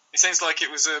missed it. It seems like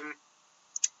it was,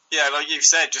 like you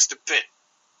said, just a bit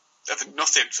of a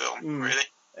nothing film, really.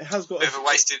 It has got a bit of a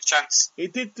wasted chance.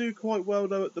 It did do quite well,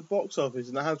 though, at the box office,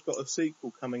 and it has got a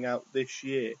sequel coming out this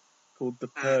year called The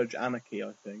Purge Anarchy,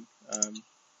 I think.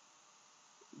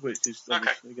 Which is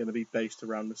obviously going to be based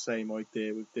around the same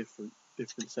idea with different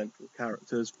central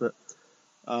characters. But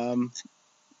so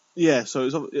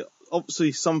it's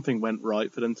obviously something went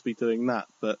right for them to be doing that,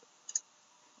 but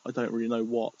I don't really know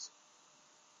what.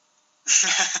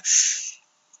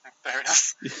 Fair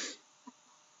enough.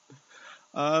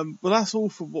 Well, that's all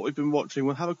for what we've been watching.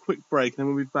 We'll have a quick break, and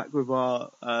then we'll be back with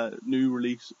our new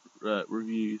release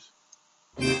reviews.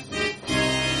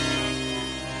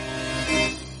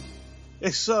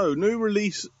 Yes, so new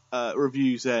release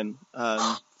reviews then,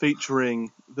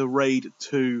 featuring The Raid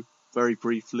 2, very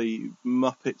briefly,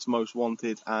 Muppets Most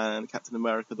Wanted, and Captain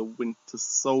America: The Winter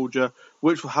Soldier,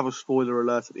 which will have a spoiler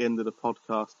alert at the end of the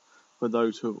podcast for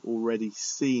those who have already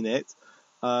seen it.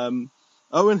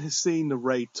 Owen has seen The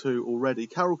Raid 2 already.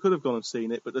 Carol could have gone and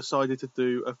seen it, but decided to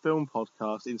do a film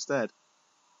podcast instead.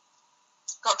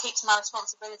 Got to keep to my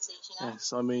responsibilities,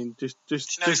 Yes, I mean, just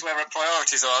she knows where her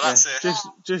priorities are. That's it.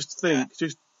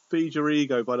 Just feed your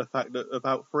ego by the fact that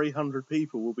about 300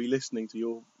 people will be listening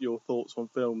to your thoughts on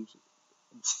films.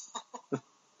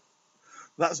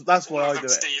 that's why I do it.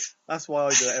 Steve. That's why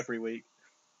I do it every week.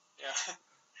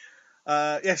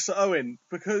 Yeah. Yes, so Owen,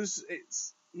 because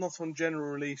it's not on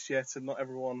general release yet and not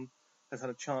everyone has had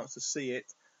a chance to see it,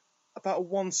 about a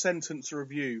one-sentence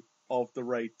review of The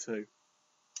Raid 2.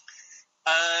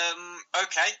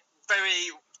 Okay,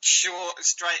 very short and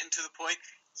straight and to the point.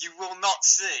 You will not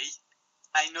see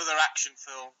another action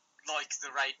film like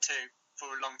The Raid 2 for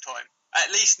a long time.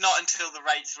 At least not until The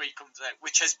Raid 3 comes out,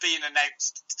 which has been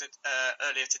announced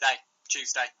earlier today,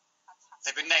 Tuesday.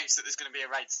 They've announced that there's going to be a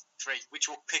Raid 3, which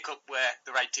will pick up where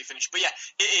The Raid 2 finished. But yeah,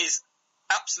 it is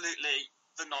absolutely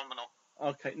phenomenal.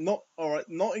 Okay, not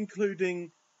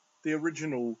including the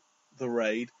original The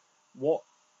Raid. What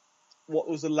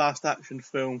was the last action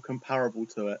film comparable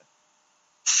to it?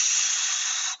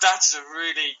 That's a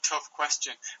really tough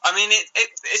question. I mean,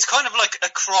 it's kind of like a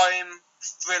crime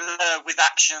thriller with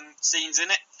action scenes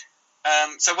in it.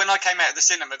 So when I came out of the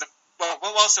cinema,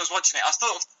 whilst I was watching it, I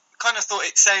thought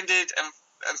it sounded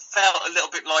and felt a little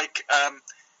bit like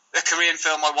a Korean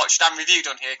film I watched and reviewed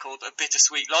on here called A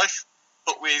Bittersweet Life,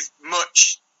 but with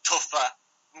much tougher,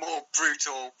 more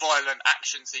brutal, violent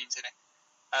action scenes in it.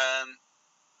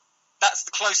 That's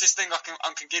the closest thing I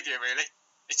can give you, really.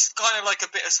 It's kind of like A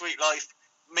Bittersweet Life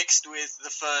mixed with the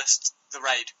first The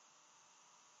Raid.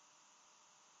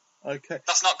 Okay.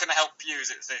 That's not going to help you,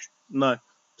 is it, Steve? No.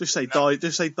 Just say Die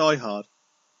Hard.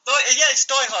 Yeah, it's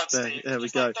Die Hard, Steve. There we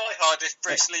go. Like Die Hard if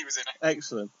Bruce Lee was in it.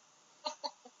 Excellent.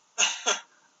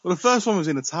 Well, the first one was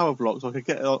in a tower block, so I could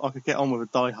get on with a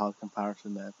Die Hard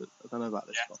comparison there, but I don't know about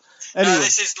this one. Anyway,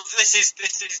 this is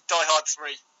Die Hard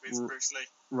 3 with Bruce Lee.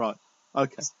 Right.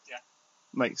 Okay. Yeah.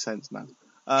 Makes sense now.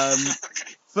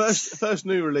 Okay. First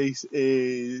new release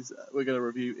we're going to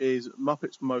review is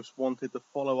Muppets Most Wanted, the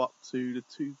follow-up to the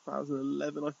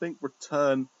 2011, I think,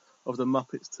 return of the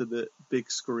Muppets to the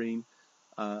big screen.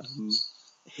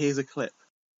 Here's a clip.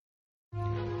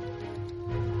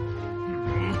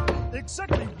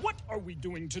 Exactly what are we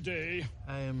doing today?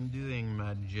 I am doing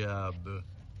my job.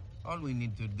 All we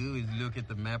need to do is look at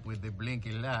the map with the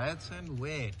blinky lights and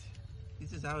wait.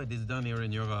 This is how it is done here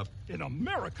in Europe. In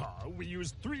America, we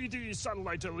use 3D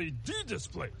satellite LED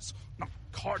displays, not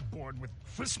cardboard with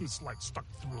Christmas lights stuck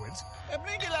through it. A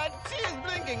blinky light! See, it's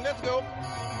blinking. Let's go.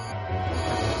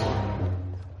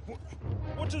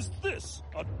 What is this?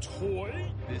 A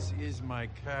toy? This is my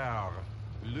car,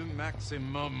 Le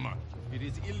Maximum. It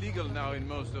is illegal now in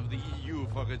most of the EU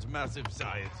for its massive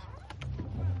size.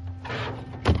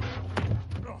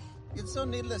 It's so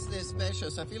needlessly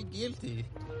spacious, I feel guilty.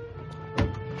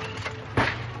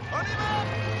 I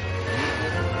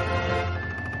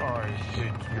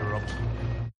hate Europe.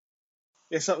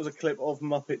 Yes, that was a clip of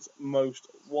Muppets Most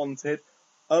Wanted.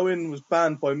 Owen was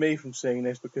banned by me from seeing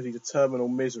this because he's a terminal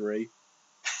misery.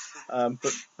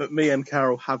 But me and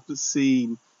Carol have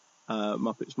seen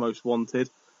Muppets Most Wanted.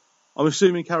 I'm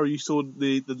assuming, Carol, you saw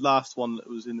the last one that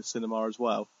was in the cinema as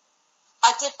well.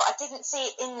 I did, but I didn't see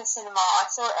it in the cinema. I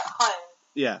saw it at home.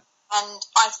 Yeah. And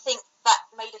I think that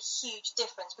made a huge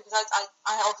difference because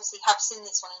I obviously have seen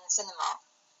this one in the cinema.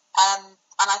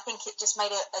 And I think it just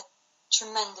made a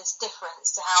tremendous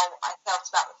difference to how I felt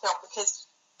about the film because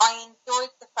I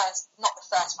enjoyed not the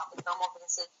first Muppet film,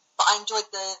 obviously, but I enjoyed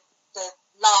the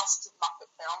last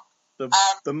Muppet film.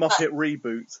 The Muppet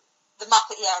reboot. The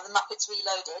Muppets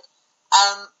Reloaded.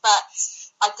 But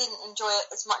I didn't enjoy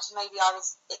it as much as maybe I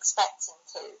was expecting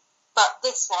to. But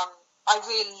this one, I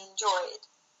really enjoyed.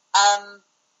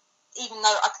 Even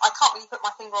though I can't really put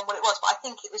my finger on what it was, but I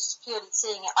think it was just purely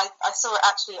seeing it. I saw it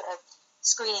actually at a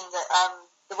screening that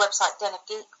the website Den of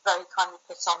Geek very kindly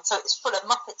put on. So it was full of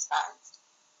Muppets fans.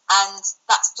 And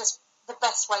that's just the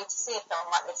best way to see a film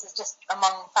like this, is just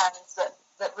among fans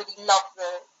that really love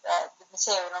the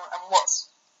material and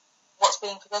what's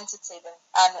being presented to them.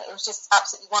 And it was just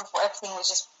absolutely wonderful. Everything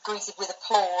was just greeted with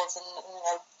applause and,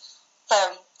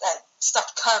 furry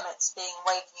stuffed Kermits being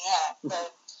waved in the air. So,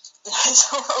 it's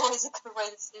always a good way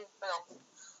to see a film.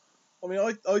 I mean,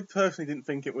 I personally didn't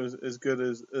think it was as good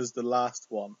as the last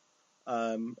one.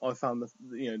 I found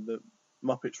the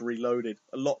Muppets Reloaded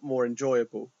a lot more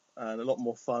enjoyable and a lot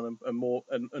more fun and more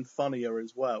and funnier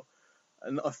as well.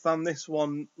 And I found this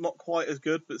one not quite as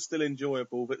good, but still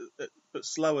enjoyable, but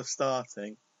slower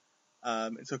starting.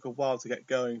 It took a while to get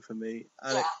going for me,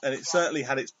 and it certainly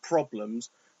had its problems.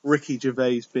 Ricky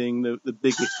Gervais being the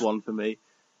biggest one for me,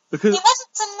 because he wasn't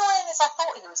as annoying as I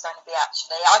thought he was going to be.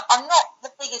 Actually, I'm not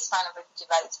the biggest fan of Ricky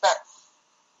Gervais, but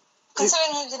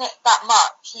considering he was in it that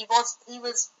much, he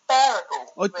was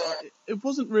bearable. Really. It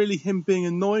wasn't really him being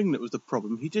annoying that was the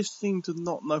problem. He just seemed to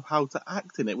not know how to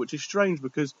act in it, which is strange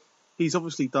because he's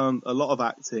obviously done a lot of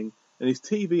acting, and his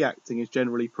TV acting is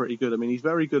generally pretty good. I mean, he's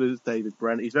very good as David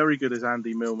Brent. He's very good as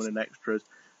Andy Millman in Extras.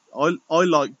 I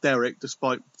like Derek,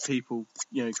 despite people,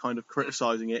 kind of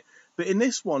criticising it. But in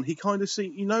this one, he kind of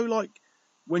like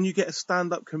when you get a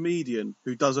stand-up comedian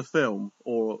who does a film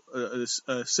or a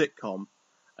sitcom,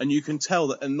 and you can tell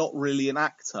that they're not really an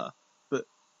actor, but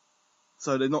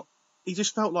so they're not. He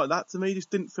just felt like that to me. He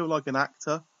just didn't feel like an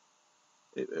actor.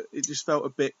 It just felt a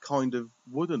bit kind of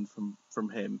wooden from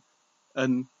him,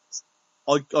 and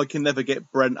I can never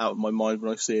get Brent out of my mind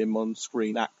when I see him on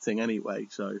screen acting anyway.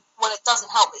 So well, it doesn't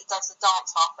help that he does the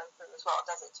dance halfway through as well,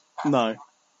 does it? No.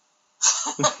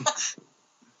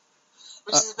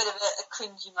 Which is a bit of a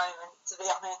cringy moment, to be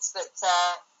honest. But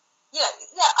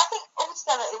I think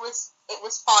altogether it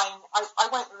was fine. I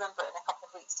won't remember it in a couple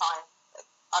of weeks' time,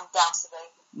 undoubtedly.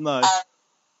 No.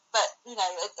 But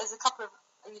there's a couple of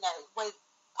way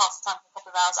past the time for a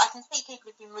couple of hours. I can see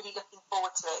people have been really looking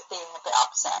forward to it, being a bit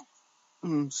upset.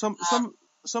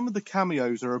 Some of the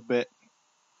cameos are a bit.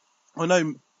 I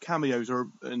know cameos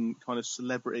and kind of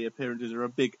celebrity appearances are a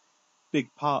big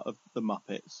part of the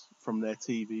Muppets, from their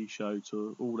TV show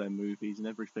to all their movies and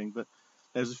everything. But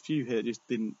there's a few here that just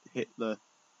didn't hit the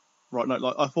right note.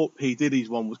 Like I thought P Diddy's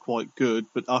one was quite good,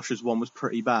 but Usher's one was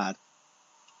pretty bad.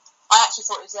 I actually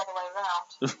thought it was the other way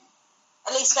around.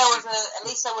 At least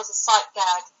there was a sight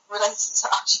gag related to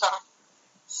Usher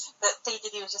that P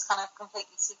Diddy was just kind of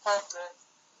completely superfluous.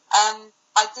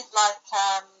 I did like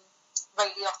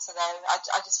Ray Liotta though.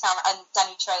 I just found, and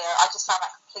Danny Trejo, I just found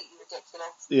that completely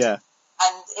ridiculous. Yeah.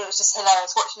 And it was just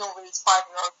hilarious watching all these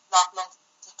 5-year-olds laugh along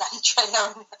to Danny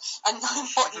Trejo and knowing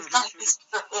what he's done in his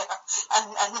career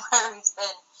and where he's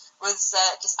been was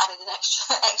just added an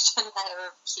extra layer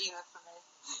of humour for me.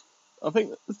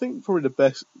 I think probably the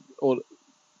best, or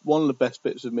one of the best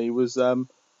bits of me was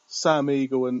Sam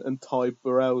Eagle and Ty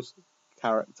Burrell's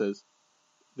characters,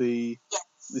 the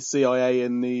CIA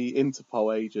and the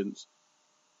Interpol agents.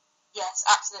 Yes,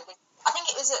 absolutely. I think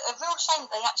it was a real shame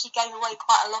that they actually gave away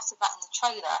quite a lot of that in the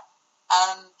trailer.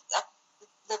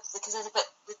 because there's a bit,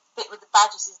 the bit with the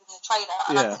badges is in the trailer,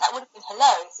 and I think that would have been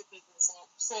hilarious if we'd been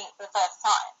seeing it for the first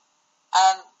time.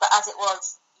 But as it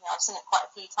was, I've seen it quite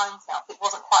a few times now. It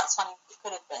wasn't quite as funny as it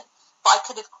could have been, but I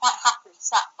could have quite happily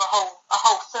sat for a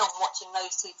whole film watching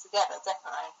those two together,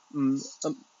 definitely.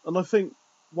 And I think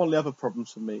one of the other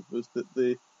problems for me was that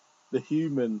the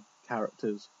human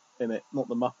characters in it, not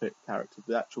the Muppet characters,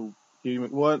 the actual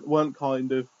human, weren't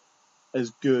kind of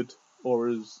as good or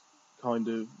as kind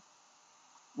of,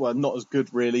 well, not as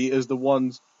good really as the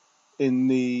ones in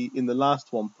the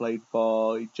last one played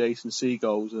by Jason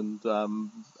Segels and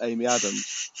Amy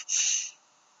Adams.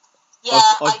 Yeah,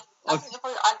 I think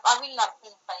I really like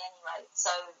Tina Fey anyway, so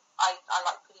I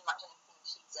like pretty much anything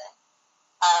she's in.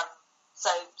 So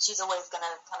she's always going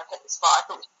to kind of hit the spot. I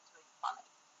thought she was really funny.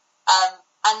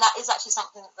 And that is actually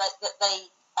something that they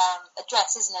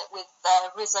address, isn't it, with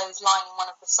Rizzo's line in one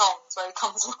of the songs where he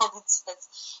comes along and says,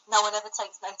 "No one ever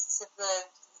takes notice of the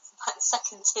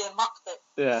second tier Muppet."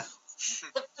 Yeah.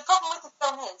 The problem with the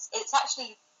film is it's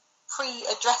actually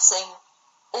pre-addressing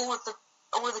all of the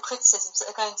criticisms that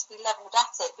are going to be levelled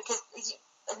at it, because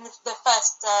the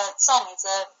first song is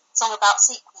a song about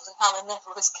sequels and how they're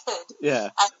never as good. Yeah.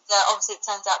 And obviously it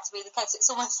turns out to be the case. It's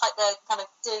almost like they're kind of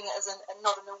doing it as a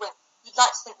nod and a wink. You'd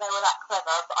like to think they were that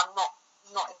clever, but I'm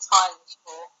not entirely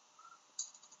sure.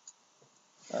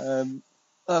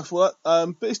 But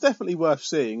it's definitely worth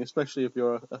seeing, especially if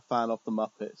you're a fan of the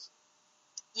Muppets.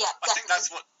 Yeah, definitely. I think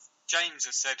that's what James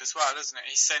has said as well, isn't it?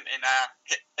 He sent in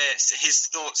his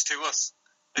thoughts to us.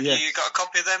 Have you got a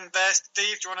copy of them there,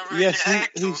 Steve? Do you want to read it out,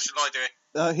 or should I do it?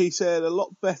 He said a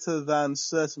lot better than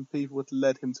certain people had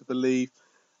led him to believe.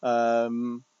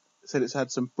 Said it's had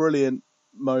some brilliant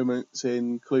moments,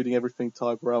 including everything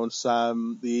Ty Burrell and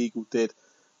Sam the Eagle did.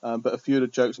 But a few of the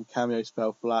jokes and cameos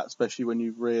fell flat, especially when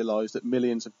you realise that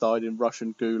millions have died in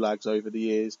Russian gulags over the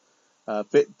years.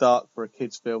 Bit dark for a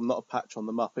kids' film, not a patch on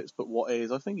the Muppets, but what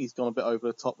is? I think he's gone a bit over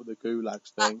the top with the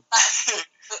gulags thing.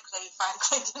 Quickly,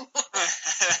 frankly.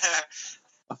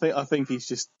 I think he's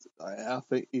just. I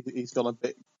think he's gone a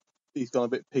bit. He's gone a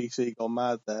bit PC, gone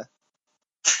mad there.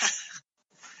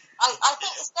 I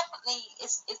think it's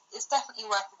definitely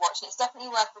worth a watch, and it's definitely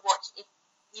worth a watch if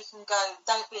you can go.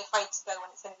 Don't be afraid to go when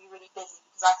it's going to be really busy,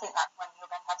 because I think that's when you're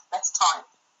going to have the best time.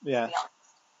 Yeah.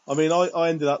 I mean, I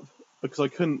ended up, because I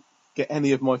couldn't get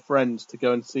any of my friends to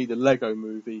go and see the Lego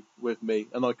movie with me,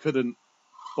 and I couldn't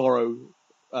borrow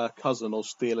a cousin or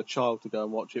steal a child to go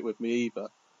and watch it with me either.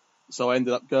 So I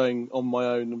ended up going on my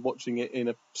own and watching it in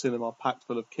a cinema packed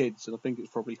full of kids, and I think it was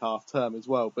probably half term as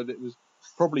well, but it was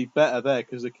probably better there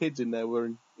because the kids in there were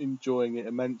enjoying it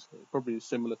immensely. Probably a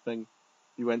similar thing if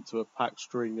you went to a packed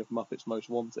screening of Muppets Most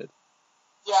Wanted.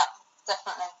 Yeah,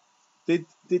 definitely.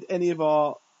 Did any of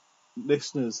our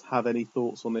listeners have any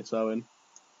thoughts on this, Owen?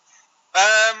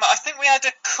 I think we had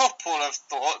a couple of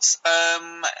thoughts.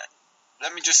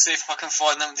 Let me just see if I can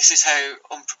find them. This is how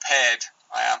unprepared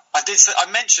I am. I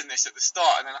mentioned this at the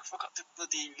start, and then I forgot to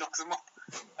bloody look them up.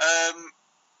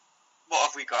 What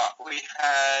have we got? We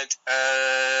had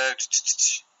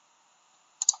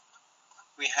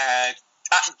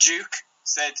Duke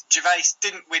said Gervais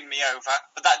didn't win me over,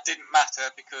 but that didn't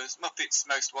matter because Muppets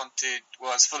Most Wanted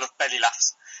was full of belly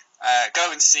laughs.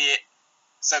 Go and see it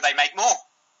so they make more.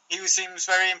 He seems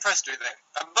very impressed with it.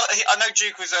 But I know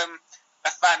Duke was a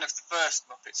fan of the first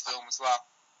Muppets film as well.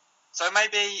 So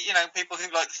maybe, people who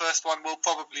like the first one will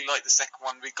probably like the second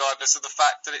one, regardless of the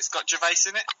fact that it's got Gervais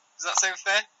in it. Does that sound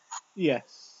fair?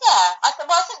 Yes. Yeah, I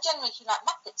think generally if you like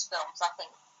Muppets films, I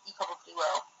think you probably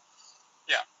will.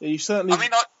 Yeah. You certainly. I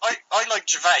mean, I like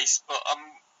Gervais, but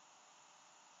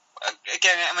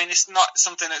again, I mean, it's not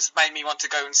something that's made me want to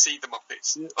go and see the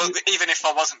Muppets, even if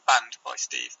I wasn't banned by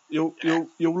Steve. You'll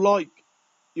like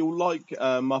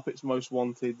Muppets Most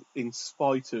Wanted in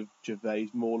spite of Gervais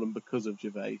more than because of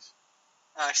Gervais.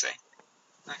 I see.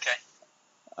 Okay.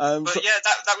 But yeah,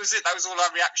 that was it. That was all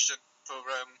our reaction for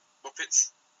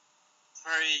Muppets.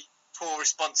 Very poor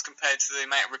response compared to the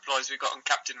amount of replies we got on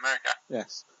Captain America.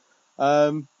 Yes.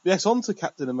 Yes, on to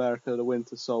Captain America, the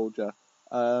Winter Soldier.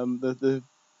 The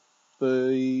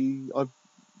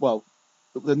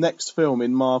next film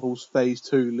in Marvel's Phase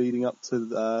 2 leading up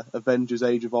to Avengers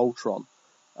Age of Ultron,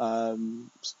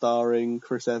 starring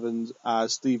Chris Evans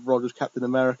as Steve Rogers, Captain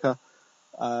America.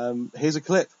 Here's a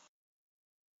clip.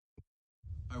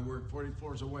 I work 40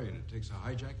 floors away, and it takes a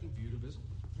hijacking for you to visit.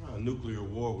 A nuclear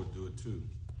war would do it, too.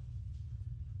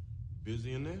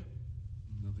 Busy in there?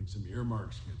 Nothing some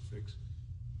earmarks can't fix.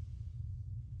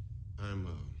 I'm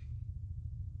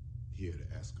here to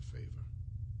ask a favor.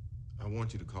 I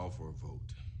want you to call for a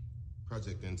vote.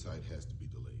 Project Insight has to be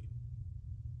delayed.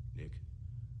 Nick,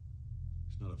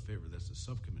 it's not out of favor. That's a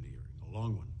subcommittee hearing, a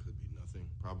long one. Could be nothing.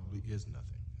 Probably is nothing.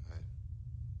 I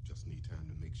just need time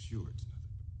to make sure it's nothing.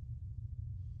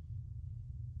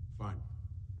 Fine.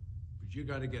 But you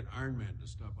gotta get Iron Man to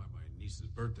stop by my niece's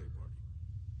birthday party.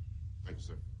 Thank you,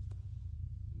 sir.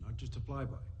 Not just a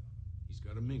flyby. He's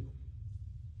gotta mingle.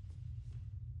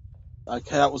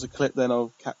 Okay, that was a clip then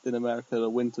of Captain America: The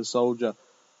Winter Soldier.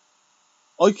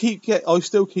 I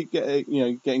still keep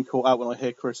getting caught out when I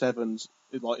hear Chris Evans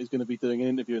is going to be doing an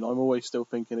interview, and I'm always still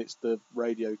thinking it's the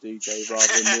radio DJ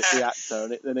rather than the actor,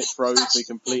 and then it throws me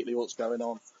completely what's going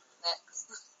on.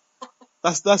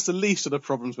 That's the least of the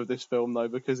problems with this film, though,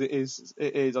 because it is.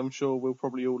 I'm sure we'll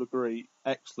probably all agree,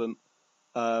 excellent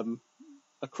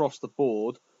across the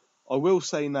board. I will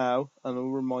say now, and I'll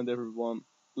remind everyone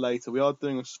later, we are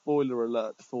doing a spoiler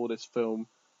alert for this film,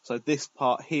 so this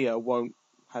part here won't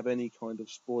have any kind of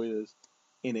spoilers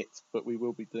in it, but we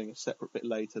will be doing a separate bit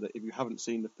later that if you haven't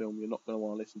seen the film, you're not going to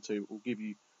want to listen to. We'll give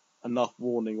you enough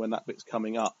warning when that bit's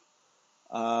coming up.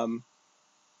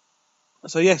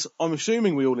 So yes, I'm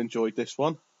assuming we all enjoyed this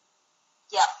one.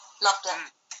 Yeah, loved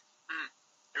it.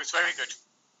 It was very good.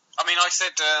 I mean, I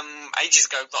said ages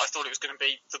ago that I thought it was going to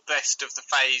be the best of the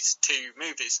Phase 2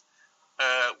 movies,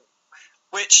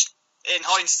 which, in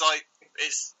hindsight,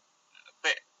 is a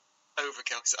bit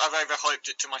overkill. So I've overhyped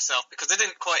it to myself because I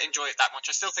didn't quite enjoy it that much.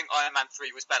 I still think Iron Man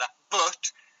 3 was better.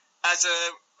 But as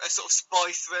a sort of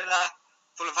spy thriller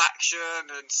full of action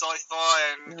and sci-fi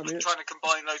and trying to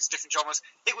combine loads of different genres,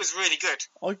 it was really good.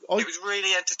 It was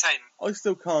really entertaining. I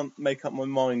still can't make up my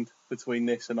mind between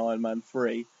this and Iron Man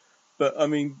 3. But, I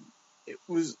mean, it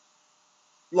was,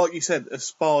 like you said, a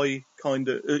spy kind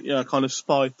of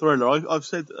spy thriller. I've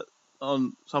said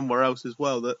on somewhere else as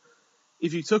well that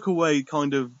if you took away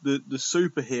kind of the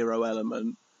superhero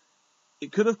element,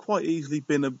 it could have quite easily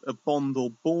been a Bond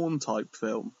or Bourne type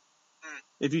film.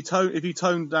 If you took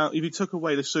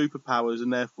away the superpowers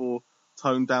and therefore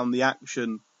toned down the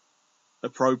action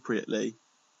appropriately,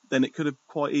 then it could have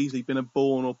quite easily been a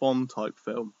Bourne or Bond type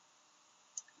film.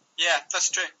 Yeah, that's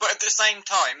true. But at the same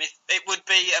time, it would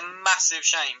be a massive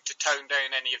shame to tone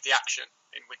down any of the action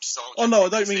in Winter Soldier. Oh no, I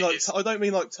don't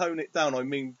mean like tone it down. I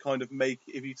mean kind of make,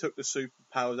 if you took the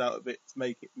superpowers out of it, to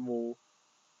make it more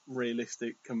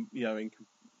realistic, on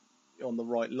the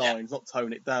right lines, not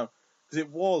tone it down, because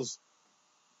it was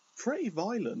pretty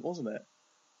violent, wasn't it?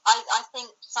 I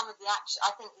think some of the action.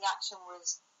 I think the action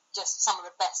was just some of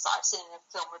the best that I've seen in a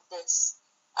film with this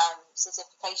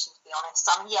certification, to be honest.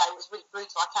 I mean, yeah, it was really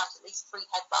brutal. I counted at least 3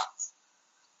 headbutts,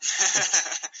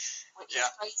 which is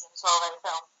crazy in a 12-hour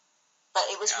film. But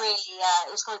it was really,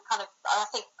 it was kind of,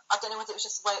 I don't know whether it was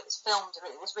just the way it was filmed, or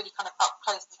it was really kind of up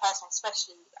close and personal,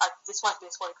 especially, this won't be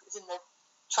a spoiler because it's in the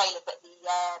trailer, but the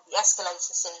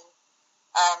escalator scene,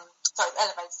 the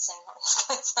elevator scene, not the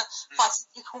escalator, fighting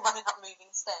people running up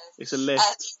moving stairs. It's a lift.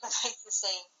 The elevator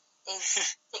scene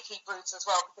is particularly brutal as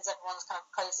well, because everyone's kind of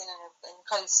closed in a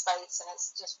closed space, and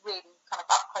it's just really kind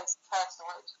of up close and personal.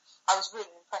 I was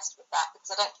really impressed with that,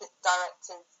 because I don't think the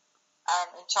directors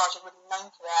in charge are really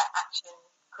known for their action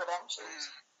credentials.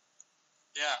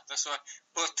 Yeah, that's right.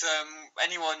 But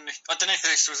anyone, I don't know if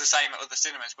this was the same at other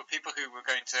cinemas, but people who were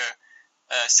going to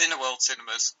Cineworld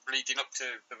cinemas leading up to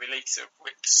the release of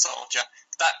Winter Soldier,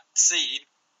 that scene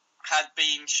had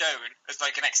been shown as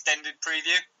like an extended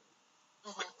preview.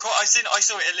 I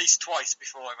saw it at least twice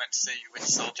before I went to see Winter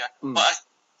Soldier. But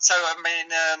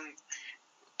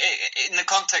in the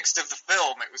context of the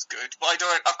film, it was good. But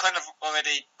I've kind of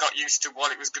already got used to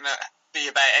what it was going to be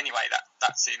about anyway,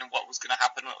 that scene, and what was going to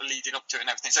happen leading up to it and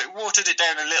everything. So it watered it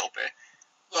down a little bit.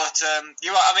 But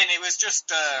you're right. I mean, it was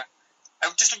just a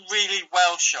really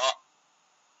well shot,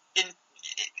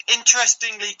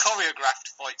 interestingly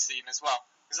choreographed fight scene as well.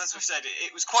 Because as we said,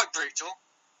 it was quite brutal.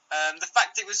 The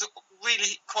fact it was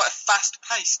really quite a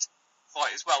fast-paced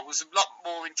fight as well was a lot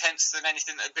more intense than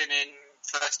anything that had been in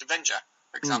First Avenger,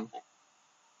 for example.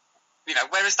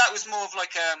 Whereas that was more of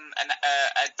like an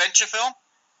adventure film.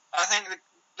 I think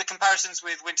the comparisons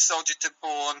with Winter Soldier to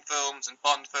Bourne films and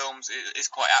Bond films is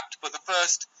quite apt. But the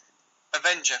first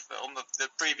Avenger film, the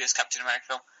previous Captain America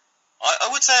film, I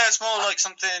would say it's more like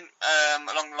something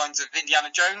along the lines of Indiana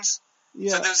Jones.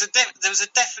 Yeah. So there was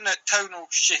a definite tonal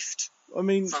shift. I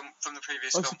mean, from the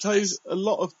previous film. I suppose a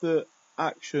lot of the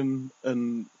action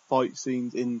and fight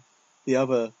scenes in the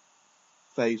other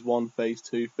Phase 1, Phase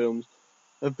 2 films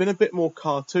have been a bit more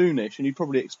cartoonish, and you'd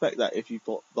probably expect that if you've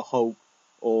got the Hulk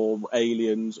or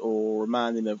aliens or a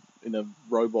man in a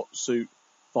robot suit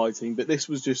fighting. But this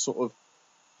was just sort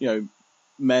of,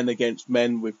 men against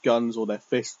men with guns or their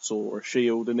fists or a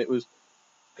shield, and it was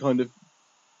kind of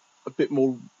a bit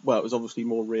more. Well, it was obviously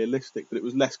more realistic, but it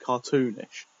was less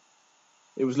cartoonish.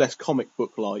 It was less comic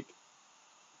book like.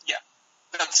 Yeah,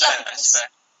 that's fair.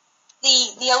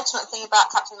 The ultimate thing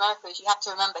about Captain America is you have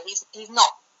to remember he's not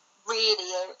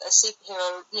really a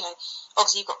superhero. You know,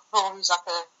 obviously you've got Thor, who's like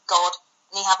a god,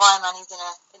 and you have Iron Man, who's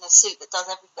in a suit that does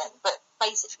everything. But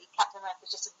basically, Captain America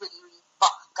is just a really, really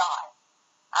buff guy,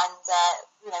 and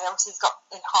you know, obviously he's got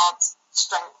enhanced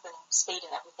strength and speed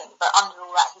and everything. But under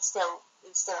all that, he's still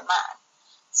a man.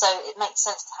 So it makes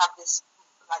sense to have this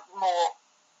like more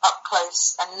up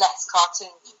close and less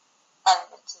cartoony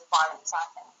element to the violence, I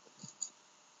think.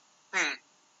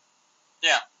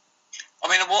 Yeah, I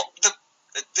mean, what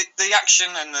the action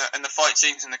and the fight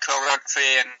scenes and the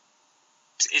choreography and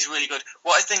is really good.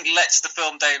 What I think lets the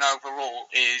film down overall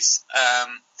is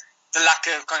the lack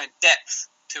of kind of depth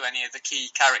to any of the key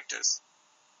characters.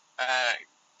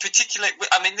 Particularly,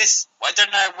 I mean, I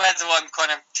don't know whether I'm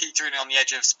kind of teetering on the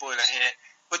edge of spoiler here,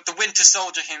 but the Winter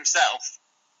Soldier himself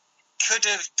could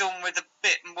have done with a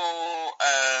bit more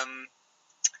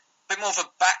of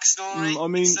a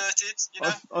backstory inserted, you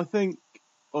know? I think,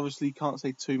 obviously, you can't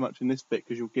say too much in this bit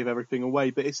because you'll give everything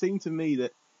away, but it seemed to me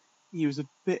that he was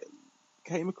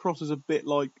came across as a bit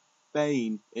like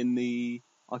Bane in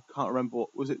I can't remember,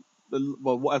 what was it,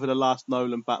 whatever the last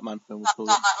Nolan Batman film was called.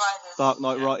 Dark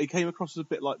Knight Rises. Right. He came across as a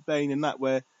bit like Bane in that,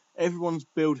 where everyone's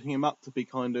building him up to be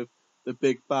kind of the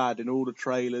big bad in all the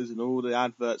trailers and all the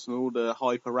adverts and all the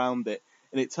hype around it,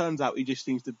 and it turns out he just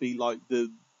seems to be like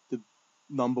the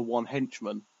number one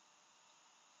henchman.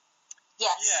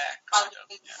 Yes, I would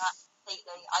agree with that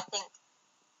completely. I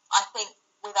think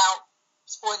without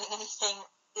spoiling anything,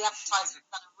 the advertising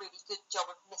has done a really good job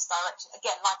of misdirection.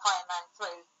 Again, like Iron Man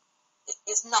 3,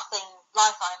 it's nothing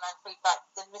like Iron Man 3, but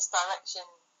the misdirection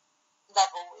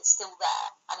level is still there,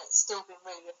 and it's still been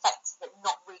really effective at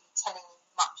not really telling you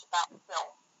much about the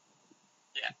film.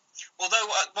 Yeah. Although,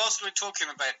 whilst we're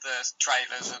talking about the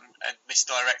trailers and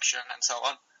misdirection and so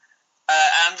on,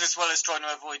 and as well as trying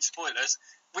to avoid spoilers,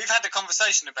 we've had a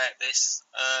conversation about this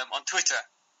on Twitter,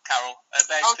 Carol,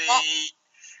 about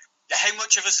how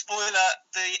much of a spoiler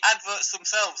the adverts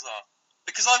themselves are.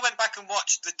 Because I went back and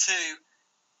watched the two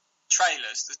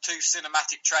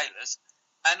cinematic trailers,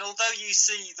 and although you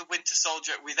see the Winter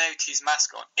Soldier without his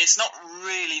mask on, it's not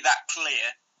really that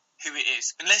clear who it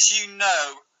is. Unless you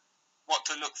know what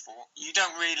to look for, you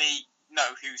don't really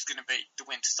know who's going to be the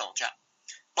Winter Soldier.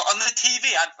 But on the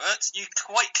TV adverts, you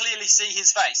quite clearly see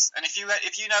his face. And if you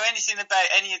know anything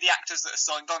about any of the actors that are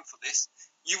signed on for this,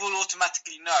 you will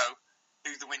automatically know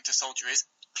who the Winter Soldier is.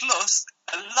 Plus,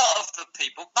 a lot of the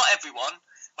people, not everyone,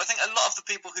 but I think a lot of the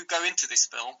people who go into this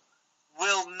film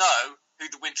will know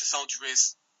who the Winter Soldier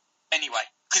is anyway,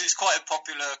 because it's quite a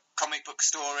popular comic book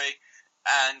story,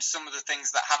 and some of the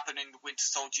things that happen in the Winter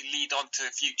Soldier lead on to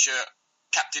future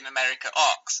Captain America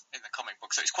arcs in the comic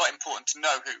book, so it's quite important to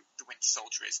know who the Winter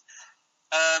Soldier is.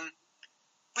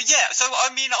 But yeah, so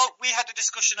I mean, we had a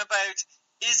discussion about,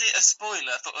 is it a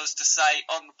spoiler for us to say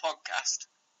on the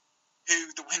podcast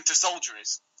who the Winter Soldier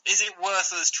is? Is it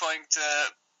worth us trying to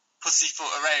pussyfoot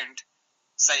around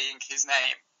saying his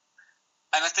name?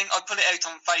 And I think I put it out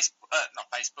on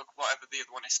not Facebook, whatever the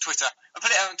other one is, Twitter. I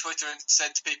put it out on Twitter and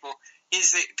said to people,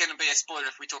 is it going to be a spoiler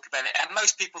if we talk about it? And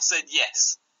most people said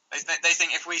yes. They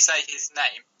think if we say his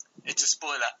name, it's a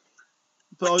spoiler.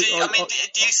 But are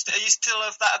you still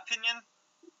of that opinion?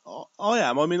 I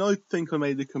am. I mean, I think I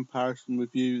made the comparison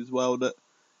with you as well, that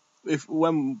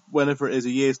whenever it is, a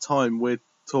year's time, we're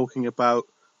talking about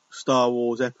Star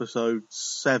Wars Episode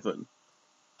 7,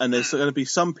 and there's going to be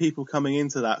some people coming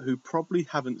into that who probably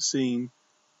haven't seen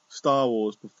Star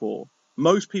Wars before.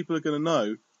 Most people are going to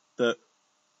know that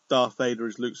Darth Vader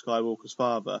is Luke Skywalker's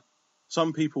father.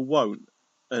 Some people won't.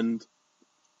 And,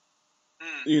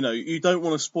 you know, you don't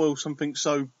want to spoil something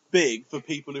so big for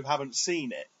people who haven't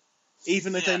seen it.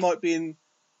 Even if they might be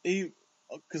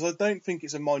because I don't think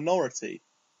it's a minority.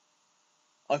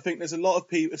 I think there's a lot of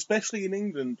people, especially in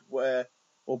England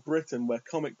or Britain, where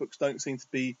comic books don't seem to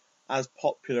be as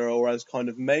popular or as kind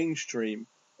of mainstream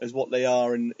as what they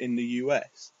are in the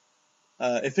US.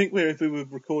 I think if we were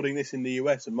recording this in the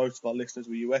US and most of our listeners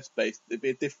were US based,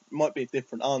 might be a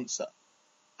different answer.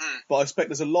 But I expect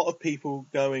there's a lot of people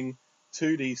going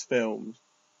to these films,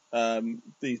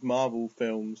 these Marvel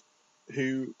films,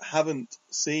 who haven't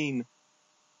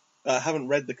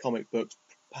read the comic books,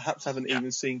 perhaps haven't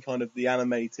even seen kind of the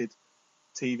animated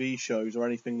TV shows or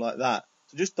anything like that.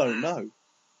 So just don't know.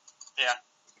 Yeah.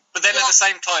 But then at the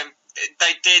same time,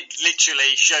 they did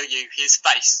literally show you his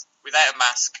face without a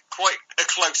mask, quite a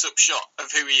close-up shot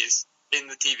of who he is in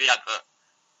the TV advert,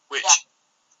 which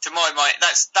to my mind,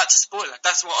 that's a spoiler.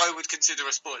 That's what I would consider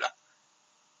a spoiler.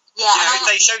 Yeah. If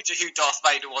they showed you who Darth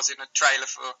Vader was in a trailer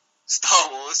for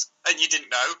Star Wars and you didn't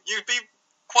know, you'd be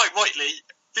quite rightly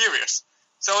furious.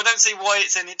 So I don't see why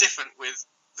it's any different with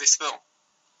this film.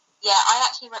 Yeah, I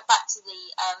actually went back to the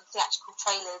theatrical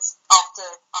trailers after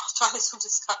our little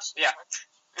discussion. Yeah.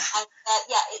 And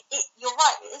you're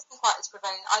right. It isn't quite as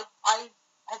prevalent. I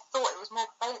had thought it was more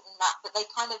prevalent than that, but they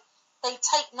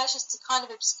take measures to kind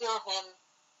of obscure him.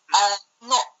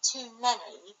 Not too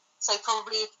many. So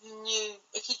probably if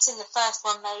you'd seen the first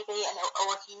one maybe,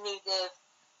 or if you knew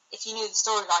the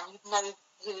storyline, you'd know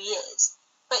who he is.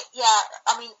 But yeah,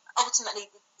 I mean, ultimately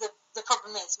the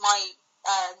problem is my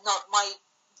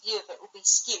view of it will be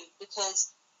skewed because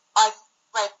I've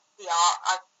read the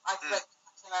arc. I've read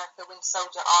Captain America Winter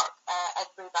Soldier arc.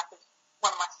 Ed Brubaker is one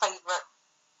of my favourite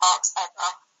arcs ever.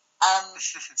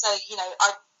 So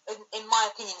in my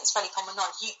opinion, it's fairly common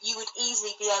knowledge. You would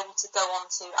easily be able to go on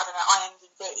to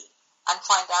IMDb and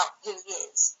find out who he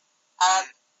is.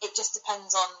 It just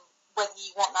depends on whether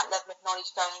you want that level of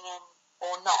knowledge going in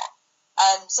or not.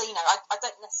 So I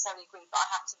don't necessarily agree, but I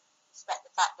have to respect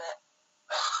the fact that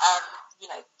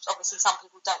obviously some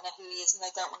people don't know who he is and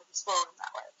they don't want to be spoiled in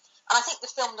that way. And I think the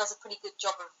film does a pretty good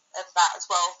job of that as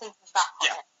well, thinking back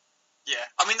on it. Yeah,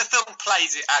 I mean, the film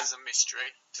plays it as a mystery,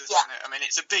 doesn't it? I mean,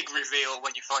 it's a big reveal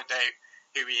when you find out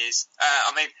who he is.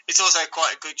 I mean, it's also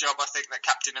quite a good job, I think, that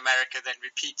Captain America then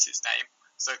repeats his name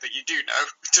so that you do know,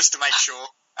 just to make sure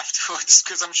afterwards,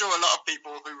 because I'm sure a lot of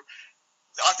people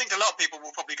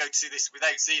will probably go to see this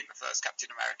without seeing the first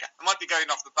Captain America. It might be going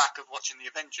off the back of watching the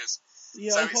Avengers.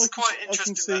 Yeah, so it's quite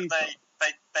interesting that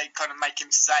they kind of make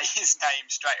him say his name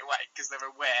straight away because they're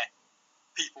aware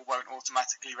people won't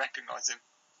automatically recognise him.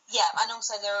 Yeah, and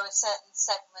also there are certain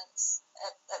segments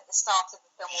at the start of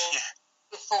the film or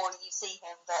before you see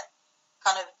him that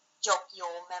kind of jog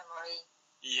your memory.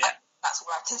 Yeah. That's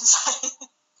all I can say.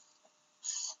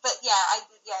 But you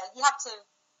have to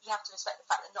respect the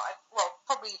fact that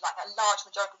probably like a large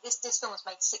majority. This film has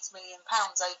made £6 million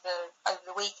over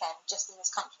the weekend just in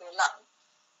this country alone.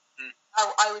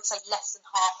 I would say less than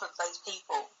half of those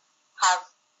people have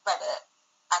read it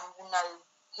and will know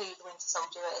who the Winter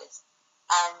Soldier is.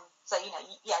 So you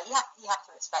have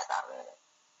to respect that, really.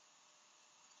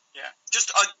 Yeah,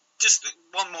 just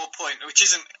one more point, which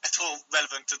isn't at all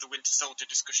relevant to the Winter Soldier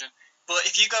discussion. But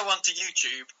if you go onto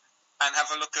YouTube and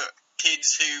have a look at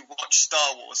kids who watch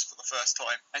Star Wars for the first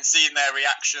time and seeing their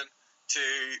reaction to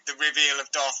the reveal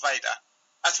of Darth Vader,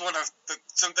 that's one of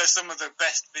some of the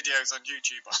best videos on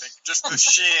YouTube, I think. Just the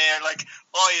sheer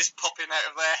eyes popping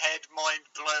out of their head, mind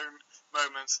blown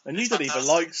moments. And you don't even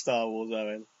like Star Wars,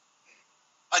 Owen.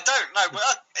 I don't know,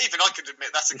 but even I can admit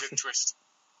that's a good twist.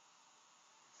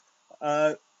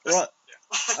 Right.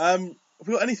 Have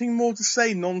we got anything more to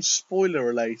say, non-spoiler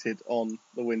related, on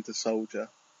the Winter Soldier?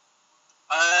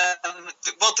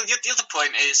 Well, the other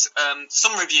point is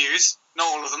some reviews, not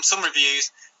all of them, some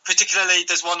reviews, particularly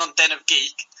there's one on Den of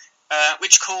Geek,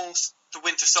 which calls the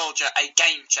Winter Soldier a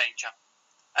game changer.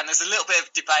 And there's a little bit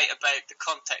of debate about the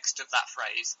context of that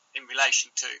phrase in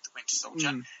relation to the Winter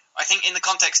Soldier. I think in the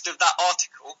context of that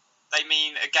article, they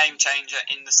mean a game changer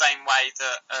in the same way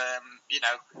that,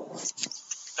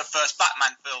 the first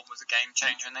Batman film was a game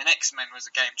changer, and then X-Men was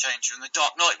a game changer, and The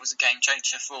Dark Knight was a game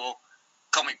changer for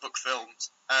comic book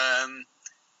films.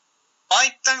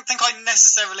 I don't think I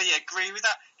necessarily agree with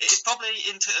that. It is probably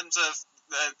in terms of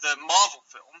the Marvel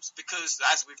films, because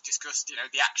as we've discussed,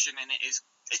 the action in it is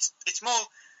it's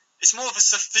more of a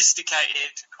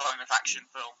sophisticated kind of action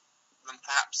film than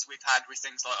perhaps we've had with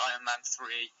things like Iron Man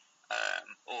 3,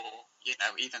 or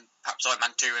even perhaps Iron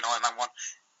Man 2 and Iron Man 1.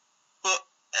 But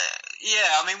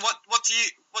I mean, what do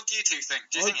you two think?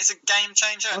 Do you think it's a game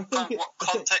changer? What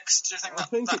context do you think? I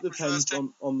think it depends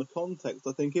on the context.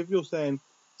 I think if you're saying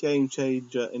game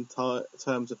changer in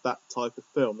terms of that type of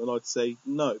film, then I'd say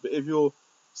no. But if you're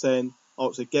saying,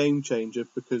 it's a game changer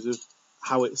because of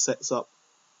how it sets up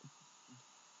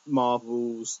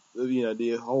Marvel's,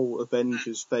 the whole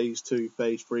Avengers Phase 2,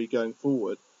 Phase 3 going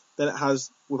forward, then it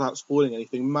has, without spoiling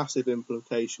anything, massive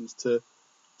implications to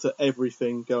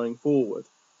everything going forward.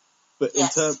 But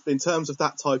in terms of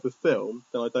that type of film,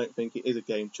 then I don't think it is a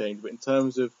game changer. But in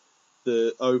terms of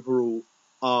the overall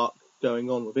arc going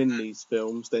on within these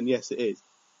films, then yes, it is.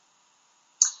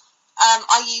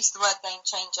 I used the word game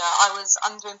changer. I was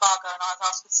under embargo and I was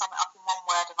asked to sum it up in one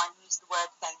word, and I used the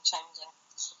word game changing.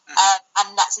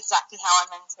 And that's exactly how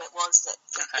I meant it. Was that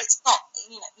it's not,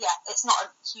 it's not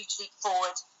a huge leap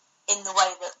forward in the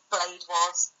way that Blade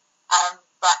was,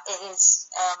 but it is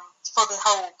for the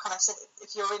whole kind of.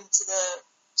 If you're into the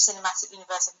cinematic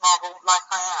universe of Marvel, like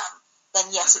I am,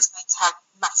 then yes, it's going to have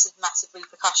massive, massive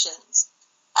repercussions.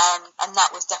 And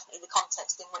that was definitely the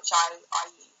context in which I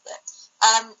used it.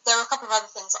 There are a couple of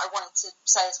other things that I wanted to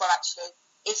say as well, actually.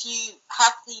 If you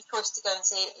have the choice to go and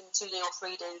see it in 2D or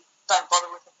 3D, don't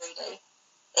bother with the 3D.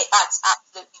 It adds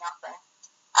absolutely nothing.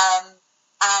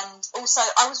 And also,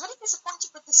 I was really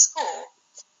disappointed with the score.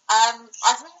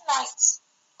 I've really liked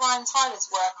Brian Tyler's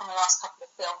work on the last couple of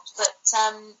films, but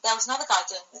there was another guy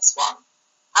doing this one,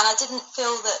 and I didn't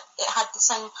feel that it had the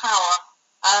same power.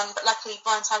 But luckily,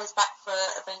 Brian Tyler's back for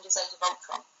Avengers: Age of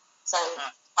Ultron, so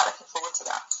I'm looking forward to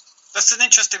that. That's an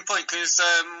interesting point, because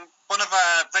one of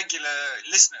our regular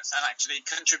listeners, and actually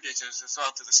contributors as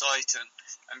well to the site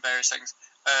and various things,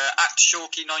 at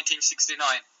Shawky1969,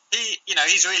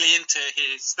 he's really into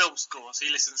his film scores.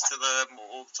 He listens to them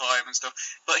all the time and stuff.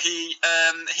 But he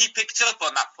picked up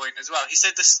on that point as well. He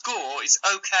said the score is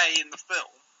okay in the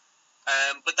film,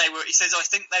 but he says, I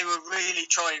think they were really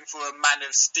trying for a Man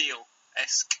of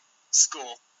Steel-esque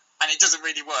score, and it doesn't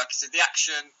really work. He said the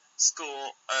action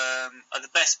score are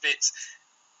the best bits.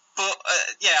 But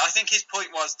I think his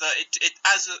point was that it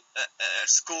as a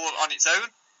score on its own,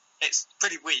 it's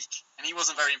pretty weak, and he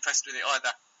wasn't very impressed with it either.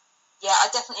 Yeah,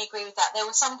 I definitely agree with that. There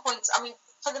were some points, I mean,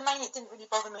 for the main, it didn't really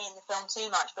bother me in the film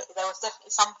too much, but there was definitely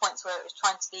some points where it was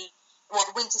trying to be, well,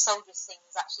 the Winter Soldier scene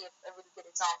is actually a really good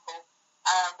example,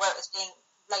 where it was being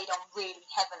laid on really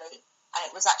heavily, and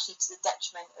it was actually to the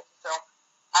detriment of the film.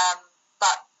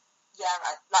 But, yeah,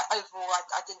 overall,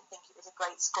 I didn't think it was a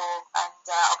great score, and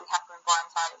I'll be happy when Brian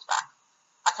Tyler's back.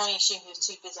 I can only assume he was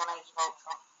too busy on Age of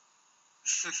Ultron.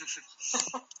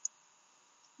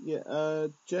 Yeah,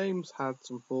 James had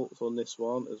some thoughts on this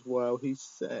one as well. He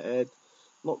said,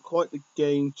 not quite the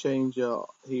game changer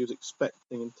he was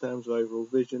expecting in terms of overall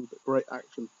vision, but great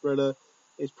action thriller.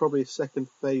 It's probably his second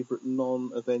favourite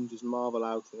non-Avengers Marvel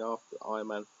outing after Iron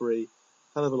Man 3.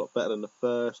 Hell of a lot better than the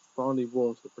first. Finally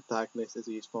warm to the protagonist as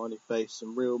he has finally faced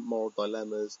some real moral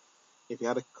dilemmas. If he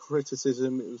had a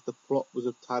criticism, it was the plot was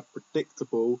a tad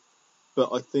predictable, but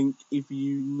I think if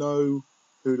you know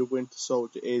who the Winter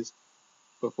Soldier is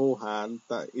beforehand,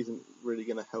 that isn't really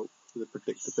going to help with the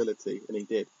predictability, and he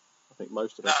did. I think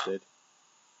most of us did.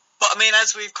 But I mean,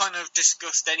 as we've kind of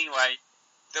discussed anyway,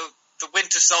 the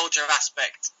Winter Soldier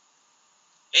aspect,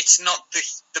 it's not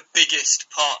the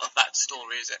biggest part of that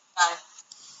story, is it? No.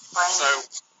 So,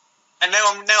 and now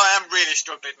I am really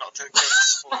struggling not to go into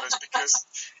spoilers because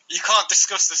you can't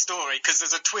discuss the story because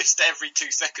there's a twist every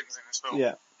 2 seconds in this film.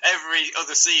 Yeah. Every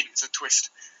other scene is a twist.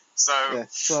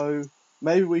 So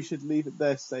maybe we should leave it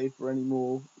there, save for any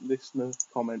more listener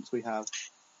comments we have.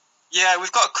 Yeah,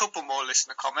 we've got a couple more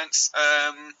listener comments.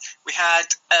 We had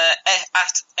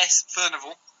at S.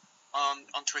 Furnival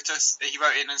on Twitter. He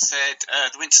wrote in and said,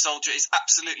 the Winter Soldier is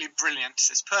absolutely brilliant.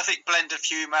 It's a perfect blend of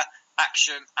humour,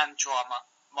 action and drama.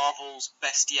 Marvel's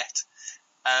best yet.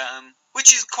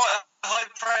 Which is quite a high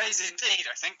praise indeed,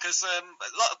 I think, because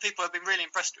a lot of people have been really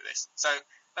impressed with this. So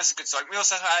that's a good sign. We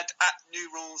also had at New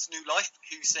Rules, New Life,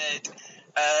 who said,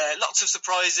 lots of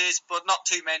surprises, but not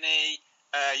too many.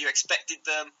 You expected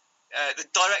them. The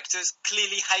directors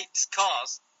clearly hate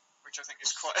cars, which I think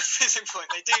is quite a fitting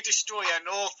point. They do destroy an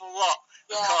awful lot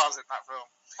of cars in that film.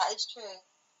 That is true.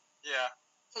 Yeah.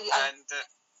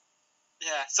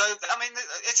 So, I mean,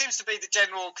 it seems to be the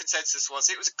general consensus was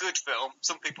it was a good film.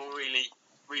 Some people really,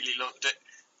 really loved it.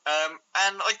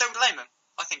 And I don't blame them.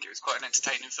 I think it was quite an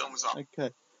entertaining film as well.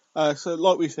 Okay. So,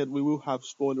 like we said, we will have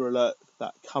spoiler alert for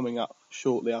that coming up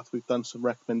shortly after we've done some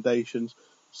recommendations.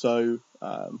 So,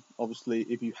 obviously,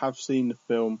 if you have seen the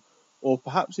film, or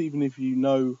perhaps even if you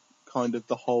know kind of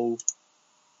the whole,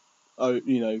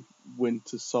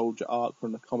 Winter Soldier arc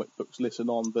from the comic books, listen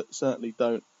on, but certainly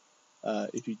don't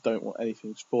if you don't want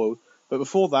anything spoiled. But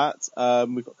before that,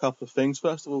 we've got a couple of things.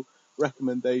 First of all,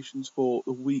 recommendations for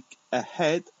the week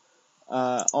ahead.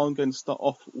 I'm going to start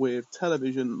off with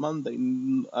television Monday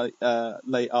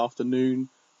late afternoon,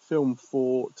 film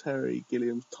 4, Terry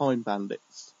Gilliam's Time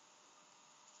Bandits.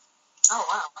 Oh,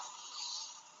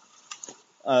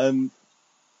 wow.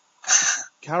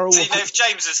 Carol. So, if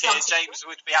James was here, James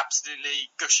would be absolutely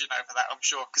gushing over that, I'm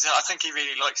sure, because I think he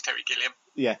really likes Terry Gilliam.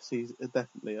 Yes, he's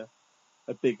definitely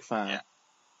a big fan.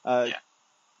 Yeah.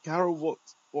 Carol,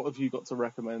 what have you got to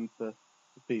recommend for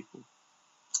people?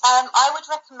 I would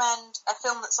recommend a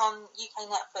film that's on UK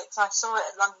Netflix. I saw it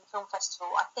at London Film Festival,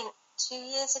 I think 2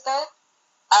 years ago,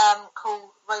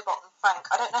 called Robot and Frank.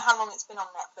 I don't know how long it's been on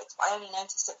Netflix, but I only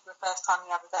noticed it for the first time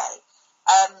the other day.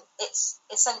 It's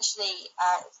essentially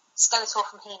Skeletor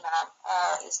from He-Man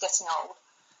is getting old,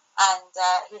 and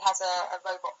he has a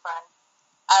robot friend.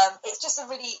 It's a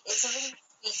really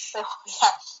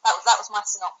Yeah, that was my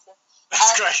synopsis.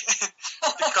 That's great.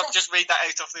 You can't just read that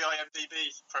out of the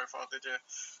IMDb profile, did you?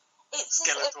 It's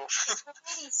a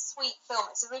really sweet film.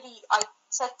 It's a really, I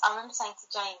remember saying to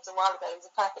James a while ago, it was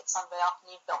a perfect Sunday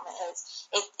afternoon film.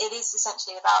 It is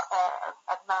essentially about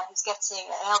a man who's getting,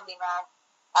 an elderly man,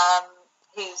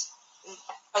 who's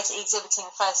basically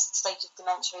exhibiting the first stage of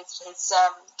dementia. His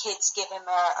kids give him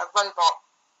a robot,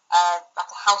 like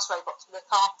a house robot, to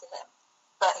look after him.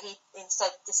 But he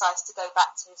instead decides to go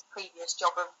back to his previous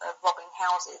job of robbing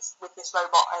houses with this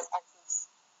robot as his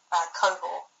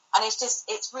cohort. And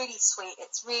it's really sweet.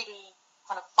 It's really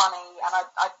kind of funny, and I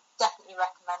definitely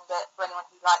recommend it for anyone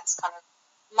who likes kind of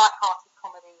light-hearted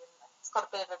comedy, and it's got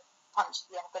a bit of a punch at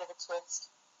the end, a bit of a twist.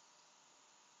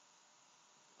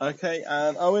 Okay,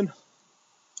 and Owen?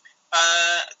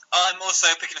 I'm also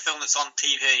picking a film that's on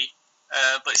TV,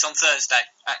 but it's on Thursday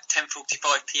at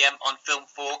 10:45 p.m. on Film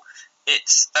 4.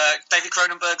 It's David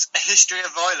Cronenberg's A History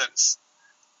of Violence,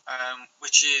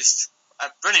 which is a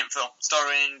brilliant film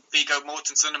starring Viggo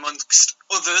Mortensen amongst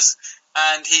others,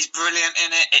 and he's brilliant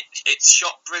in it. It's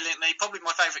shot brilliantly. Probably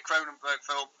my favourite Cronenberg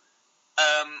film.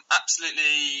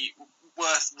 Absolutely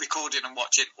worth recording and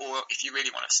watching, or if you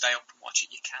really want to stay up and watch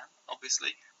it, you can,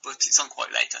 obviously. But it's on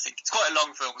quite late, I think. It's quite a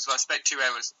long film as well. It's about 2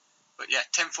 hours. But yeah,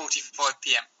 10:45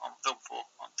 p.m. on Film 4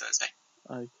 on Thursday.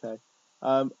 Okay.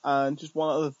 And just one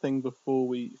other thing before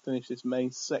we finish this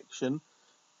main section.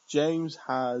 James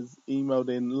has emailed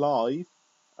in live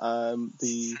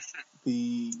the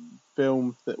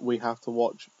film that we have to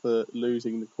watch for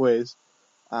losing the quiz,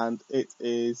 and it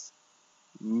is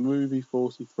Movie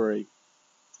 43.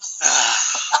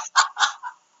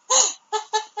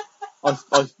 I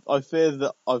fear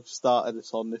that I've started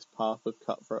us on this path of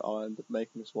Cutthroat Island of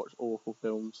making us watch awful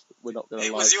films that we're not going to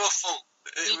like. It was your fault.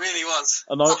 It really was.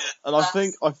 And I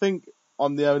think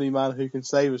I'm the only man who can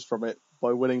save us from it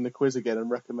by winning the quiz again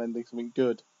and recommending something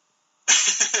good.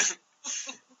 Oh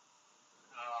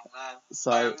man!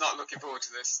 So I'm not looking forward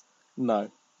to this. No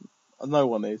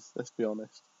one is. Let's be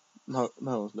honest. No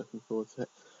one's looking forward to it.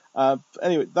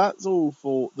 Anyway, that's all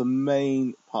for the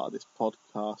main part of this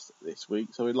podcast this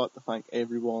week. So we'd like to thank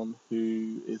everyone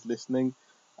who is listening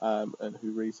and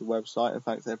who reads the website, and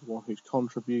thanks to everyone who's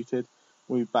contributed.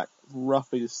 We'll be back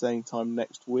roughly the same time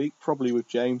next week, probably with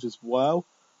James as well.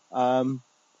 And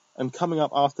coming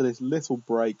up after this little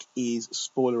break is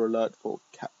spoiler alert for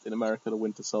Captain America: The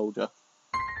Winter Soldier.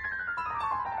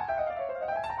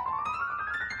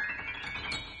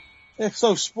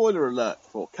 So spoiler alert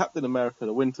for Captain America: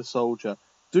 The Winter Soldier.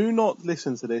 Do not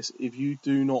listen to this if you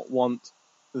do not want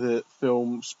the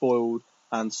film spoiled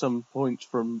and some points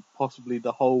from possibly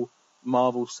the whole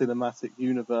Marvel Cinematic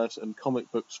Universe and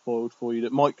comic book spoiled for you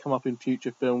that might come up in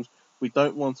future films. We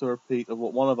don't want a repeat of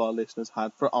what one of our listeners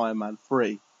had for Iron Man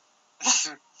 3.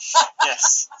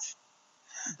 Yes.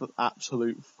 The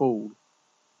absolute fool.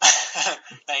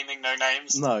 Naming no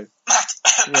names. No.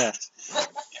 Yeah.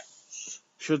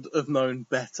 Should have known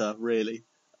better, really.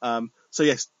 So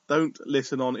yes, don't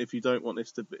listen on if you don't want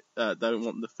this to be, don't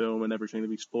want the film and everything to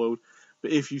be spoiled.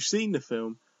 But if you've seen the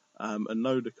film and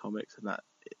know the comics, and that,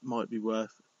 it might be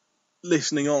worth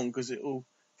listening on because it will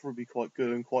probably be quite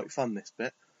good and quite fun. This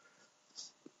bit.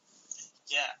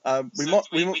 Yeah. Do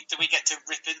we get to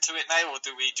rip into it now, or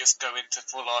do we just go into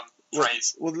full on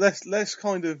praise? Well, let's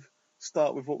kind of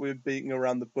start with what we were beating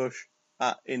around the bush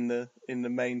at in the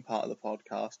main part of the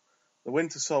podcast. The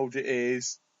Winter Soldier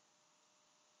is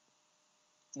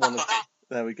one of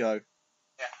there we go.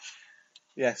 Yeah.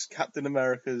 Yes, Captain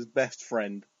America's best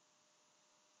friend.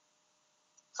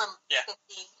 From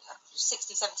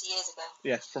 60, 70 years ago.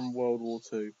 Yes, from World War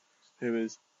II, who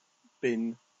has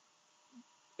been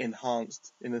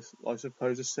enhanced in I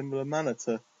suppose a similar manner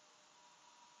to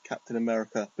Captain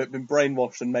America, but been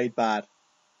brainwashed and made bad.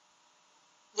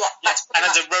 Yeah, and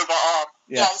has a robot arm.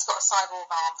 Yeah, he's got a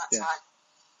cyborg arm. That's right.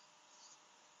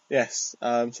 Yes,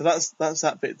 so that's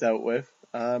that bit dealt with.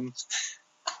 All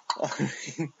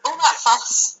that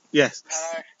fuss. Yes,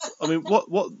 I mean,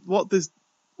 what does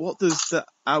the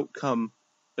outcome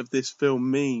of this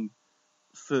film mean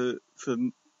for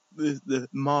the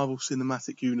Marvel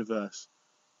Cinematic Universe,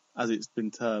 as it's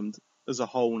been termed, as a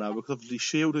whole now? Because obviously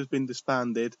S.H.I.E.L.D. has been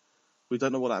disbanded. We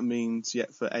don't know what that means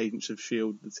yet for Agents of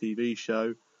S.H.I.E.L.D., the TV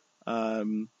show.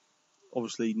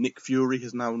 Obviously, Nick Fury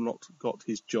has now not got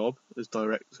his job as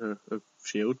director of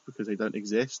S.H.I.E.L.D. because they don't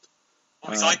exist.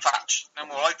 Or his eye patch. No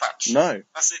more eye patch. No.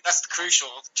 That's the crucial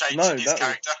change in his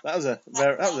character. That was a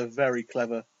very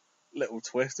clever little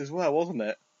twist as well, wasn't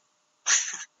it?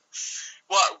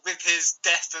 What, with his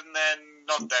death and then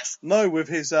non-death? No, with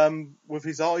his eye,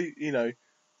 you know.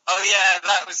 Oh yeah,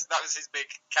 that was his big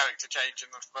character change in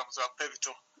the film as well,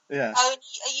 pivotal. Yeah. Oh,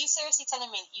 are you seriously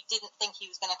telling me that you didn't think he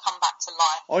was going to come back to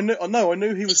life? I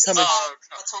knew he was coming.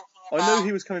 I knew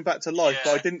he was coming back to life,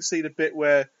 but I didn't see the bit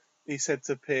where he said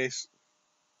to Pierce,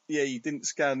 "Yeah, you didn't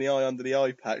scan the eye under the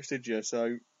eye patch, did you?"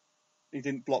 So he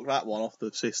didn't block that one off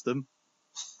the system.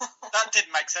 That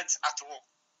didn't make sense at all.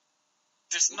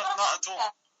 Just not at all.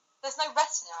 Yeah. There's no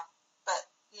retina, but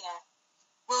you know.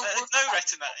 There's no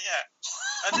retina, yeah.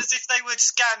 And as if they would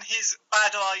scan his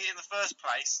bad eye in the first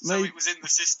place, so it was in the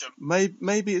system.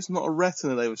 Maybe it's not a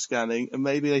retina they were scanning, and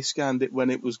maybe they scanned it when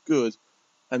it was good,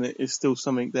 and it is still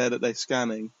something there that they're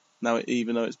scanning,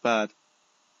 even though it's bad.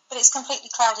 But it's completely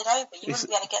clouded over. You wouldn't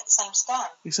be able to get the same scan.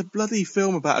 It's a bloody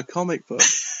film about a comic book.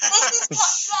 This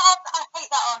is I hate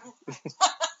that on.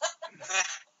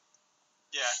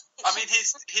 Yeah. I mean,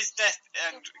 his death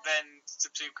and then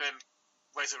subsequent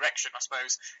resurrection, I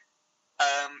suppose.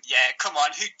 Yeah, come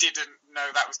on, who didn't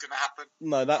know that was going to happen?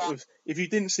 No, that was... If you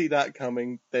didn't see that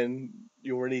coming, then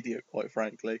you're an idiot, quite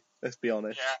frankly. Let's be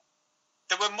honest. Yeah.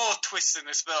 There were more twists in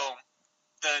this film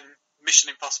than Mission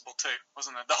Impossible 2,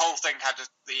 wasn't there? The whole thing had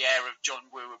the air of John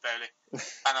Woo about it.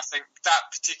 And I think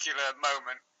that particular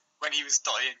moment, when he was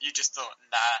dying, you just thought,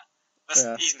 nah,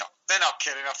 he's not. They're not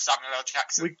killing off Samuel L.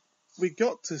 Jackson. We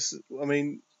got to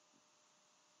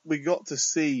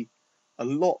see a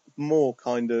lot more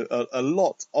a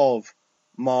lot of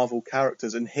Marvel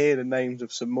characters and hear the names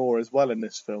of some more as well in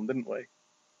this film, didn't we?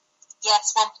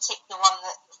 Yes, one particular one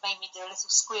that made me do a little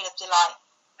squeal of delight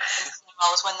in the cinema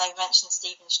was when they mentioned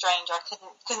Stephen Strange. I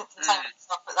couldn't contain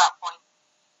myself at that point.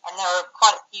 And there were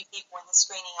quite a few people in the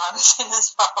screening I was in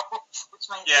as well, which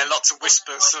made lots of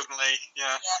whispers suddenly.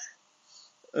 Yeah.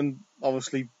 And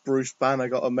obviously Bruce Banner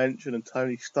got a mention, and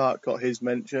Tony Stark got his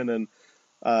mention, and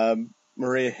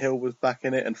Maria Hill was back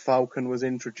in it, and Falcon was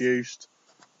introduced.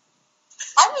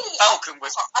 Falcon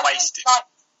was wasted. I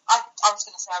was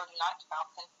going to say I really liked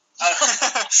Falcon.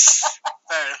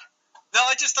 Fair enough. No,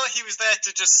 I just thought he was there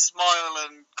to just smile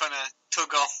and kind of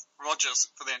tug off Rogers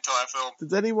for the entire film.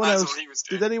 Did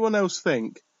anyone else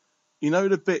think, you know,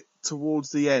 the bit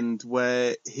towards the end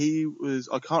where he was,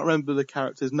 I can't remember the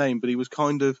character's name, but he was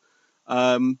kind of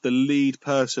the lead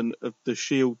person of the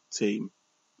S.H.I.E.L.D. team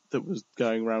that was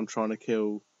going around trying to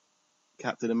kill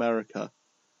Captain America.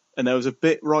 And there was a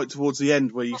bit right towards the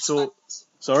end where you saw...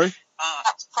 Sorry?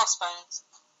 That's Crossbones.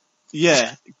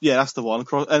 Yeah, that's the one.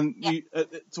 And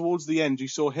towards the end, you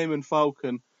saw him and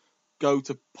Falcon go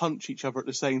to punch each other at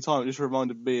the same time. It just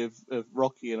reminded me of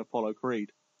Rocky and Apollo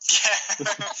Creed. Yeah.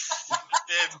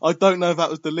 I don't know if that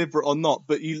was deliberate or not,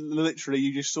 but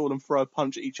you just saw them throw a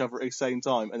punch at each other at the same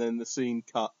time, and then the scene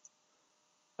cut.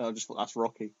 And I just thought, that's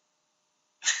Rocky.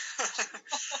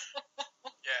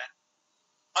 Yeah.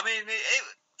 I mean,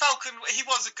 Falcon, he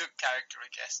was a good character, I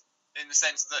guess, in the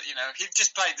sense that, you know, he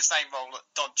just played the same role that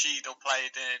Don Cheadle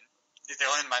played in the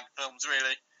Iron Man films,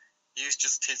 really. He was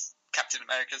just his Captain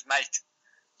America's mate.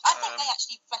 I think they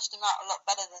actually fleshed him out a lot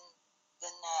better than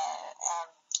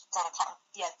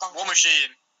War Machine.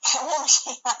 War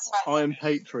Machine, that's right. Iron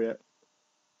Patriot.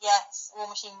 Yes, War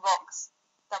Machine rocks,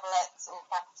 XX, all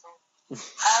capital.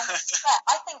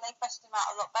 I think they fleshed him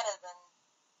out a lot better than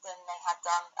they had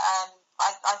done.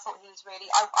 I thought he was really...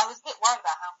 I was a bit worried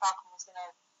about how Falcon was going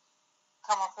to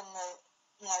come off in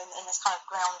in this kind of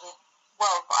grounded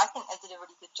world, but I think they did a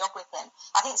really good job with him.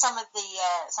 I think some of the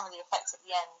effects at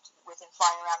the end with him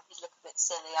flying around did look a bit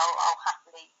silly. I'll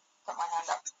happily put my hand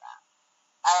up to that.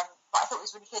 But I thought it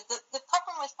was really good. The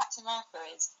problem with Captain America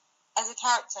is, as a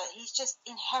character, he's just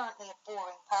inherently a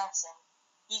boring person.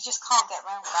 You just can't get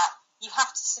around that. You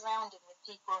have to surround him with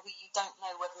people who you don't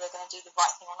know whether they're going to do the right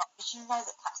thing or not, because you know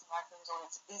that Captain America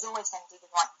is always going to do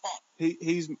the right thing.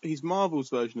 He's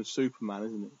Marvel's version of Superman,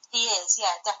 isn't he? He is,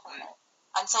 yeah, definitely.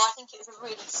 And so I think it was a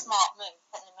really smart move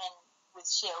putting him in with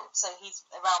S.H.I.E.L.D. So he's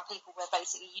around people where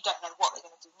basically you don't know what they're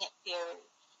going to do. Nick Fury,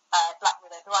 Black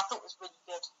Widow, who I thought was really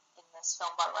good in this film,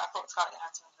 by the way. I thought Scarlett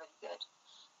Johansson was really good.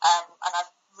 And I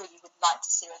really would like to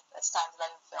see a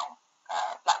standalone film,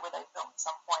 Black Widow film at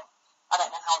some point. I don't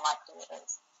know how likely it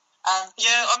is.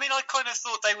 I mean, I kind of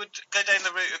thought they would go down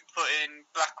the route of putting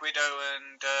Black Widow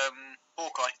and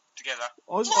Hawkeye together.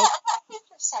 A lot of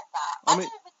people have said that. I don't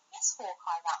even miss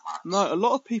Hawkeye that much. No, a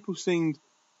lot of people seemed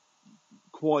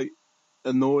quite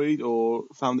annoyed or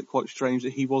found it quite strange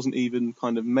that he wasn't even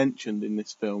kind of mentioned in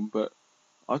this film, but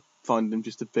I find him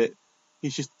just a bit... He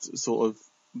just sort of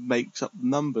makes up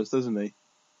numbers, doesn't he?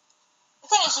 The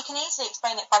thing is, you can easily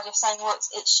explain it by just saying, well, it's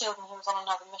S.H.I.E.L.D. and he was on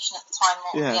another mission at the time,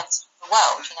 or the end of the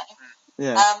world, you know.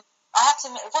 Yeah. I have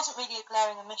to admit, it wasn't really a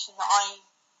glaring omission that I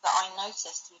that I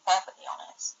noticed, to be perfectly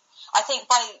honest. I think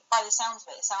by the sounds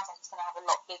of it, it sounds like he's going to have a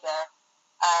lot bigger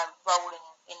role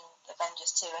in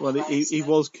Avengers 2 anyway. Well, he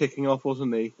was kicking off,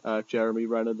 wasn't he, Jeremy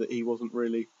Renner, that he wasn't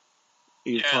really...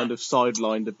 He was kind of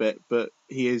sidelined a bit, but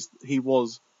he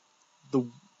was the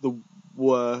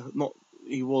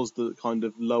kind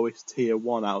of lowest tier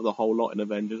one out of the whole lot in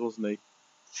Avengers, wasn't he?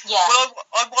 Yeah. Well,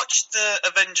 I watched the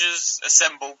Avengers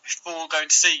Assemble before going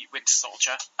to see Winter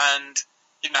Soldier, and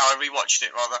I rewatched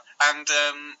it rather, and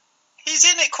he's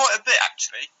in it quite a bit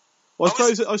actually. Well,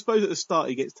 I suppose at the start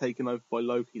he gets taken over by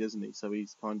Loki, doesn't he? So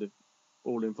he's kind of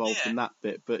all involved in that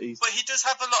bit, but he does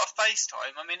have a lot of face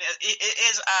time. I mean, it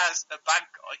is as a bad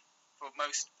guy for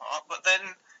most part, but then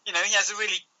he has a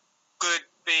really good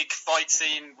big fight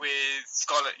scene with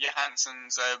Scarlett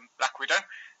Johansson's Black Widow,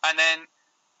 and then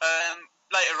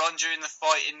later on during the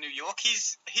fight in New York,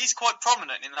 he's quite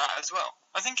prominent in that as well.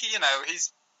 I think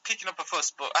he's kicking up a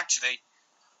fuss, but actually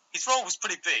his role was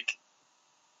pretty big.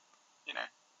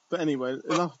 But anyway,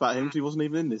 enough about him, because he wasn't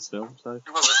even in this film. So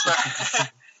he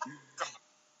wasn't.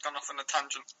 Gone off on a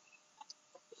tangent.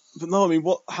 But no, I mean,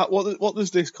 what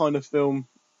does this kind of film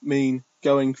mean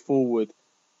going forward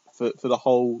for the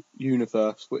whole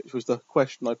universe? Which was the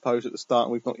question I posed at the start,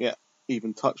 and we've not yet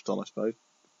even touched on, I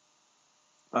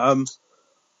suppose.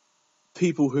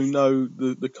 People who know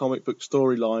the comic book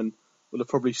storyline will have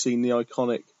probably seen the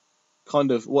iconic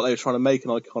kind of what they were trying to make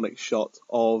an iconic shot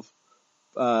of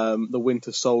the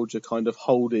Winter Soldier kind of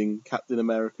holding Captain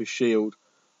America's shield.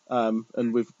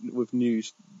 And with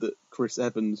news that Chris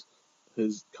Evans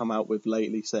has come out with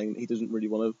lately saying he doesn't really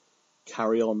want to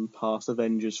carry on past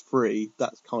Avengers 3,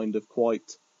 that's kind of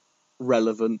quite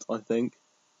relevant, I think.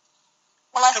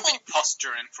 Well, I think be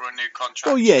posturing for a new contract.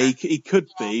 Well, yeah, he could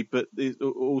be, but it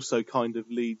also kind of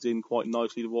leads in quite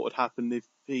nicely to what would happen if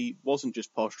he wasn't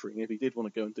just posturing, if he did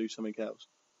want to go and do something else.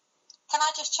 Can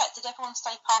I just check, did everyone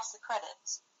stay past the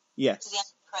credits? Yes. To the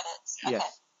end of the credits? Okay.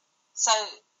 Yes. So,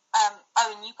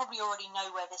 Owen, you probably already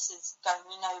know where this is going.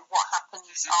 You know what happens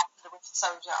after the Winter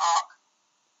Soldier arc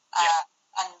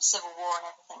and Civil War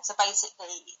and everything. So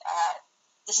basically,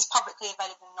 this is publicly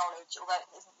available knowledge, although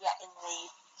it isn't yet in the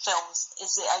films.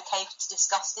 Is it okay to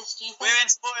discuss this, do you think? We're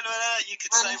in spoiler alert. You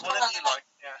could say whatever you like.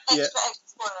 Yeah. Extra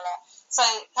spoiler alert. So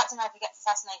Captain America gets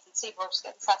assassinated, Steve Rogers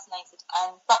gets assassinated,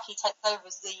 and Bucky takes over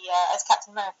as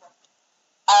Captain America.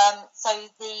 So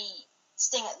the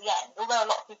sting at the end, although a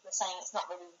lot of people are saying it's not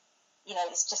really,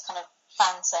 it's just kind of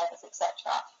fan service, etc.,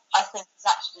 I think it's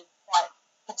actually quite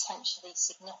potentially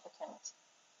significant.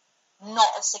 Not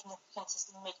as significant as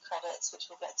the mid-credits, which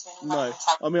we'll get to in a moment.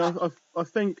 No, I mean, I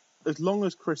think as long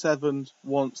as Chris Evans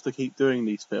wants to keep doing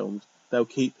these films, they'll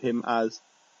keep him as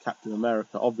Captain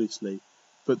America, obviously.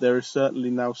 But there is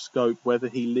certainly now scope, whether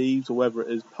he leaves or whether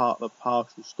it is part of a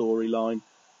partial storyline,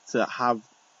 to have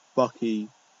Bucky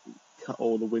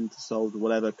or the Winter Soldier,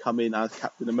 whatever, come in as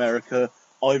Captain America,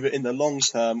 either in the long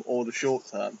term or the short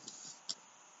term.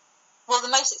 Well, the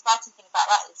most exciting thing about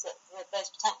that is that there's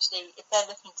potentially, if they're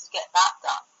looking to get that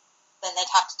done, then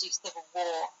they'd have to do Civil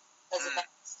War as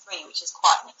Avengers 3, which is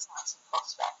quite an exciting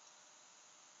prospect.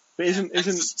 But isn't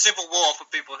Civil War, for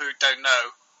people who don't know,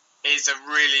 is a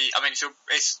really,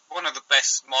 it's one of the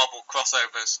best Marvel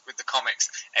crossovers with the comics.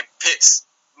 It pits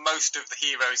most of the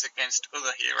heroes against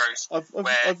other heroes.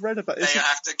 I've read about it. They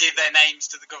have to give their names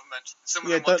to the government. Some of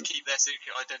them want to keep their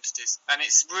secret identities. And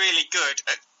it's really good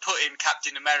at putting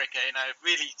Captain America in a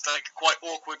really quite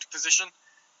awkward position.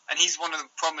 And he's one of the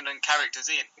prominent characters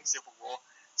in Civil War.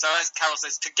 So as Carol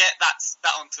says, to get that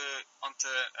onto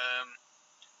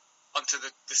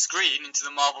the screen, into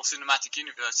the Marvel Cinematic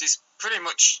Universe, is pretty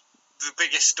much the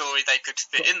biggest story they could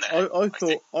fit in there.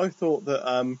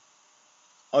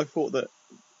 I thought that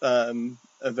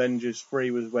Avengers 3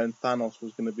 was when Thanos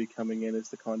was going to be coming in as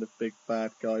the kind of big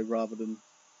bad guy rather than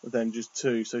Avengers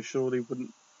 2, so surely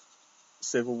wouldn't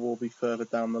Civil War be further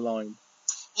down the line?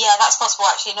 Yeah, that's possible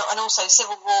actually, and also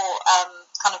Civil War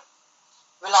kind of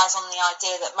relies on the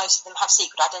idea that most of them have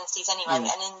secret identities anyway, and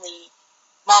in the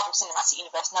Marvel Cinematic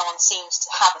Universe, no one seems to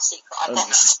have a secret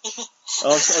identity.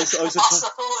 I suppose all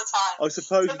the time. I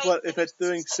suppose if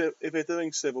they're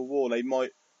doing Civil War,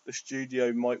 the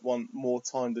studio might want more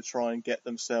time to try and get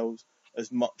themselves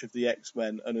as much of the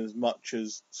X-Men and as much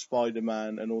as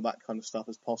Spider-Man and all that kind of stuff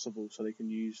as possible, so they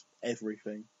can use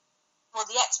everything. Well,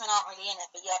 the X-Men aren't really in it,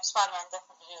 but yeah, Spider-Man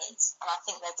definitely is, and I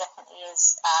think there definitely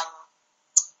is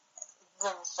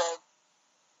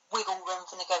wiggle room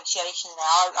for negotiation there.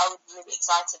 I would be really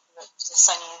excited for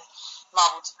Sony and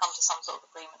Marvel to come to some sort of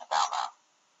agreement about that.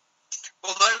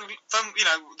 Although, from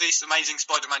these Amazing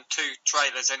Spider-Man 2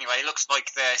 trailers anyway, it looks like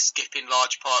they're skipping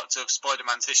large parts of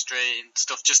Spider-Man's history and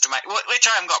stuff just to make, which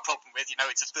I haven't got a problem with.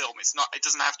 It's a film. It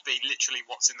doesn't have to be literally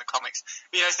what's in the comics.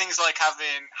 But, things like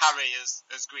having Harry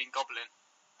as Green Goblin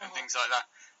and things like that.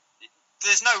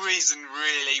 There's no reason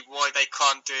really why they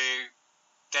can't do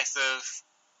Death of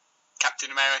Captain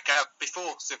America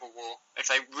before Civil War if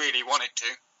they really wanted to.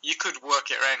 You could work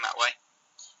it around that way.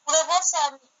 Well,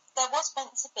 there was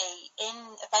meant to be in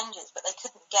Avengers, but they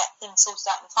couldn't get things sorted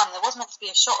out in time. There was meant to be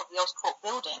a shot of the Oscorp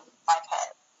building, I've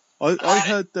heard. I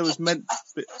heard there was meant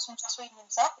to be... It was from Joss Whedon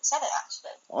himself that said it,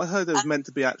 actually. I heard there was meant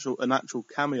to be an actual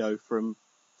cameo from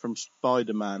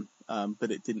Spider-Man,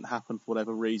 but it didn't happen for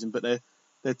whatever reason. But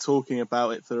they're talking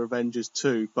about it for Avengers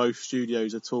 2. Both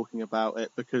studios are talking about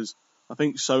it because I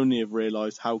think Sony have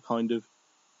realised how kind of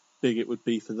big it would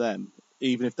be for them,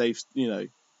 even if they've,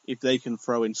 if they can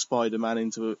throw in Spider-Man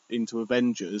into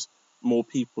Avengers, more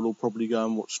people will probably go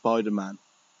and watch Spider-Man.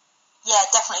 Yeah,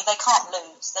 definitely. They can't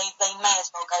lose. They may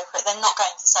as well go for it. They're not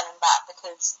going to sell him back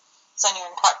because Sony are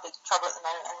in quite big trouble at the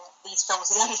moment, and these films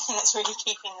are the only thing that's really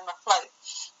keeping them afloat.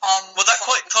 Well, that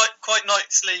quite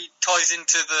nicely ties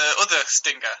into the other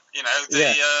stinger,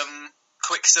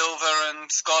 Quicksilver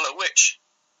and Scarlet Witch,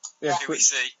 who we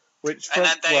see.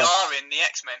 And they are in the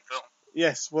X-Men film.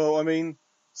 Yes, well, I mean,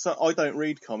 so I don't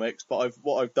read comics, but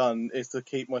what I've done is to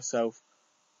keep myself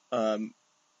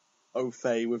au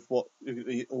fait with what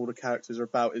all the characters are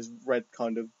about, is read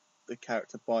kind of the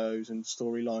character bios and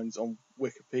storylines on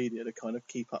Wikipedia to kind of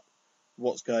keep up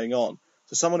what's going on.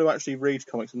 So someone who actually reads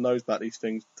comics and knows about these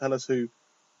things, tell us who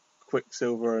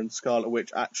Quicksilver and Scarlet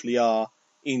Witch actually are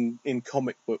in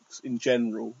comic books in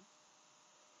general.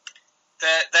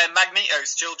 They're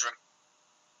Magneto's children.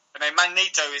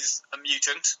 Magneto is a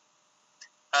mutant.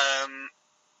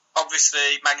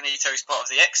 Obviously, Magneto is part of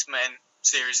the X-Men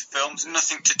series of films,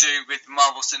 nothing to do with the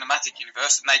Marvel Cinematic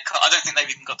Universe, and I don't think they've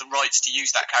even got the rights to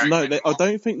use that character. No, I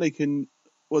don't think they can.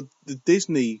 Well, the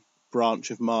Disney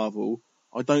branch of Marvel,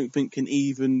 I don't think are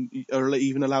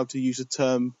even allowed to use the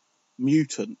term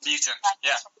mutant. Mutant,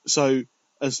 yeah. So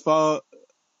as far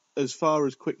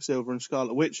as Quicksilver and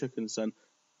Scarlet Witch are concerned,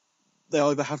 they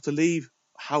either have to leave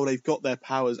how they've got their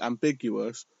powers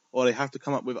ambiguous, or they have to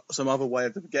come up with some other way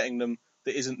of getting them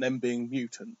that isn't them being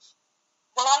mutants.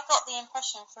 Well, I got the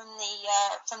impression from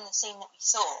the scene that we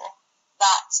saw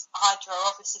that Hydra are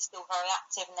obviously still very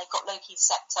active, and they've got Loki's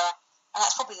scepter, and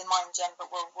that's probably the mind gem,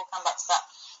 but we'll come back to that.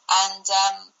 And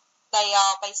they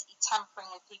are basically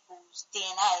tampering with people's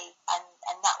DNA,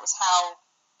 and that was how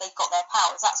they got their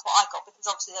powers. That's what I got, because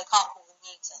obviously they can't call them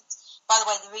mutants. By the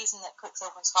way, the reason that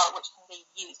Quicksilver and Scarlet Witch can be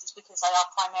used is because they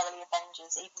are primarily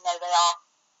Avengers, even though they are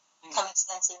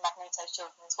coincidentally Magneto's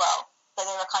children as well. So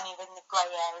they're kind of in the grey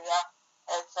area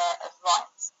of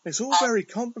rights. It's all very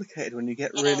complicated when you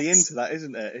get really into that,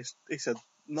 isn't it? It's a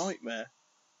nightmare.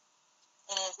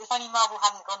 It is. If only Marvel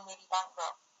hadn't gone nearly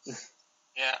bankrupt.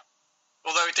 Yeah.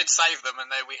 Although it did save them, and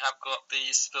there we have got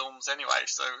these films anyway,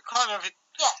 so kind of,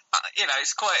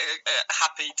 it's quite a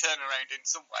happy turnaround in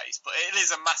some ways, but it is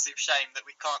a massive shame that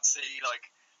we can't see,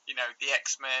 the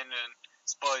X-Men and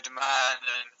Spider-Man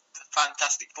and the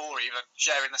Fantastic Four even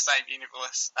sharing the same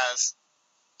universe as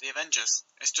the Avengers.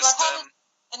 It's just... Well,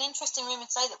 an interesting rumour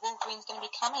say that Wolverine's going to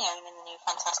be cameoing in the new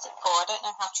Fantastic Four. I don't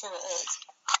know how true it is.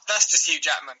 That's just Hugh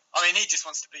Jackman. I mean, he just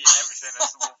wants to be in everything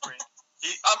as the Wolverine.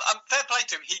 I'm fair play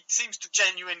to him. He seems to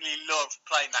genuinely love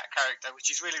playing that character, which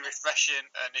is really refreshing,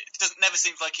 and it never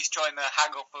seems like he's trying to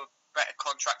haggle for better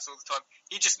contracts all the time.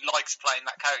 He just likes playing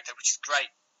that character, which is great.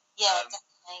 Yeah,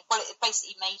 definitely. Well, it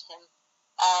basically made him,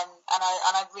 and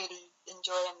I really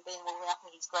enjoy him being Wolverine. I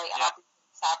think he's great, and I'll be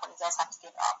sad when he does have to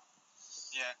give it up.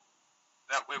 Yeah,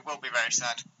 that will be very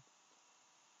sad.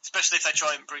 Especially if they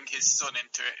try and bring his son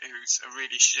into it, who's a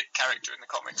really shit character in the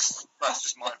comics. That's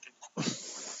just my opinion.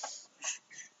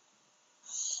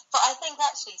 But I think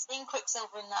actually seeing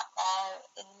Quicksilver in that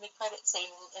in the mid-credit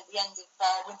scene at the end of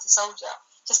Winter Soldier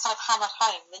just kind of hammered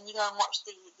home. Then you go and watch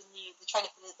the trailer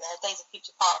for the Days of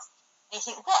Future Past, and you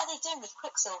think, what are they doing with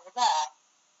Quicksilver there?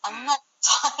 I'm not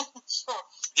entirely sure.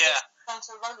 Yeah. It's going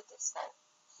to a roller disco.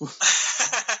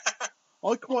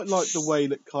 I quite like the way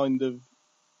that kind of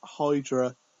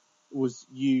Hydra was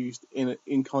used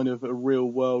in kind of a real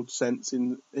world sense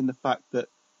in the fact that,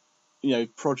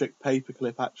 Project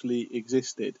Paperclip actually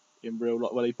existed in real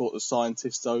life, where they brought the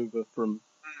scientists over from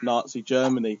Nazi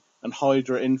Germany, and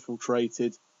Hydra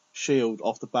infiltrated S.H.I.E.L.D.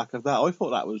 off the back of that. I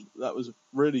thought that was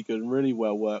really good and really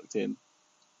well worked in.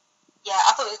 Yeah,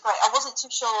 I thought it was great. I wasn't too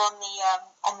sure on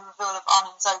the reveal of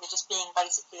Arnim Zola just being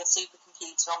basically a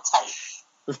supercomputer on tape,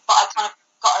 but I kind of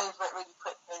got over it really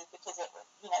quickly because it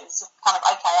was kind of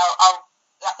okay.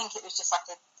 I think it was just like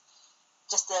a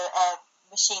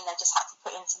machine they just had to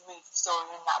put in to move the story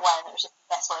in that way, and it was just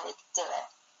the best way they could do it.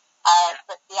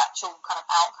 But the actual kind of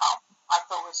outcome, I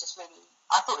thought it was really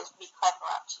clever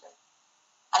actually,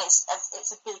 and it's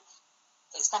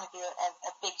going to be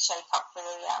a big shake up for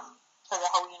the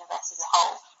whole universe as a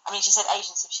whole. I mean, she said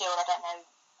Agents of S.H.I.E.L.D. I don't know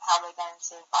how they're going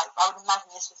to. I would imagine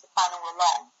this was the plan all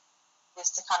along, was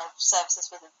to kind of service us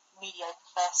with a mediocre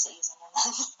first season and then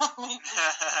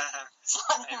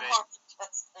slightly more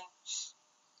interesting.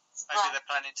 Maybe they're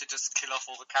planning to just kill off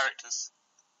all the characters.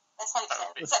 Let's hope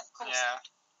so. Except Coulson.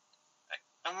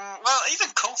 Yeah. Well, even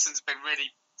Coulson's been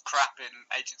really crap in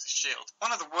Agents of S.H.I.E.L.D.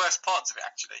 One of the worst parts of it,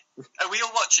 actually. Are we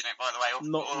all watching it, by the way?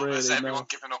 Not really, has everyone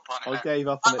given up on it? I gave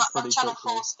up on it pretty Channel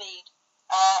quickly. 4 speed.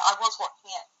 I was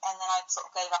watching it, and then I sort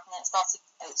of gave up, and then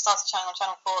it started showing on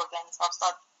Channel 4 again, so I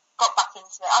got back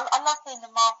into it. I love seeing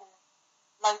the Marvel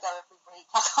logo every week.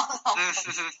 I can't help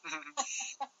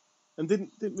it. And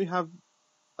didn't we have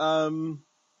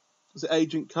was it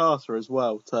Agent Carter as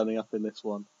well turning up in this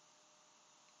one?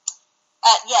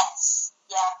 Yes,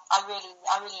 yeah, I really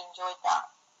enjoyed that.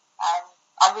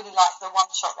 I really liked the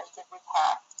one shot they did with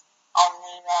her on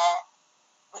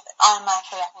with Iron Man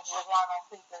 3. I think it was Iron Man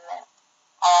 3.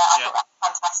 I thought that was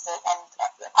fantastic, and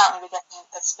apparently we're getting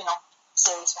a spin-off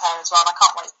series for her as well, and I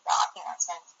can't wait for that. I think that's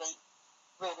going to be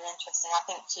really interesting. I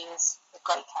think she is a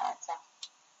great character.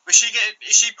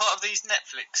 Is she part of these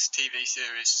Netflix TV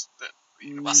series that?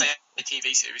 I say a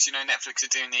TV series. Netflix are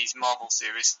doing these Marvel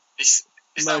series. Is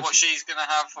that what she's going to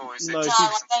have, or is it? No,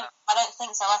 I don't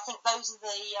think so. I think those are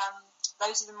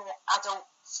the more adult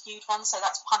skewed ones. So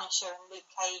that's Punisher and Luke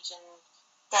Cage and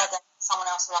Daredevil, someone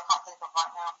else who I can't think of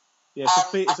right now. Yeah,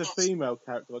 it's a female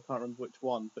character. I can't remember which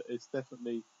one, but it's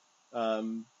definitely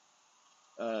is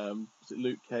it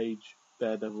Luke Cage,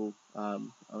 Daredevil,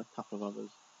 and a couple of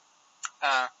others.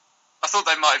 I thought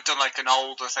they might have done like an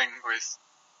older thing with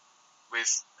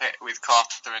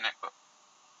Carter in it, but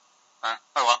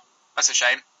oh well, that's a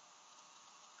shame.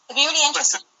 It'd be really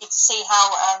interesting to see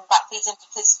how that feeds in,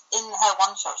 because in her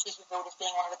one shot she's revealed as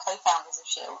being one of the co-founders of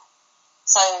S.H.I.E.L.D.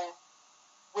 So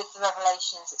with the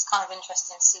revelations, it's kind of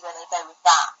interesting to see where they go with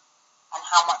that, and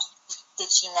how much did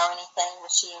she know anything?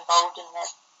 Was she involved in the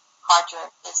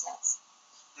Hydra business?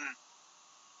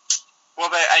 What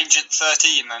about Agent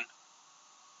 13 then?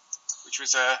 Which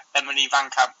was Emily Van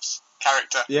Camp's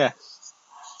character. Yeah.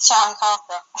 Sharon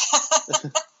Carter.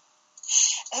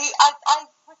 Who I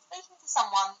was speaking to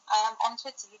someone on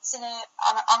Twitter who'd seen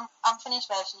an unfinished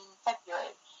version in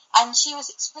February, and she was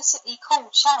explicitly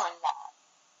called Sharon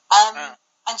there.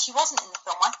 And she wasn't in the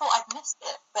film. I thought I'd missed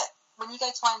it, but when you go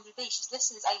to IMDb, she's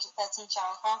listed as Agent 13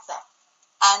 Sharon Carter,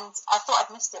 and I thought I'd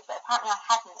missed it, but apparently I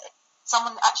hadn't.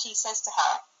 Someone actually says to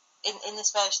her in this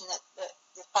version that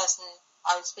the person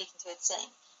I was speaking to had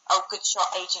seen, "Oh, good shot,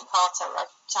 Agent Carter," or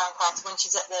Sharon Carter, when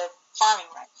she's at the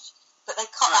firing range. But they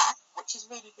cut that, which is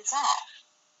really bizarre.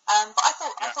 But I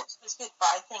thought it was good, but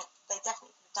I think they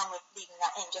definitely could have done with leaving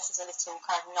that in just as a little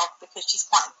kind of nod, because she's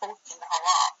quite important in the whole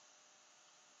art.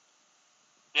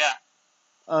 Yeah.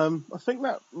 I think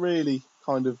that really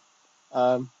kind of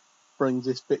brings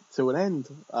this bit to an end.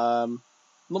 Not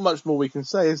much more we can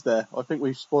say, is there? I think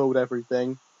we've spoiled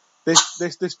everything.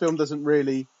 This film doesn't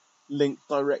really link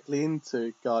directly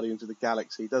into Guardians of the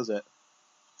Galaxy, does it?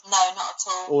 No, not at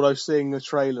all. Although seeing the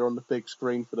trailer on the big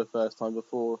screen for the first time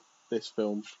before this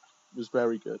film was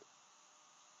very good.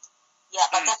 Yeah,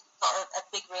 I definitely got a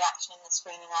big reaction in the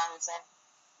screening I was in.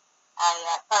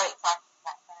 Very excited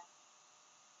about that.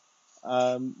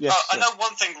 Yes. I know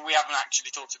one thing we haven't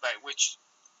actually talked about, which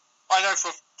I know for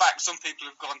a fact some people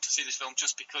have gone to see this film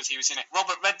just because he was in it.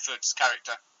 Robert Redford's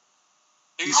character,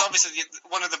 who's obviously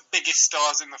one of the biggest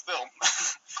stars in the film.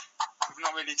 We've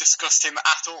not really discussed him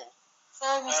at all.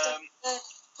 Sorry, Mr.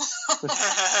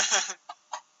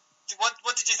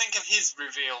 What did you think of his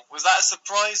reveal? Was that a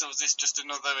surprise, or was this just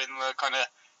another in the kind of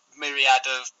myriad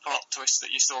of plot twists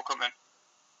that you saw coming?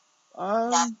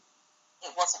 Yeah,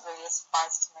 it wasn't really a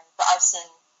surprise to me, but I've seen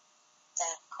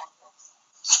comics.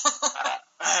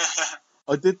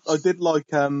 I did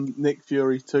like Nick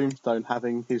Fury's tombstone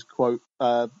having his quote,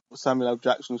 Samuel L.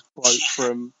 Jackson's quote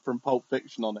from Pulp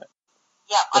Fiction on it.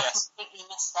 Yeah, I completely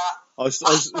missed that.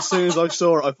 As soon as I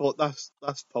saw it, I thought that's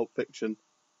Pulp Fiction.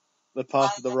 The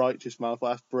Path of the Righteous Man. I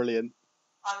thought that's brilliant.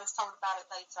 I was told about it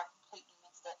later. I completely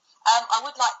missed it. I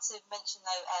would like to mention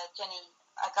though, Jenny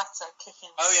Agutter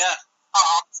kicking. Oh yeah.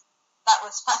 Art. That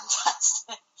was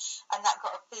fantastic, and that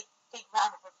got a big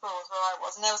round of applause where I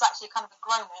was. And there was actually kind of a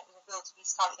groan when it was revealed to be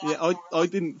Scarlett Johansson. Yeah,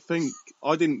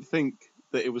 I didn't think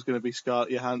that it was going to be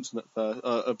Scarlett Johansson at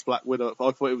first, Black Widow.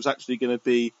 I thought it was actually going to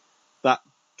be that,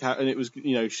 and it was,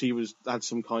 she had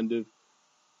some kind of,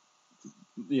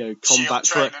 combat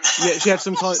training. Yeah, she had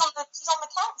some kind. She's on the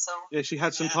council. Yeah, she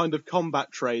had some kind of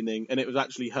combat training, and it was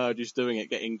actually her just doing it,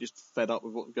 getting just fed up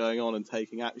with what's going on and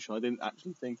taking action. I didn't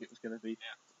actually think it was going to be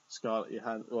Scarlett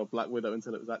Johansson or Black Widow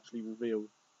until it was actually revealed.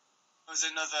 It was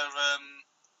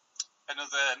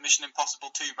another Mission Impossible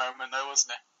 2 moment, though,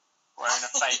 wasn't it? Wearing a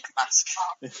fake mask.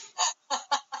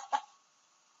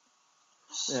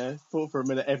 Yeah, I thought for a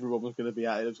minute everyone was going to be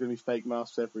at it. There was going to be fake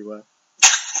masks everywhere.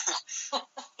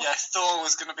 Yeah, Thor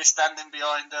was going to be standing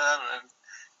behind her, and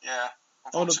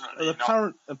unfortunately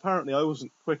not. Apparently, I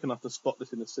wasn't quick enough to spot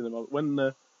this in the cinema. When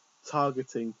the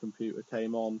targeting computer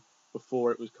came on,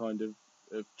 before it was kind of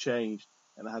changed,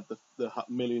 and it had the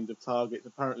millions of targets,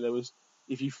 apparently there was,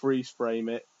 if you freeze frame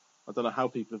it, I don't know how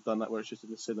people have done that where it's just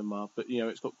in the cinema, but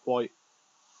it's got quite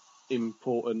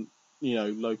important,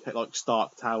 locate like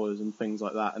Stark Towers and things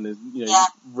like that, and there's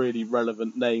really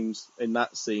relevant names in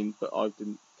that scene, but I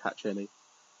didn't catch any.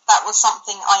 That was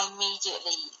something I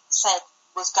immediately said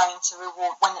was going to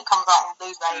reward when it comes out on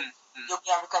Blu-ray. You'll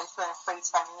be able to go through and freeze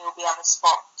frame, and you'll be able to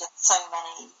spot just so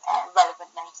many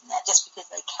relevant names in there, just because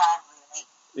they can, really.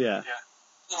 Yeah.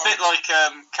 A bit like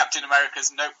Captain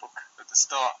America's Notebook at the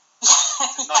start.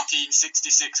 The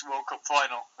 1966 World Cup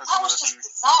final. That was just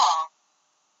bizarre.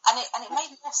 And it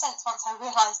made more sense once I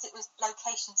realised it was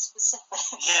location specific.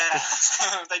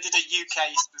 Yeah, they did a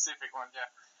UK specific one,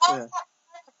 How is that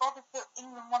bothered that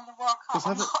England won the World Cup?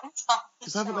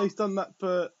 Because haven't they done that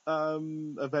for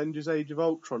Avengers Age of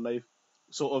Ultron? They've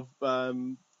sort of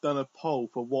done a poll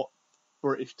for what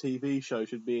British TV show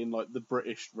should be in like the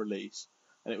British release.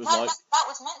 And it was that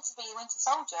was meant to be Winter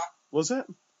Soldier. Was it?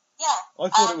 Yeah. I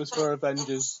thought it was for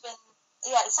Avengers.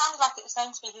 It sounded like it was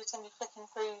going to be he was going to be flicking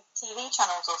through TV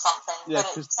channels or something. Yeah,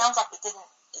 but it sounds like it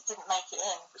didn't make it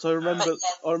in. So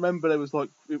I remember there was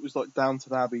it was like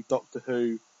Downton Abbey, Doctor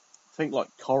Who, I think like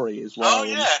Corrie as well. Oh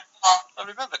yeah, I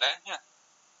remember that. Yeah.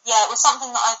 Yeah, it was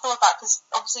something that I thought about because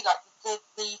obviously like the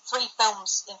 3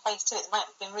 films in Phase 2 at the moment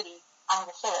have been really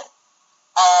anglophilic,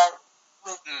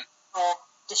 with Thor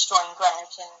destroying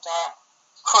Greenwich and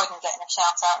Croydon getting a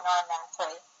shout out in Iron Man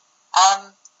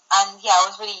 3. And yeah, I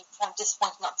was really kind of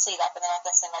disappointed not to see that, but then I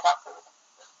guess they made up for it.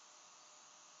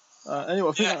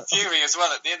 Anyway, Fury as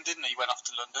well at the end, didn't he? He went off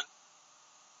to London.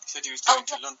 He said he was going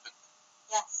to London.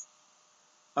 Yes.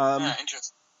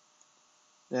 Interesting.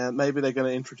 Yeah, maybe they're going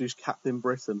to introduce Captain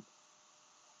Britain.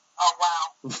 Oh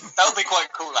wow. That would be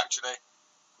quite cool, actually.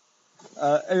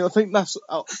 Anyway, I think that's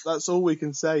all we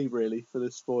can say really for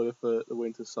this spoiler for the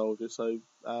Winter Soldier. So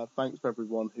thanks for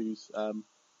everyone who's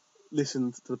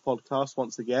listened to the podcast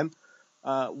once again.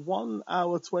 1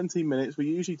 hour 20 minutes. We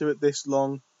usually do it this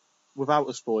long without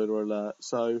a spoiler alert.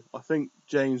 So I think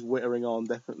James wittering on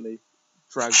definitely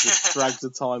drags the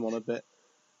time on a bit.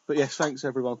 But yes, thanks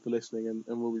everyone for listening,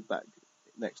 and we'll be back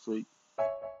next week.